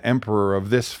of and the emperor of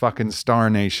this fucking star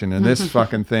nation and this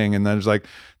fucking thing. And there's like,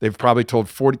 they've probably told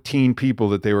 14 people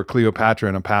that they were Cleopatra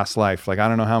in a past life. Like, I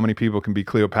don't know how many people can be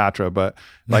Cleopatra, but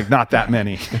like not that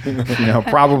many,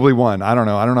 probably one. I don't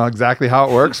know exactly how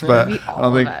it works, but I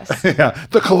don't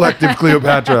think, the collective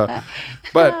Cleopatra.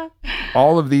 But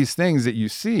all of these things that you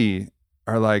see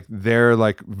are like, they're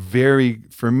like very,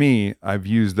 for me, I've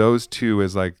used those 2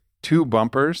 as like 2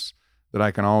 bumpers that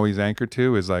I can always anchor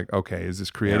to is like, okay, is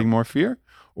this creating more fear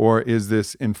or is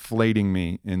this inflating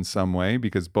me in some way?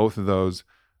 Because both of those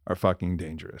are fucking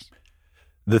dangerous.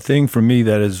 The thing for me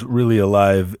that is really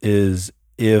alive is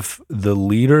if the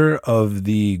leader of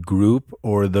the group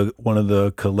or one of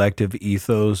the collective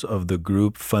ethos of the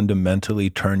group fundamentally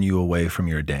turn you away from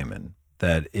your daemon.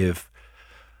 That if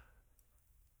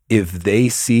they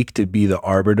seek to be the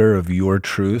arbiter of your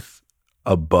truth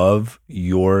above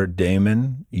your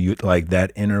daemon, you like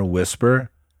that inner whisper,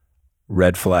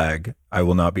 red flag, I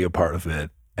will not be a part of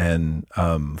it. And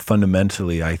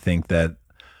fundamentally, I think that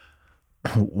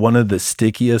one of the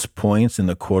stickiest points in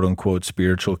the quote unquote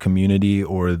spiritual community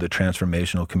or the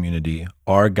transformational community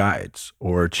are guides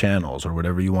or channels or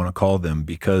whatever you want to call them,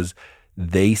 because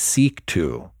they seek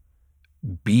to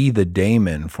be the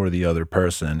daemon for the other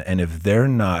person. And if they're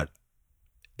not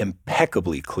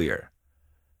impeccably clear,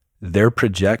 they're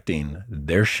projecting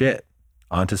their shit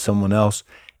onto someone else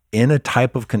in a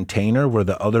type of container where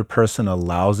the other person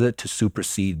allows it to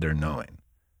supersede their knowing.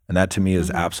 And that to me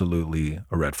is absolutely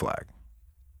a red flag.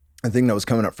 The thing that was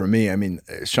coming up for me, I mean,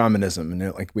 shamanism,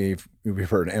 and like we've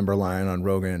heard Amber Lyon on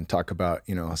Rogan talk about,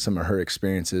 some of her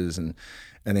experiences. And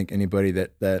I think anybody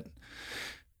that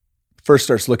first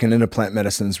starts looking into plant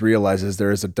medicines realizes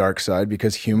there is a dark side,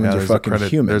 because humans are fucking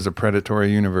human. There's a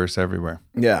predatory universe everywhere.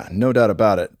 Yeah, no doubt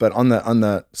about it. But on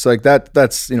the so like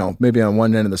that's maybe on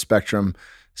one end of the spectrum,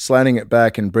 sliding it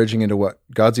back and bridging into what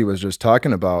Godzi was just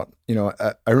talking about.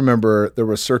 I remember there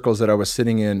were circles that I was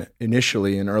sitting in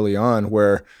initially and early on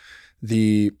where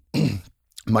the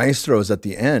maestros at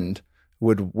the end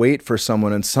would wait for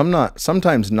someone and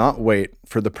sometimes not wait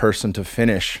for the person to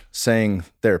finish saying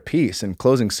their piece and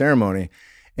closing ceremony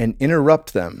and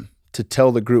interrupt them to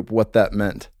tell the group what that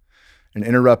meant. and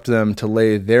interrupt them to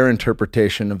lay their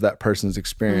interpretation of that person's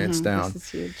experience down. This is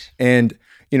huge. And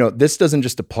this doesn't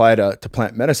just apply to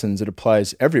plant medicines, it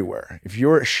applies everywhere. If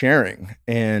you're sharing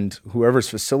and whoever's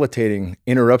facilitating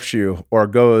interrupts you or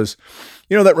goes,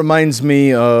 that reminds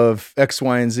me of X,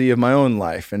 Y, and Z of my own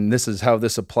life, and this is how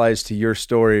this applies to your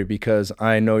story because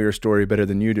I know your story better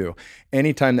than you do.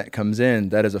 Anytime that comes in,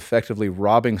 that is effectively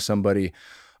robbing somebody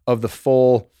of the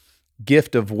full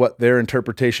gift of what their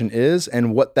interpretation is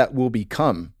and what that will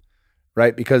become.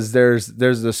 Right? Because there's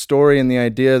the story and the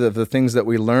idea of the things that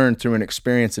we learn through an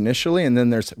experience initially, and then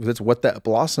that's what that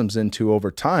blossoms into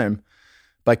over time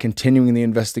by continuing the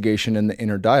investigation and the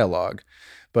inner dialogue.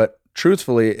 But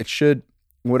truthfully, it should,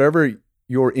 whatever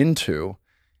you're into,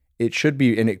 it should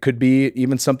be, and it could be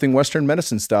even something Western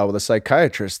medicine style with a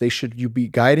psychiatrist, you be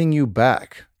guiding you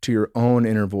back to your own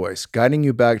inner voice, guiding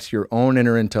you back to your own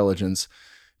inner intelligence,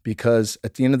 because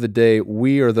at the end of the day,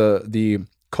 we are the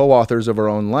co-authors of our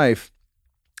own life.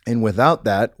 And without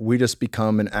that, we just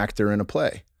become an actor in a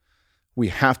play. We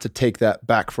have to take that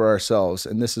back for ourselves.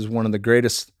 And this is one of the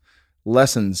greatest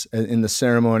lessons in the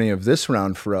ceremony of this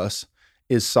round for us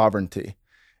is sovereignty.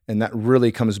 And that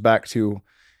really comes back to,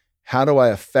 how do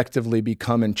I effectively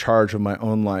become in charge of my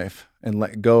own life and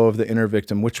let go of the inner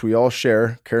victim, which we all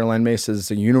share. Caroline Myss says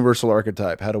it's a universal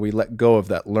archetype. How do we let go of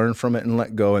that, learn from it and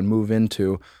let go and move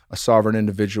into a sovereign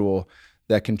individual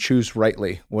that can choose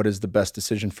rightly what is the best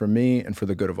decision for me and for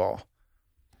the good of all.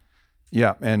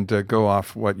 Yeah, and to go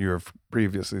off what you were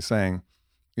previously saying,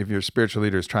 if your spiritual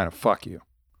leader is trying to fuck you,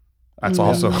 that's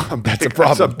also a big, that's a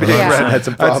problem. That's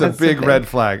a big red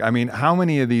flag. I mean, how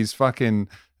many of these fucking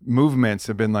movements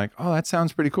have been like, oh, that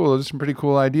sounds pretty cool. Those are some pretty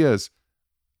cool ideas.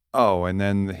 Oh, and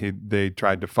then they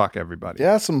tried to fuck everybody.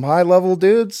 Yeah, some high level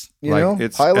dudes,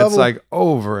 it's high level. It's like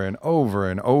over and over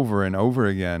and over and over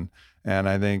again. And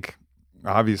I think,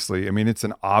 obviously, I mean, it's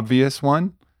an obvious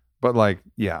one, but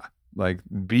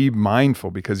be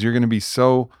mindful, because you're going to be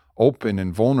so open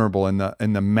and vulnerable in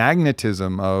the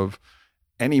magnetism of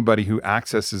anybody who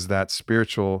accesses that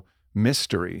spiritual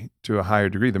mystery to a higher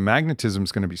degree. The magnetism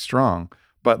is going to be strong,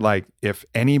 but if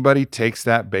anybody takes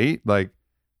that bait,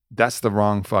 that's the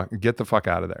wrong fuck. Get the fuck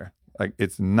out of there.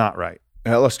 It's not right.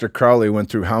 Aleister Crowley went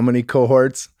through how many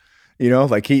cohorts?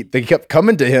 They kept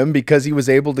coming to him because he was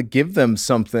able to give them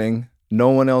something no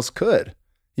one else could.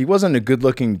 He wasn't a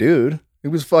good-looking dude. He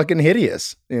was fucking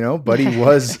hideous, but he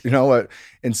was,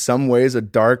 in some ways a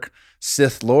dark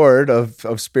Sith Lord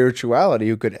of spirituality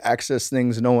who could access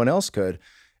things no one else could.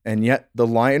 And yet the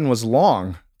line was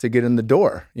long to get in the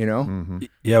door, Mm-hmm.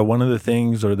 Yeah, one of the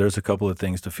things, or there's a couple of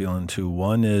things to feel into.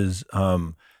 One is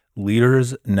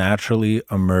leaders naturally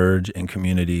emerge in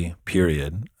community,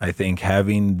 period. I think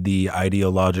having the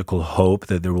ideological hope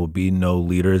that there will be no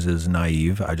leaders is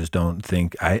naive. I just don't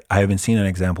think, I haven't seen an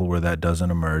example where that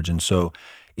doesn't emerge. And so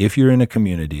if you're in a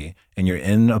community and you're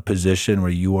in a position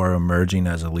where you are emerging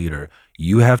as a leader,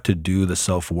 you have to do the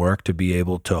self-work to be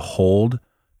able to hold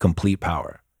complete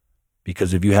power.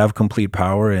 Because if you have complete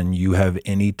power and you have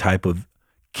any type of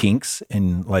kinks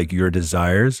in your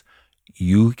desires,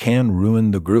 you can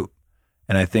ruin the group.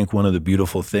 And I think one of the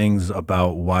beautiful things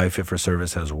about why Fit for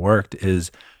Service has worked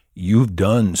is you've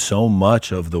done so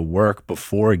much of the work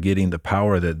before getting the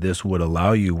power that this would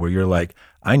allow you, where you're like,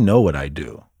 I know what I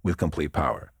do with complete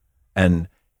power, and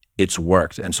it's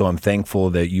worked. And so I'm thankful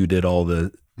that you did all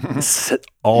the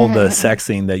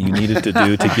sexing that you needed to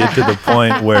do to get to the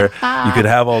point where you could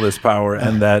have all this power,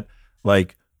 and that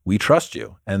we trust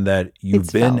you, and that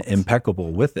you've been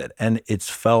impeccable with it, and it's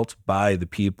felt by the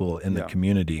people in the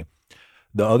community.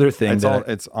 The other thing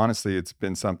it's honestly, it's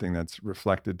been something that's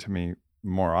reflected to me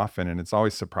more often, and it's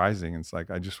always surprising. It's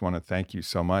I just want to thank you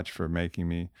so much for making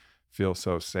me feel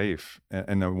so safe.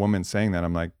 And the woman saying that,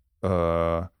 I'm like,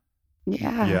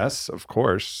 yes, of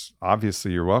course,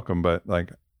 obviously you're welcome, but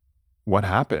what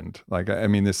happened? I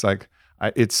mean, this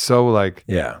it's so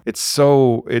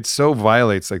it so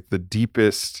violates the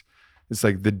deepest, it's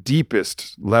the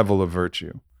deepest level of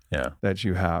virtue that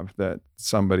you have, that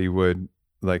somebody would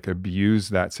abuse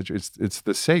that situation. It's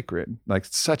the sacred,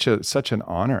 such an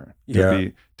honor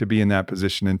to be in that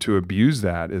position, and to abuse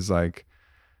that is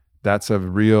it's a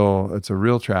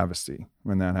real travesty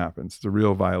when that happens. It's a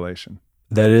real violation.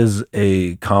 That is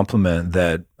a compliment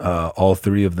that all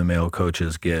three of the male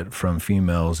coaches get from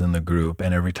females in the group.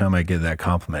 And every time I get that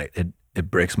compliment,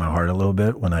 it breaks my heart a little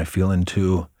bit when I feel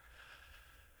into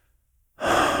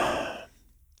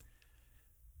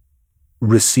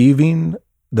receiving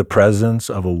the presence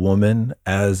of a woman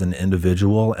as an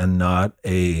individual and not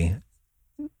a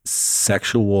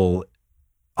sexual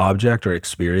object or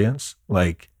experience.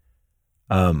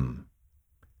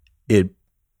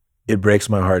 it breaks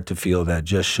my heart to feel that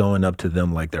just showing up to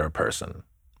them like they're a person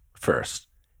first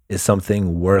is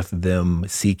something worth them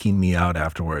seeking me out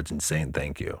afterwards and saying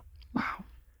thank you. Wow.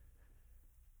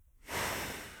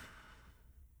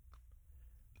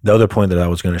 The other point that I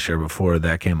was going to share before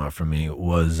that came up for me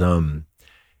was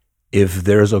if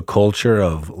there's a culture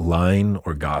of lying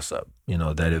or gossip,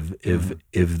 that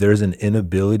if there's an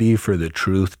inability for the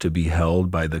truth to be held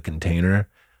by the container,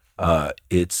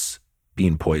 it's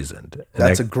being poisoned.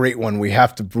 That's a great one. We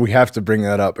have to bring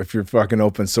that up if you're fucking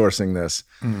open sourcing this.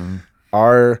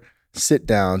 Our sit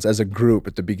downs as a group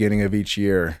at the beginning of each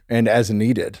year and as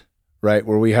needed, right?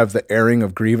 Where we have the airing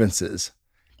of grievances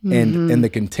and the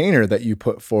container that you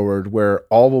put forward where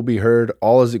all will be heard,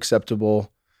 all is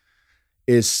acceptable,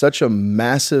 is such a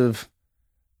massive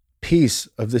piece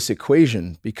of this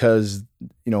equation because,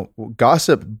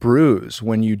 gossip brews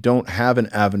when you don't have an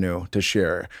avenue to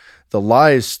share. The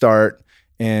lies start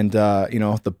and,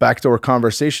 the backdoor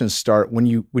conversations start when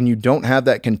you don't have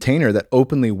that container that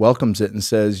openly welcomes it and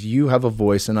says, you have a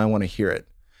voice and I want to hear it.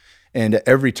 And at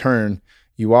every turn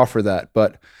you offer that,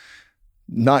 but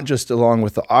not just along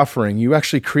with the offering, you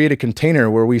actually create a container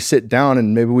where we sit down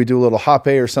and maybe we do a little hape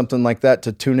or something like that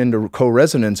to tune into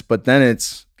co-resonance, but then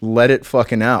it's let it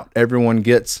fucking out. Everyone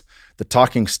gets the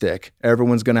talking stick.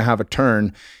 Everyone's going to have a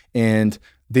turn. And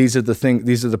these are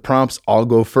the prompts. I'll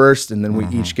go first. And then we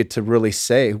each get to really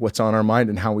say what's on our mind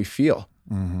and how we feel.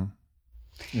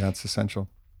 Yeah, it's essential.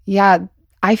 Yeah.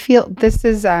 I feel this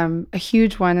is a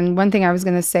huge one. And one thing I was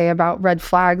going to say about red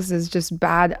flags is just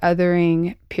bad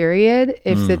othering, period.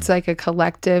 If it's like a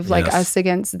collective, like us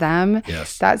against them,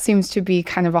 that seems to be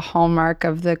kind of a hallmark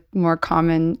of the more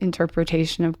common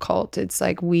interpretation of cult. It's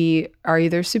like we are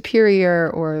either superior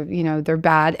or, they're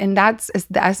bad. And that's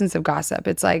the essence of gossip.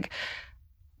 It's like,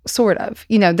 sort of,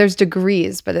 there's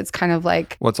degrees, but it's kind of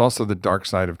like. Well, it's also the dark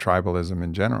side of tribalism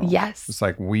in general. Yes. It's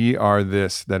like we are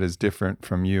this that is different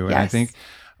from you. And I think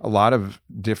a lot of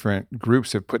different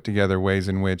groups have put together ways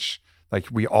in which like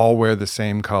we all wear the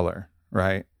same color,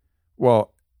 right?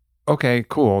 Well, okay,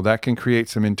 cool. That can create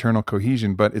some internal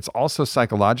cohesion, but it's also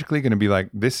psychologically going to be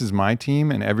like, this is my team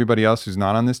and everybody else who's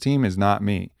not on this team is not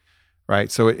me,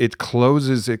 right? So it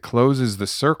closes the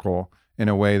circle in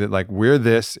a way that like we're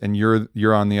this and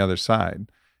you're on the other side,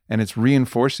 and it's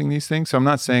reinforcing these things. So I'm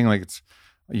not saying like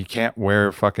you can't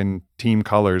wear fucking team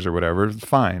colors or whatever. It's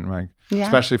fine, like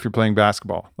especially if you're playing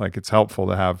basketball. Like it's helpful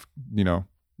to have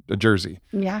a jersey.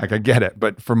 Yeah, like I get it,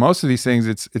 but for most of these things,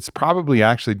 it's probably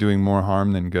actually doing more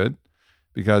harm than good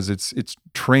because it's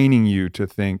training you to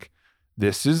think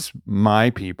this is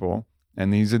my people.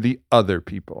 And these are the other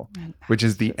people, which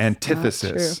is the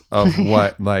antithesis of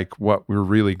what we're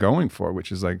really going for,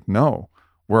 which is like, no,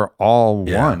 we're all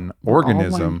one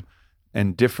organism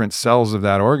and different cells of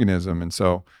that organism. And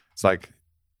so it's like,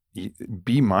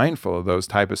 be mindful of those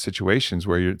type of situations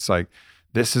where it's like,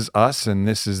 this is us and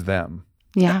this is them.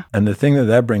 Yeah. And the thing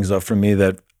that brings up for me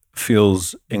that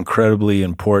feels incredibly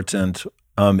important,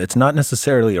 it's not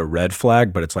necessarily a red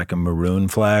flag, but it's like a maroon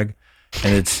flag.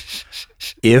 And it's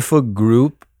if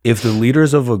the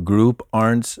leaders of a group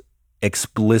aren't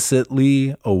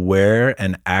explicitly aware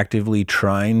and actively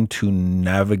trying to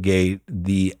navigate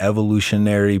the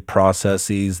evolutionary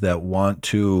processes that want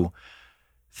to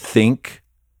think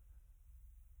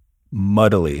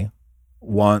muddily,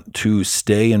 want to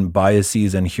stay in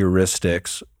biases and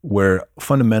heuristics, where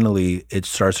fundamentally it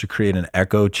starts to create an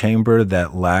echo chamber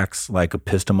that lacks like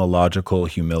epistemological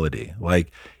humility.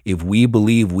 Like if we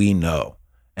believe we know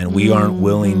and we aren't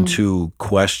willing to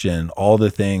question all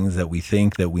the things that we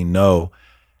think that we know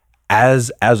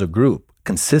as a group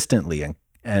consistently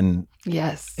and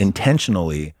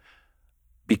intentionally,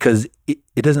 because it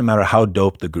doesn't matter how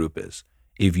dope the group is.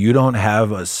 If you don't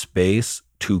have a space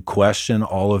to question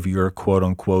all of your quote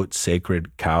unquote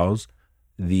sacred cows,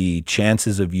 the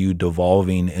chances of you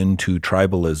devolving into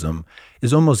tribalism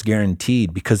is almost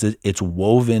guaranteed, because it's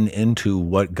woven into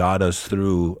what got us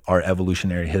through our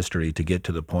evolutionary history to get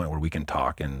to the point where we can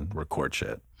talk and record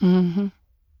shit. Mm-hmm.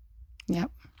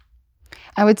 Yep.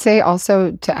 I would say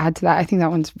also to add to that, I think that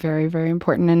one's very, very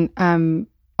important. And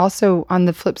also on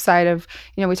the flip side of,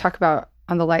 we talk about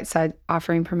on the light side,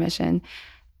 offering permission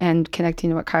and connecting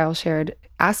to what Kyle shared,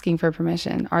 asking for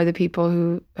permission are the people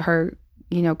who are,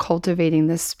 cultivating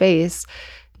this space,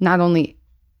 not only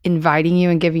inviting you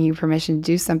and giving you permission to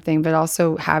do something, but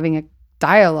also having a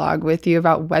dialogue with you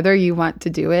about whether you want to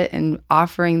do it and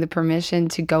offering the permission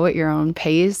to go at your own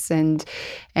pace and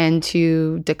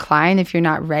to decline if you're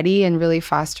not ready, and really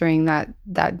fostering that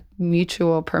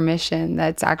mutual permission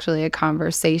that's actually a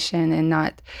conversation and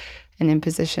not an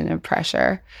imposition of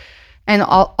pressure. And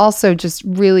also just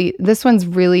really, this one's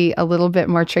really a little bit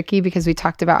more tricky because we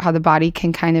talked about how the body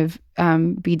can kind of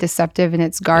be deceptive in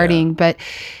its guarding. But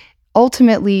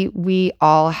ultimately, we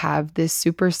all have this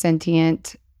super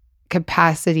sentient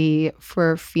capacity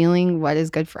for feeling what is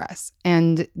good for us.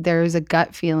 And there's a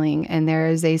gut feeling and there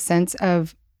is a sense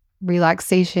of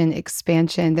relaxation,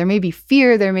 expansion. There may be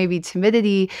fear, there may be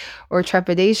timidity or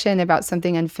trepidation about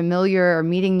something unfamiliar or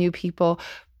meeting new people.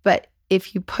 But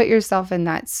if you put yourself in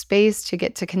that space to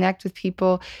get to connect with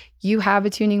people, you have a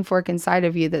tuning fork inside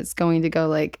of you that's going to go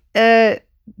like, I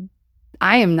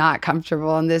am not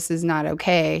comfortable and this is not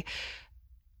okay.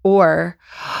 Or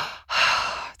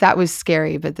that was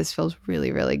scary, but this feels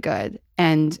really, really good.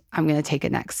 And I'm going to take a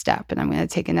next step and I'm going to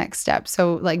take a next step.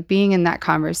 So like being in that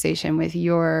conversation with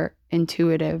your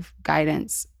intuitive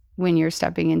guidance when you're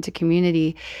stepping into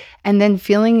community, and then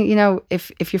feeling,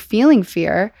 if you're feeling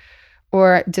fear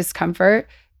or discomfort,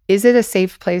 is it a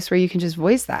safe place where you can just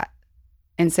voice that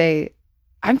and say,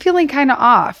 I'm feeling kind of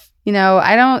off,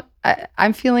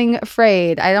 I'm feeling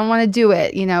afraid. I don't want to do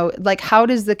it. Like how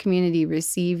does the community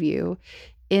receive you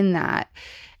in that?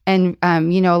 And,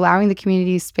 allowing the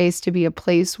community space to be a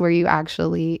place where you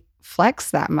actually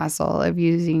flex that muscle of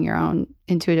using your own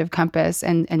intuitive compass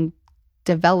and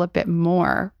develop it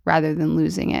more rather than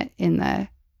losing it in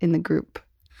the group.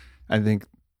 I think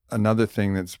another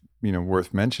thing that's,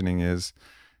 worth mentioning is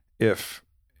if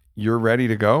you're ready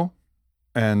to go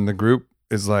and the group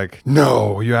is like,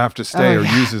 no, you have to stay or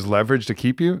uses leverage to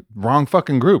keep you, wrong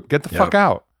fucking group. Get the fuck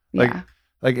out. Like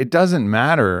it doesn't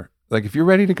matter. Like if you're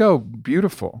ready to go,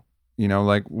 beautiful.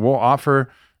 Like we'll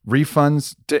offer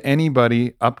refunds to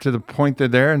anybody up to the point they're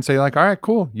there and say like, all right,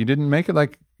 cool. You didn't make it.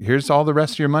 Like here's all the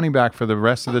rest of your money back for the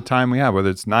rest of the time we have,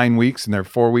 whether it's 9 weeks and they're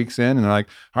 4 weeks in and they're like,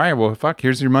 all right, well, fuck,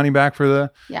 here's your money back for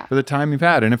the time you've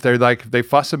had. And if they're like, they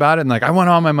fuss about it and like, I want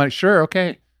all my money. Sure.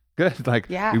 Okay, good. Like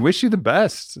we wish you the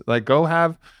best. Like go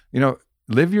have,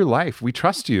 live your life. We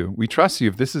trust you. We trust you.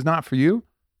 If this is not for you,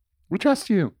 we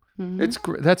trust you.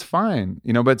 Mm-hmm. That's fine.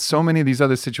 But so many of these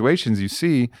other situations you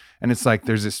see, and it's like,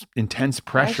 there's this intense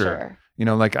pressure.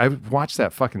 Like I watched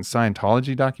that fucking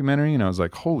Scientology documentary and I was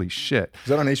like, holy shit. Is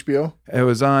that on HBO? It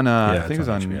was on, I think it was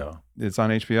on HBO. It's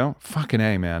on HBO? Fucking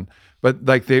A, man. But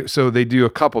like they do a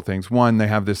couple things. One, they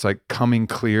have this like coming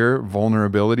clear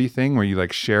vulnerability thing where you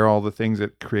like share all the things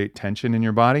that create tension in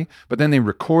your body, but then they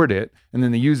record it and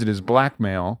then they use it as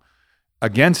blackmail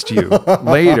against you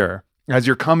later as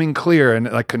you're coming clear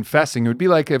and like confessing. It would be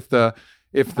like if the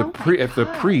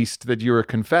priest that you were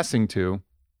confessing to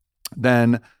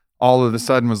then all of a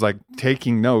sudden was like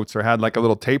taking notes or had like a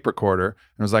little tape recorder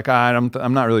and was like, I'm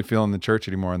not really feeling the church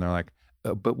anymore. And they're like,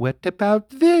 but what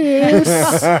about this?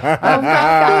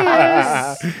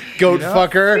 Goat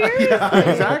fucker. Yeah,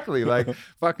 exactly. Like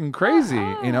fucking crazy,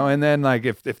 and then like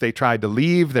if they tried to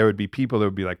leave, there would be people that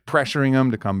would be like pressuring them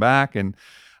to come back. And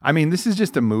I mean, this is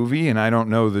just a movie and I don't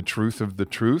know the truth of the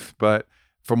truth, but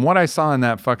from what I saw in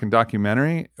that fucking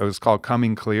documentary, it was called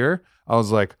Coming Clear. I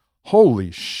was like, holy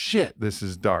shit, this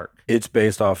is dark. It's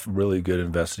based off really good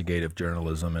investigative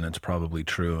journalism and it's probably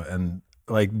true. And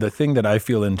like the thing that I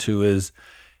feel into is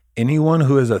anyone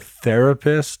who is a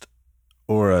therapist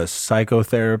or a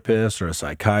psychotherapist or a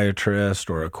psychiatrist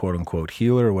or a quote unquote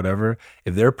healer or whatever,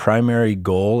 if their primary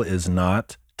goal is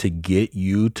not to get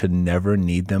you to never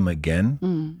need them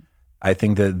again, I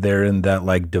think that they're in that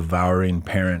like devouring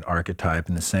parent archetype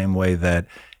in the same way that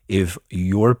if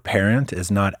your parent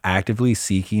is not actively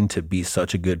seeking to be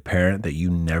such a good parent that you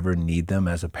never need them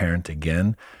as a parent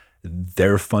again,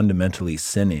 they're fundamentally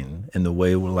sinning in the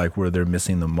way where they're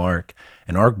missing the mark.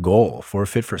 And our goal for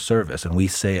Fit for Service, and we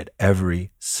say it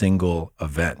every single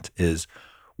event, is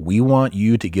we want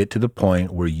you to get to the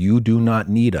point where you do not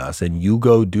need us and you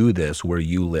go do this where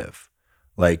you live.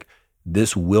 Like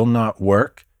this will not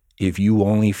work if you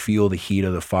only feel the heat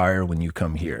of the fire when you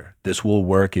come here. This will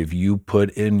work if you put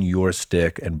in your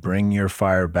stick and bring your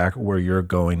fire back where you're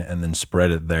going and then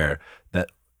spread it there. That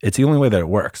it's the only way that it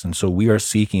works. And so we are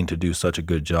seeking to do such a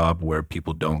good job where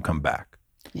people don't come back.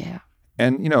 Yeah.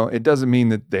 And, it doesn't mean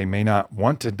that they may not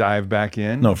want to dive back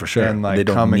in. No, for sure. And like they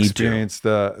don't come need experience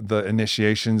the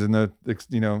initiations and the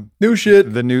new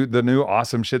shit, the new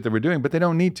awesome shit that we're doing, but they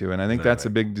don't need to. And I think that's a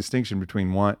big distinction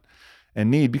between want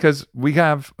and need, because we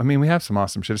have some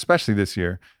awesome shit, especially this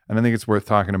year. And I think it's worth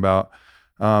talking about.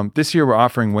 This year we're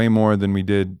offering way more than we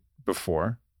did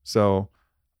before. So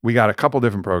we got a couple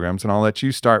different programs, and I'll let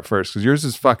you start first because yours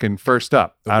is fucking first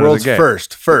up. The world's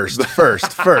first ever.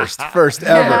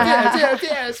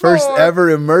 First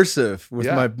ever immersive with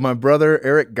my brother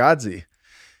Eric Godzi.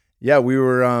 Yeah, we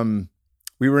were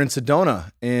we were in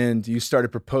Sedona and you started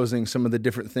proposing some of the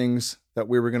different things that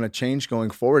we were going to change going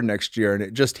forward next year. And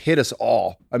it just hit us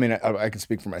all. I mean, I can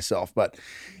speak for myself, but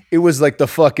it was like the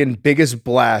fucking biggest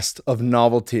blast of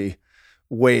novelty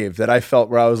wave that I felt,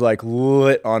 where I was like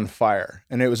lit on fire.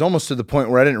 And it was almost to the point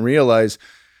where I didn't realize,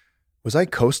 was I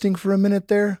coasting for a minute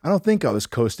there? I don't think I was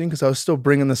coasting, because I was still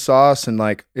bringing the sauce, and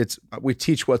like we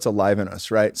teach what's alive in us,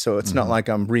 right? So it's not like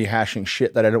I'm rehashing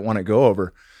shit that I don't want to go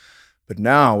over. But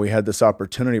now we had this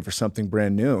opportunity for something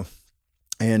brand new.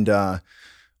 And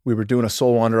we were doing a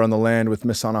soul wander on the land with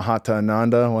Miss Anahata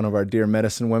Ananda, one of our dear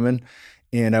medicine women.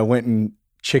 And I went and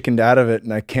chickened out of it,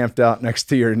 and I camped out next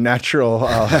to your natural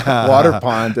water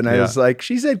pond. And I was like,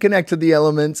 she said, connect to the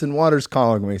elements and water's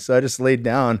calling me. So I just laid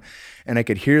down and I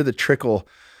could hear the trickle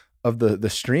of the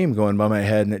stream going by my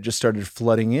head, and it just started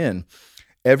flooding in.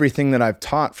 Everything that I've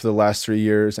taught for the last 3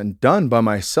 years and done by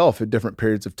myself at different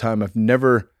periods of time, I've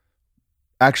never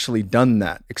actually done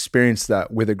that, experienced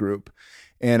that with a group.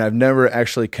 And I've never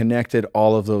actually connected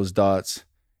all of those dots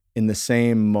in the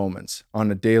same moments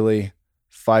on a daily,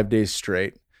 5 days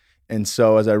straight. And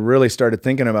so as I really started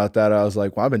thinking about that, I was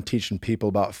like, well, I've been teaching people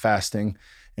about fasting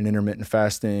and intermittent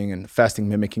fasting and fasting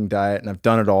mimicking diet, and I've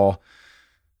done it all.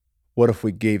 What if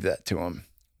we gave that to them?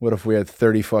 What if we had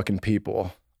 30 fucking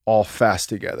people all fast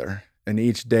together, and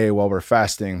each day while we're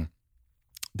fasting,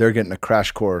 they're getting a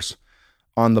crash course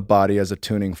on the body as a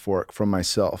tuning fork from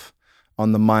myself,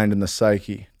 on the mind and the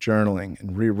psyche, journaling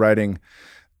and rewriting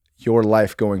your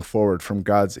life going forward from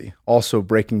Godzi. Also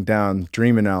breaking down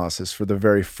dream analysis for the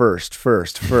very first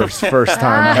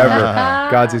time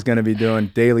ever. Godzi's going to be doing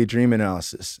daily dream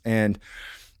analysis. And,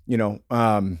 you know,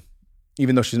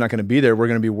 even though she's not going to be there, we're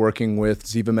going to be working with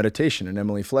Ziva Meditation and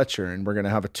Emily Fletcher, and we're going to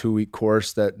have a 2-week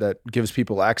course that gives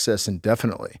people access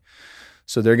indefinitely.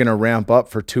 So they're going to ramp up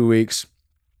for 2 weeks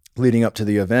leading up to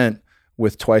the event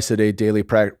with twice a day daily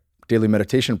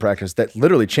meditation practice that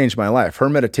literally changed my life. Her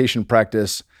meditation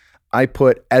practice I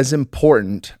put as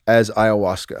important as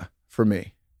ayahuasca for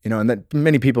me, you know, and that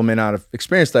many people may not have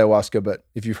experienced ayahuasca, but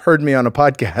if you've heard me on a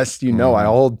podcast, you know, I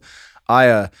hold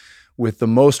Aya with the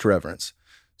most reverence.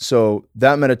 So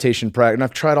that meditation practice, and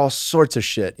I've tried all sorts of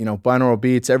shit, you know, binaural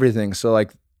beats, everything. So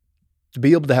like to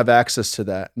be able to have access to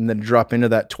that and then drop into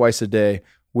that twice a day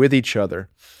with each other,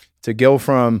 to go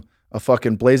from a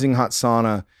fucking blazing hot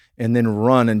sauna and then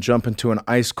run and jump into an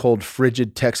ice cold,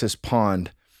 frigid Texas pond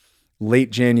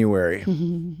late January,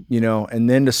 you know, and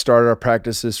then to start our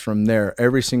practices from there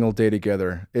every single day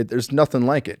together. There's nothing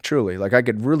like it, truly. Like I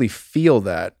could really feel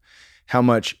that, how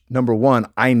much, number one,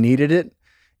 I needed it.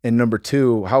 And number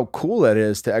two, how cool that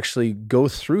is to actually go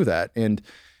through that. And,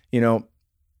 you know,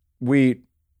 we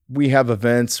have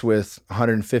events with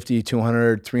 150,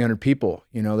 200, 300 people.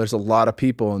 You know, there's a lot of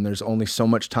people, and there's only so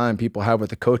much time people have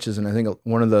with the coaches. And I think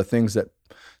one of the things that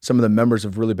some of the members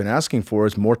have really been asking for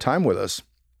is more time with us.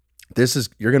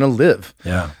 You're going to live,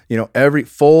 you know, every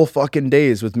full fucking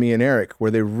days with me and Eric,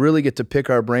 where they really get to pick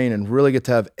our brain and really get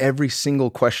to have every single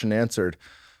question answered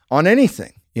on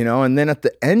anything, you know. And then at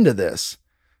the end of this,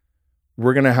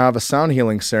 we're going to have a sound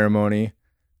healing ceremony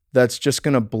that's just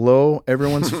going to blow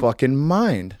everyone's fucking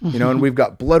mind, you know. And we've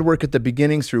got blood work at the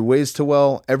beginning through Ways to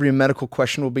Well. Every medical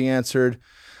question will be answered,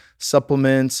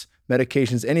 supplements,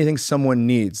 medications, anything someone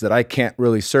needs that I can't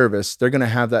really service. They're going to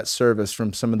have that service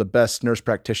from some of the best nurse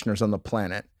practitioners on the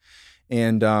planet.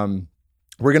 And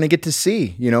we're going to get to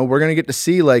see, you know, we're going to get to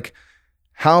see like,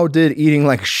 how did eating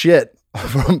like shit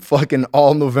from fucking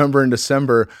all November and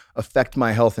December affect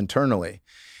my health internally?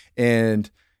 And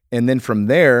then from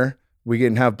there, we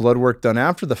can have blood work done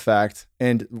after the fact.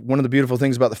 And one of the beautiful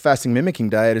things about the fasting mimicking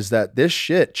diet is that this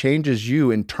shit changes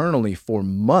you internally for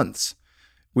months.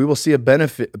 We will see a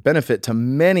benefit to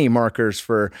many markers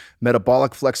for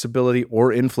metabolic flexibility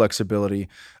or inflexibility,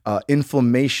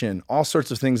 inflammation, all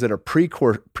sorts of things that are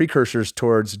precursors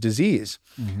towards disease.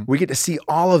 We get to see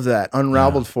all of that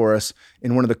unraveled for us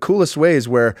in one of the coolest ways,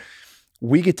 where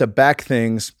we get to back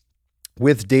things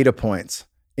with data points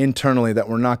internally that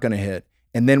we're not going to hit.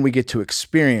 And then we get to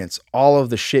experience all of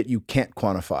the shit you can't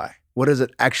quantify. What does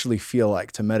it actually feel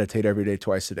like to meditate every day,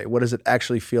 twice a day? What does it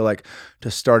actually feel like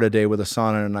to start a day with a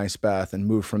sauna and a nice bath and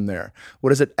move from there?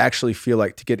 What does it actually feel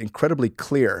like to get incredibly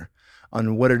clear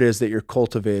on what it is that you're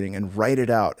cultivating and write it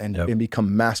out and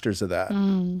become masters of that?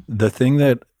 The thing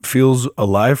that feels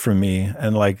alive for me,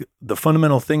 and like the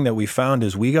fundamental thing that we found,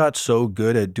 is we got so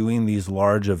good at doing these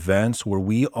large events where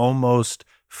we almost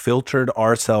filtered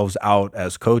ourselves out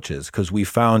as coaches, because we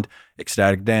found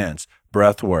ecstatic dance,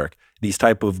 breath work, these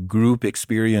type of group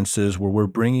experiences where we're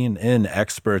bringing in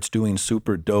experts doing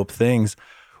super dope things.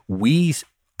 We,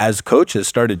 as coaches,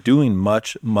 started doing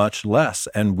much, much less.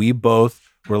 And we both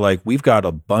we're like, we've got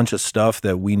a bunch of stuff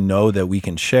that we know that we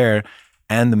can share.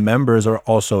 And the members are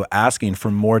also asking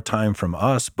for more time from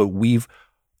us, but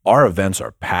our events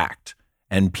are packed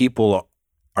and people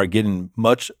are getting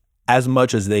as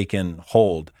much as they can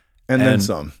hold. And then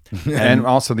some. And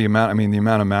also the amount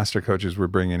of master coaches we're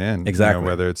bringing in. Exactly.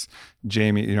 Whether it's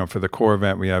Jamie, for the core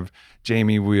event, we have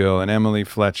Jamie Wheel and Emily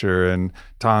Fletcher and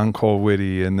Tom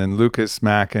Colwitty and then Lucas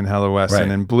Mack and Hello Wesson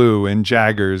Right. and Blue and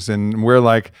Jaggers. And we're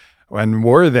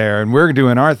there and we're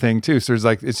doing our thing too. So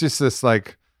it's just this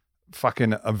like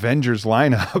fucking Avengers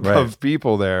lineup Right. of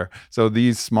people there. So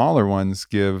these smaller ones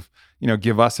give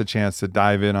us a chance to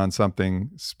dive in on something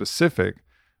specific,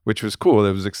 which was cool.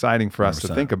 It was exciting for us 100%.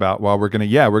 to think about while we're going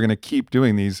to keep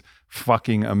doing these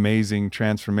fucking amazing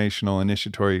transformational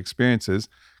initiatory experiences,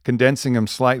 condensing them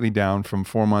slightly down from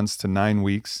 4 months to 9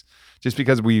 weeks, just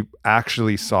because we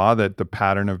actually saw that the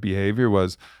pattern of behavior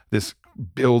was this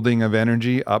building of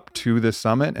energy up to the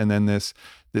summit. And then this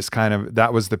kind of,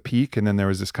 that was the peak. And then there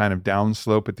was this kind of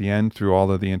downslope at the end through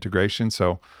all of the integration.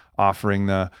 So offering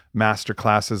the master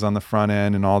classes on the front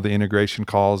end and all the integration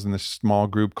calls and the small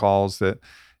group calls that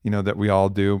we all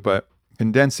do, but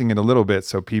condensing it a little bit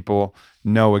so people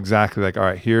know exactly like, all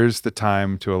right, here's the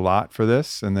time to allot for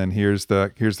this. And then here's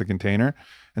the container.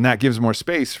 And that gives more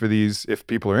space for these, if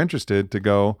people are interested, to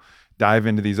go dive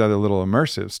into these other little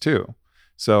immersives too.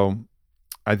 So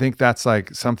I think that's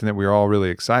like something that we're all really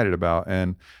excited about.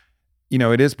 And,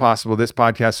 it is possible this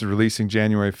podcast is releasing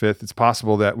January 5th. It's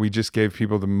possible that we just gave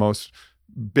people the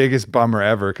biggest bummer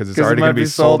ever because it's 'Cause it already might going to be be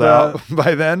sold sold out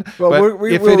by then. Well, but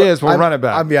if it is, we'll run it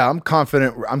back. I'm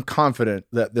confident. I'm confident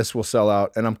that this will sell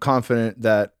out, and I'm confident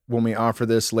that when we offer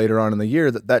this later on in the year,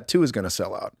 that too is going to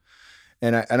sell out.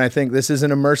 And I think this is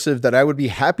an immersive that I would be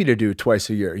happy to do twice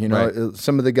a year. Right.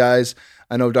 Some of the guys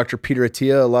I know, Dr. Peter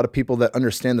Attia, a lot of people that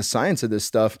understand the science of this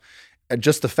stuff,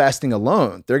 just the fasting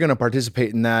alone, they're going to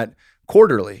participate in that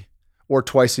quarterly or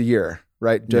twice a year.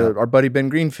 Right. Yeah. Our buddy Ben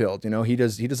Greenfield, he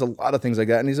does a lot of things like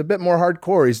that. And he's a bit more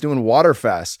hardcore. He's doing water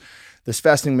fasts. This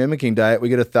fasting mimicking diet, we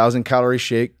get 1,000 calorie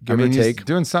shake, give or he's take.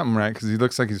 doing something right because he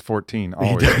looks like he's 14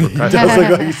 always. He does look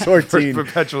like he's 14.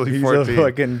 Perpetually He's 14. a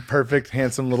fucking perfect,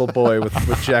 handsome little boy with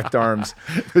jacked arms.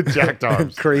 Jacked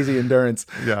arms. Crazy endurance.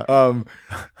 Yeah.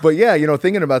 But yeah,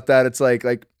 thinking about that, it's like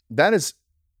that is,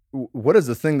 what is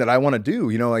the thing that I want to do?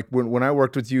 Like when I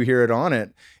worked with you here at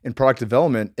Onnit in product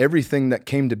development, everything that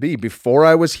came to be before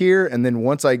I was here and then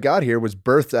once I got here was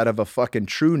birthed out of a fucking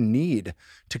true need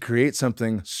to create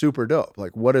something super dope.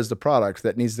 Like, what is the product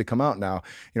that needs to come out now?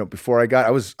 Before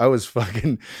I was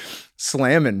fucking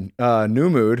slamming New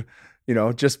Mood,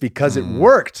 just because it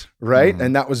worked, right?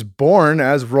 And that was born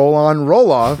as roll on,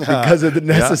 roll off because of the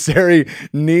necessary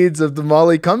needs of the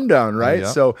Molly come down, right?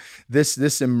 Yeah. So this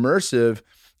immersive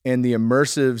and the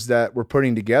immersives that we're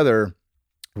putting together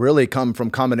really come from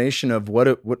combination of what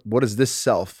does this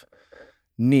self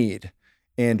need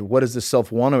and what does the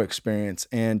self want to experience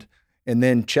and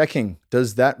then checking,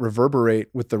 does that reverberate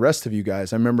with the rest of you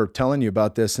guys? I remember telling you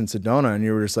about this in Sedona and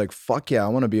you were just like, fuck yeah, I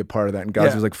want to be a part of that. And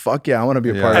guys was like, fuck yeah, I want to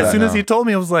be a part of that. As soon as now. he told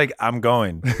me, I was like, I'm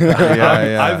going.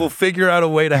 Yeah. I will figure out a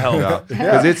way to help.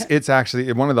 Because it's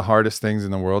actually one of the hardest things in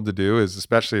the world to do is,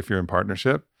 especially if you're in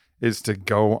partnership, is to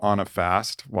go on a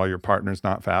fast while your partner's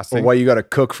not fasting. Or why you got to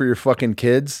cook for your fucking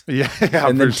kids. Yeah,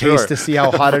 and then for sure. taste to see how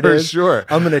hot it For is. sure.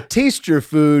 I'm going to taste your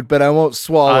food, but I won't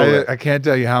swallow it. I can't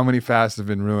tell you how many fasts have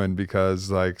been ruined because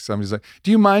like somebody's like,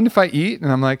 do you mind if I eat?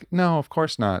 And I'm like, no, of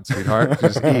course not, sweetheart.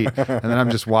 Just eat. And then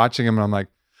I'm just watching him and I'm like,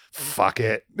 fuck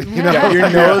it. Yeah, your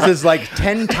nose is like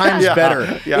 10 times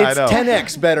better. Yeah, It's I know.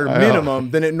 10x better minimum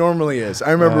than it normally is.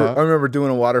 I remember doing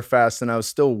a water fast and I was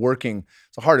still working.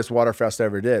 It's the hardest water fast I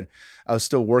ever did. I was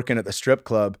still working at the strip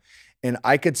club and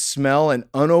I could smell an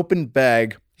unopened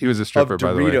bag He was a stripper, of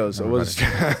by the way. Doritos. It was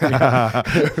God,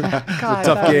 tough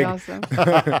that'd be gig. awesome.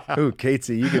 Ooh,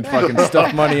 Casey, you can fucking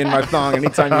stuff money in my thong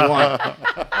anytime you want.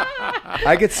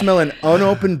 I could smell an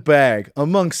unopened bag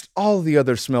amongst all the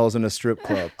other smells in a strip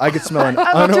club. I could smell an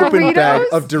unopened bag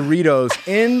Doritos? of Doritos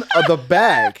in the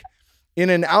bag,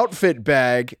 in an outfit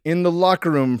bag in the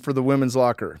locker room for the women's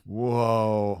locker.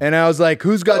 Whoa. And I was like,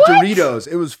 who's got Doritos?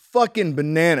 It was fucking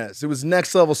bananas. It was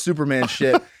next level Superman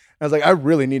shit. I was like, I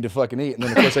really need to fucking eat. And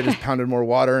then, of course, I just pounded more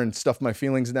water and stuffed my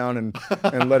feelings down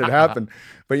and let it happen.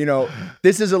 But,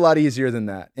 this is a lot easier than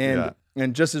that.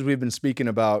 And just as we've been speaking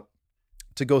about,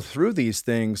 to go through these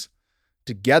things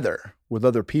together with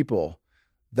other people,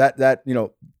 that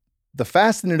the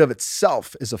fast in and of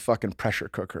itself is a fucking pressure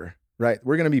cooker, right?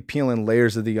 We're going to be peeling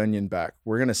layers of the onion back.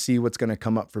 We're going to see what's going to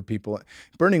come up for people.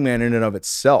 Burning Man in and of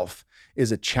itself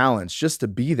is a challenge just to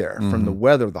be there from the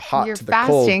weather, the hot You're to the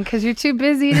cold. fasting because you're too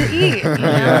busy to eat. You know?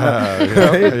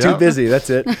 Yeah. Too busy. That's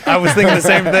it. I was thinking the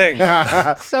same thing.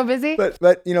 So busy.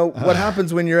 But you know what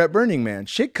happens when you're at Burning Man?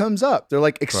 Shit comes up. They're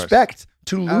like, expect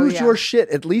to lose yeah. your shit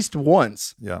at least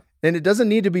once. Yeah. And it doesn't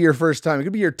need to be your first time. It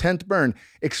could be your 10th burn.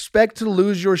 Expect to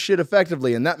lose your shit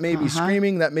effectively. And that may be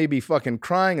screaming. That may be fucking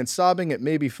crying and sobbing. It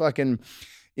may be fucking,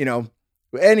 you know,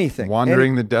 anything.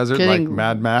 Wandering the desert like Getting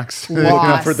Mad Max.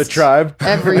 lost. For the tribe.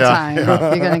 Every time you're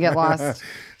going to get lost.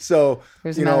 So,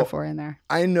 There's a you know, metaphor in there.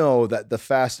 I know that the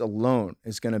fast alone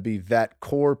is going to be that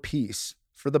core piece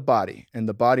for the body, and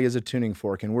the body is a tuning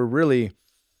fork. And we're really,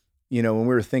 you know, when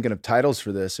we were thinking of titles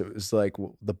for this, it was like,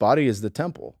 well, the body is the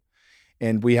temple.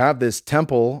 And we have this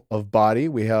temple of body,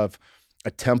 we have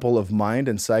a temple of mind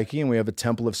and psyche, and we have a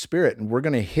temple of spirit. And we're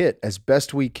going to hit as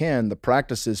best we can the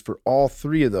practices for all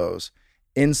three of those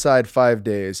inside 5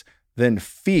 days, then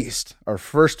feast our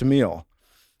first meal,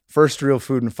 first real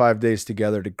food in 5 days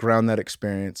together to ground that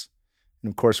experience. And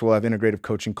of course, we'll have integrative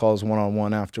coaching calls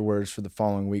one-on-one afterwards for the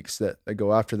following weeks that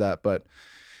go after that. But,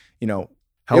 you know,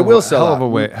 it will sell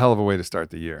out. Hell of a way to start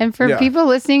the year. And for people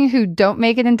listening who don't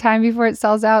make it in time before it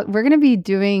sells out, we're going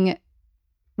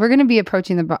to be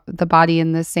approaching the body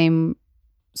in the same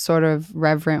sort of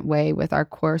reverent way with our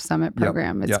core summit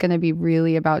program. It's going to be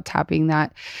really about tapping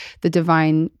the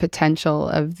divine potential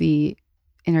of the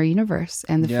inner universe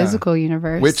and the physical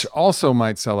universe, which also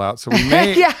might sell out. So we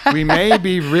may we may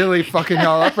be really fucking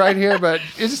y'all up right here, but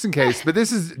it's just in case. But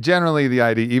this is generally the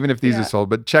idea, even if these are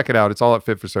sold. But check it out. It's all at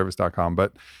fitforservice.com.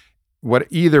 But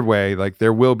either way, like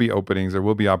there will be openings, there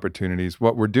will be opportunities.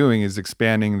 What we're doing is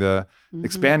expanding the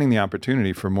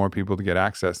opportunity for more people to get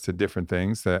access to different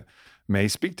things that may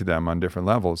speak to them on different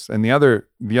levels. And the other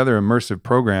immersive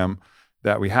program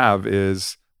that we have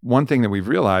is one thing that we've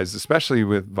realized, especially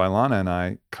with Vailana and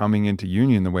I coming into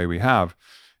union the way we have,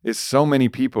 is so many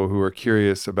people who are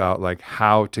curious about like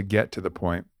how to get to the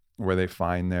point where they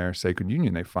find their sacred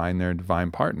union, they find their divine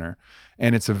partner.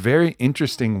 And it's a very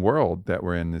interesting world that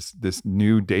we're in, this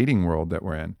new dating world that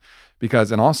we're in.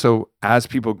 And also as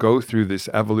people go through this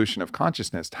evolution of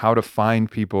consciousness, how to find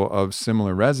people of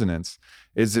similar resonance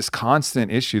is this constant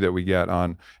issue that we get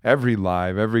on every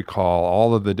live, every call,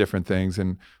 all of the different things.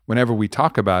 And whenever we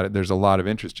talk about it, there's a lot of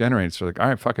interest generated. So like, all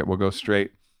right, fuck it, we'll go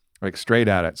straight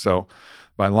at it. So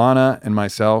Vailana and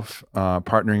myself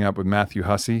partnering up with Matthew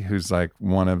Hussey, who's like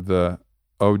one of the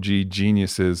OG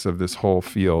geniuses of this whole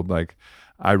field. Like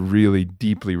I really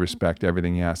deeply respect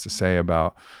everything he has to say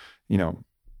about, you know,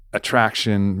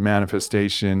 attraction,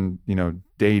 manifestation, you know,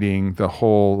 dating, the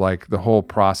whole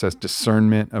process,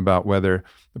 discernment about whether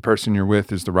the person you're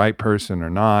with is the right person or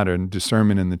not, and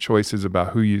discernment in the choices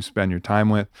about who you spend your time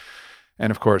with.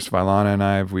 And of course,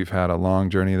 Vailana and we've had a long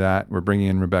journey of that. We're bringing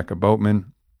in Rebecca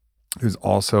Boatman, who's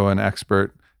also an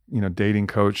expert, you know, dating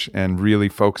coach, and really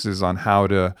focuses on how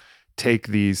to take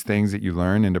these things that you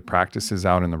learn into practices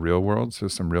out in the real world. So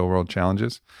some real world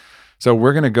challenges. So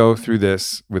we're going to go through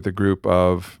this with a group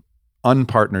of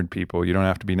unpartnered people. You don't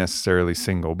have to be necessarily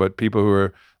single, but people who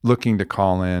are looking to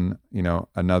call in, you know,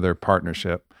 another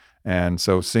partnership. And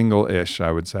so single-ish,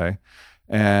 I would say,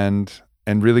 and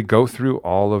really go through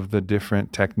all of the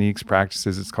different techniques,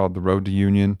 practices. It's called the Road to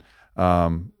Union.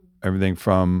 Everything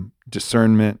from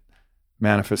discernment,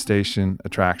 manifestation,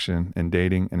 attraction, and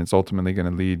dating. And it's ultimately going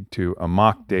to lead to a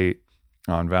mock date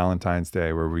on Valentine's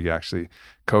Day, where we actually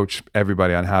coach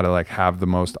everybody on how to like have the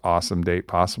most awesome date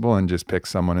possible and just pick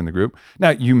someone in the group.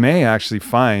 Now, you may actually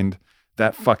find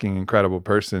that fucking incredible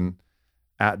person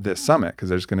at this summit, because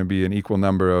there's going to be an equal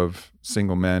number of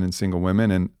single men and single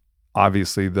women. And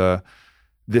obviously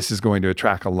this is going to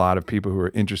attract a lot of people who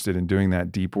are interested in doing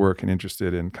that deep work and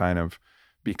interested in kind of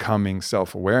becoming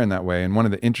self-aware in that way. And one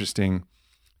of the interesting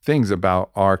things about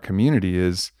our community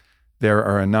is there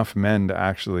are enough men to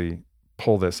actually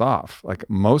pull this off. Like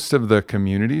most of the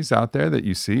communities out there that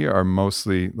you see are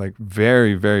mostly like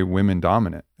very, very women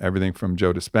dominant, everything from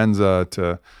Joe Dispenza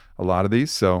to a lot of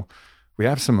these. So we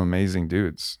have some amazing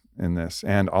dudes in this,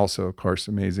 and also of course,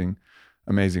 amazing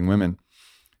women.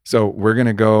 So we're going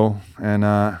to go and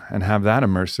have that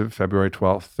immersive February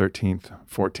 12th, 13th,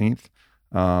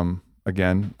 14th.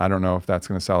 Again, I don't know if that's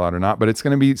going to sell out or not, but it's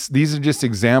going to be, these are just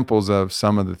examples of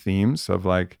some of the themes of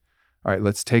like, all right,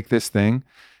 let's take this thing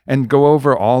and go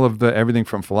over all of everything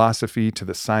from philosophy to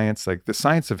the science. Like the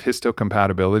science of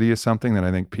histocompatibility is something that I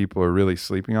think people are really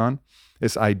sleeping on.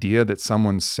 This idea that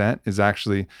someone's scent is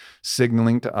actually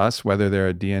signaling to us whether they're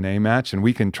a DNA match, and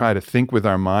we can try to think with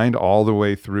our mind all the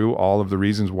way through all of the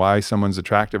reasons why someone's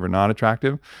attractive or not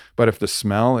attractive. But if the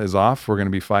smell is off, we're going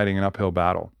to be fighting an uphill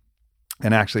battle.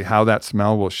 And actually how that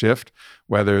smell will shift,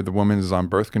 whether the woman is on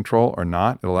birth control or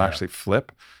not, it'll actually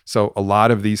flip. So a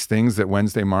lot of these things that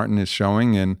Wednesday Martin is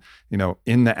showing, and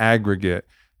in the aggregate,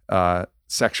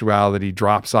 sexuality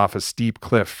drops off a steep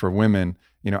cliff for women,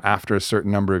 after a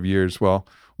certain number of years. Well,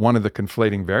 one of the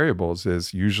conflating variables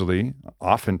is usually,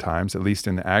 oftentimes, at least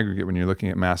in the aggregate, when you're looking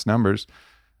at mass numbers,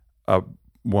 a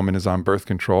woman is on birth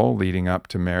control leading up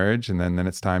to marriage, and then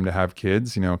it's time to have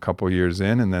kids, a couple years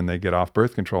in, and then they get off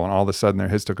birth control, and all of a sudden their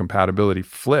histocompatibility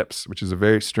flips, which is a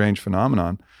very strange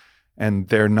phenomenon, and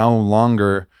they're no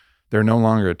longer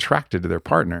attracted to their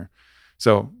partner.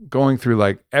 So going through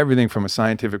like everything from a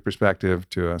scientific perspective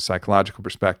to a psychological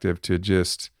perspective to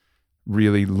just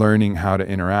really learning how to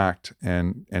interact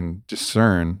and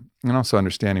discern, and also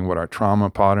understanding what our trauma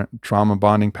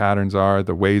bonding patterns are,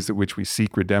 the ways at which we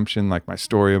seek redemption, like my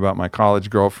story about my college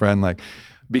girlfriend, like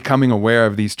becoming aware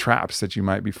of these traps that you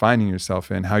might be finding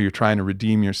yourself in, how you're trying to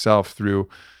redeem yourself through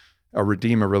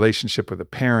redeem a relationship with a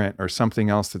parent or something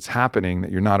else that's happening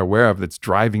that you're not aware of that's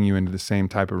driving you into the same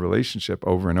type of relationship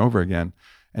over and over again,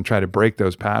 and try to break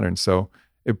those patterns. So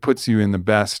it puts you in the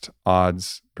best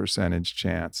odds percentage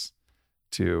chance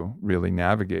to really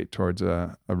navigate towards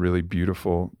a really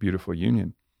beautiful, beautiful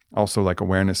union. Also, like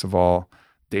awareness of all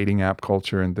dating app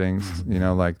culture and things,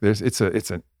 like it's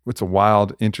a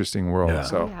wild, interesting world. Yeah.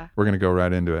 So we're going to go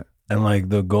right into it. And like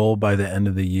the goal by the end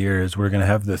of the year is we're going to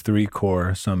have the 3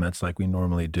 core summits like we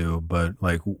normally do, but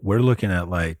like we're looking at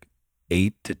like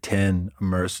 8 to 10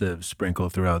 immersives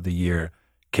sprinkled throughout the year.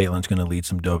 Caitlin's going to lead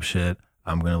some dope shit.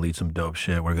 I'm going to lead some dope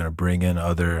shit. We're going to bring in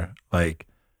other like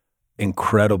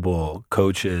incredible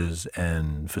coaches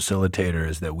and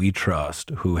facilitators that we trust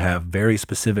who have very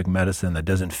specific medicine that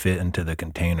doesn't fit into the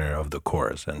container of the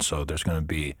course. And so there's going to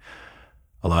be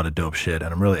a lot of dope shit,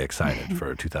 and I'm really excited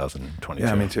for 2022.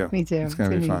 Yeah, me too. Me too. It's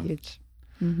going to be fun. Huge.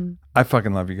 Mm-hmm. I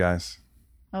fucking love you guys.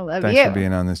 I love Thanks you. for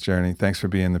being on this journey. Thanks for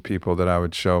being the people that I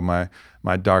would show my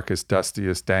darkest,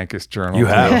 dustiest, dankest journal. You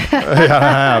have.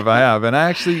 Yeah, I have. And I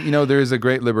actually, there is a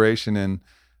great liberation in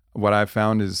what I've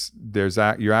found is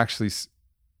you're actually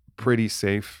pretty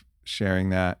safe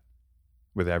sharing that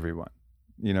with everyone.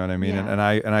 You know what I mean? Yeah. And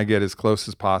I get as close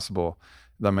as possible.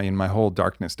 I mean, my whole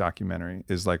Darkness documentary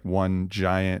is like one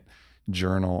giant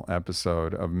journal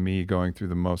episode of me going through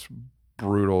the most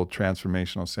brutal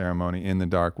transformational ceremony in the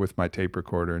dark with my tape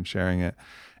recorder and sharing it.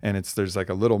 And there's like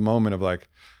a little moment of like,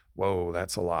 whoa,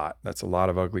 that's a lot. That's a lot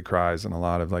of ugly cries and a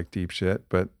lot of like deep shit.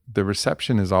 But the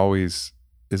reception is always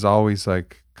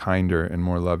like kinder and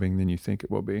more loving than you think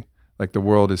it will be. Like the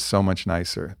world is so much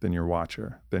nicer than your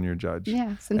watcher, than your judge.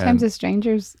 Yeah, sometimes a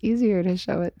stranger's easier to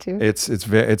show it to. It's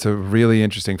a really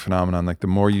interesting phenomenon. Like the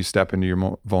more you step into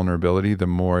your vulnerability, the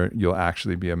more you'll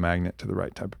actually be a magnet to the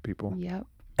right type of people. Yep.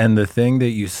 And the thing that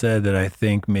you said that I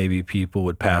think maybe people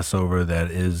would pass over that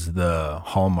is the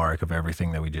hallmark of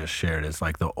everything that we just shared is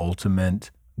like the ultimate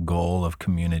goal of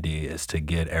community is to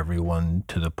get everyone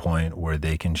to the point where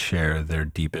they can share their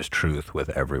deepest truth with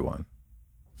everyone.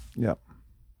 Yep.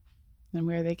 And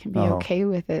where they can be okay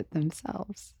with it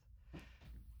themselves.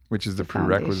 Which is the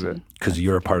prerequisite. Because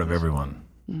you're a part of everyone.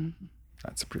 Mm-hmm.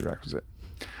 That's a prerequisite.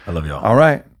 I love y'all. All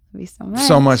right. Love you so much.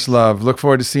 So much love. Look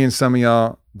forward to seeing some of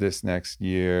y'all this next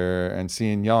year and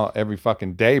seeing y'all every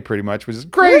fucking day pretty much, which is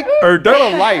great. Or what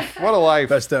a life. What a life.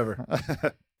 Best ever.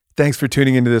 Thanks for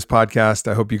tuning into this podcast.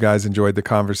 I hope you guys enjoyed the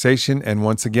conversation. And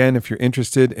once again, if you're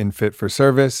interested in Fit for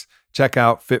Service, check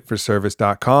out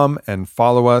fitforservice.com and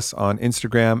follow us on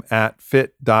Instagram at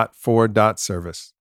fit.for.service.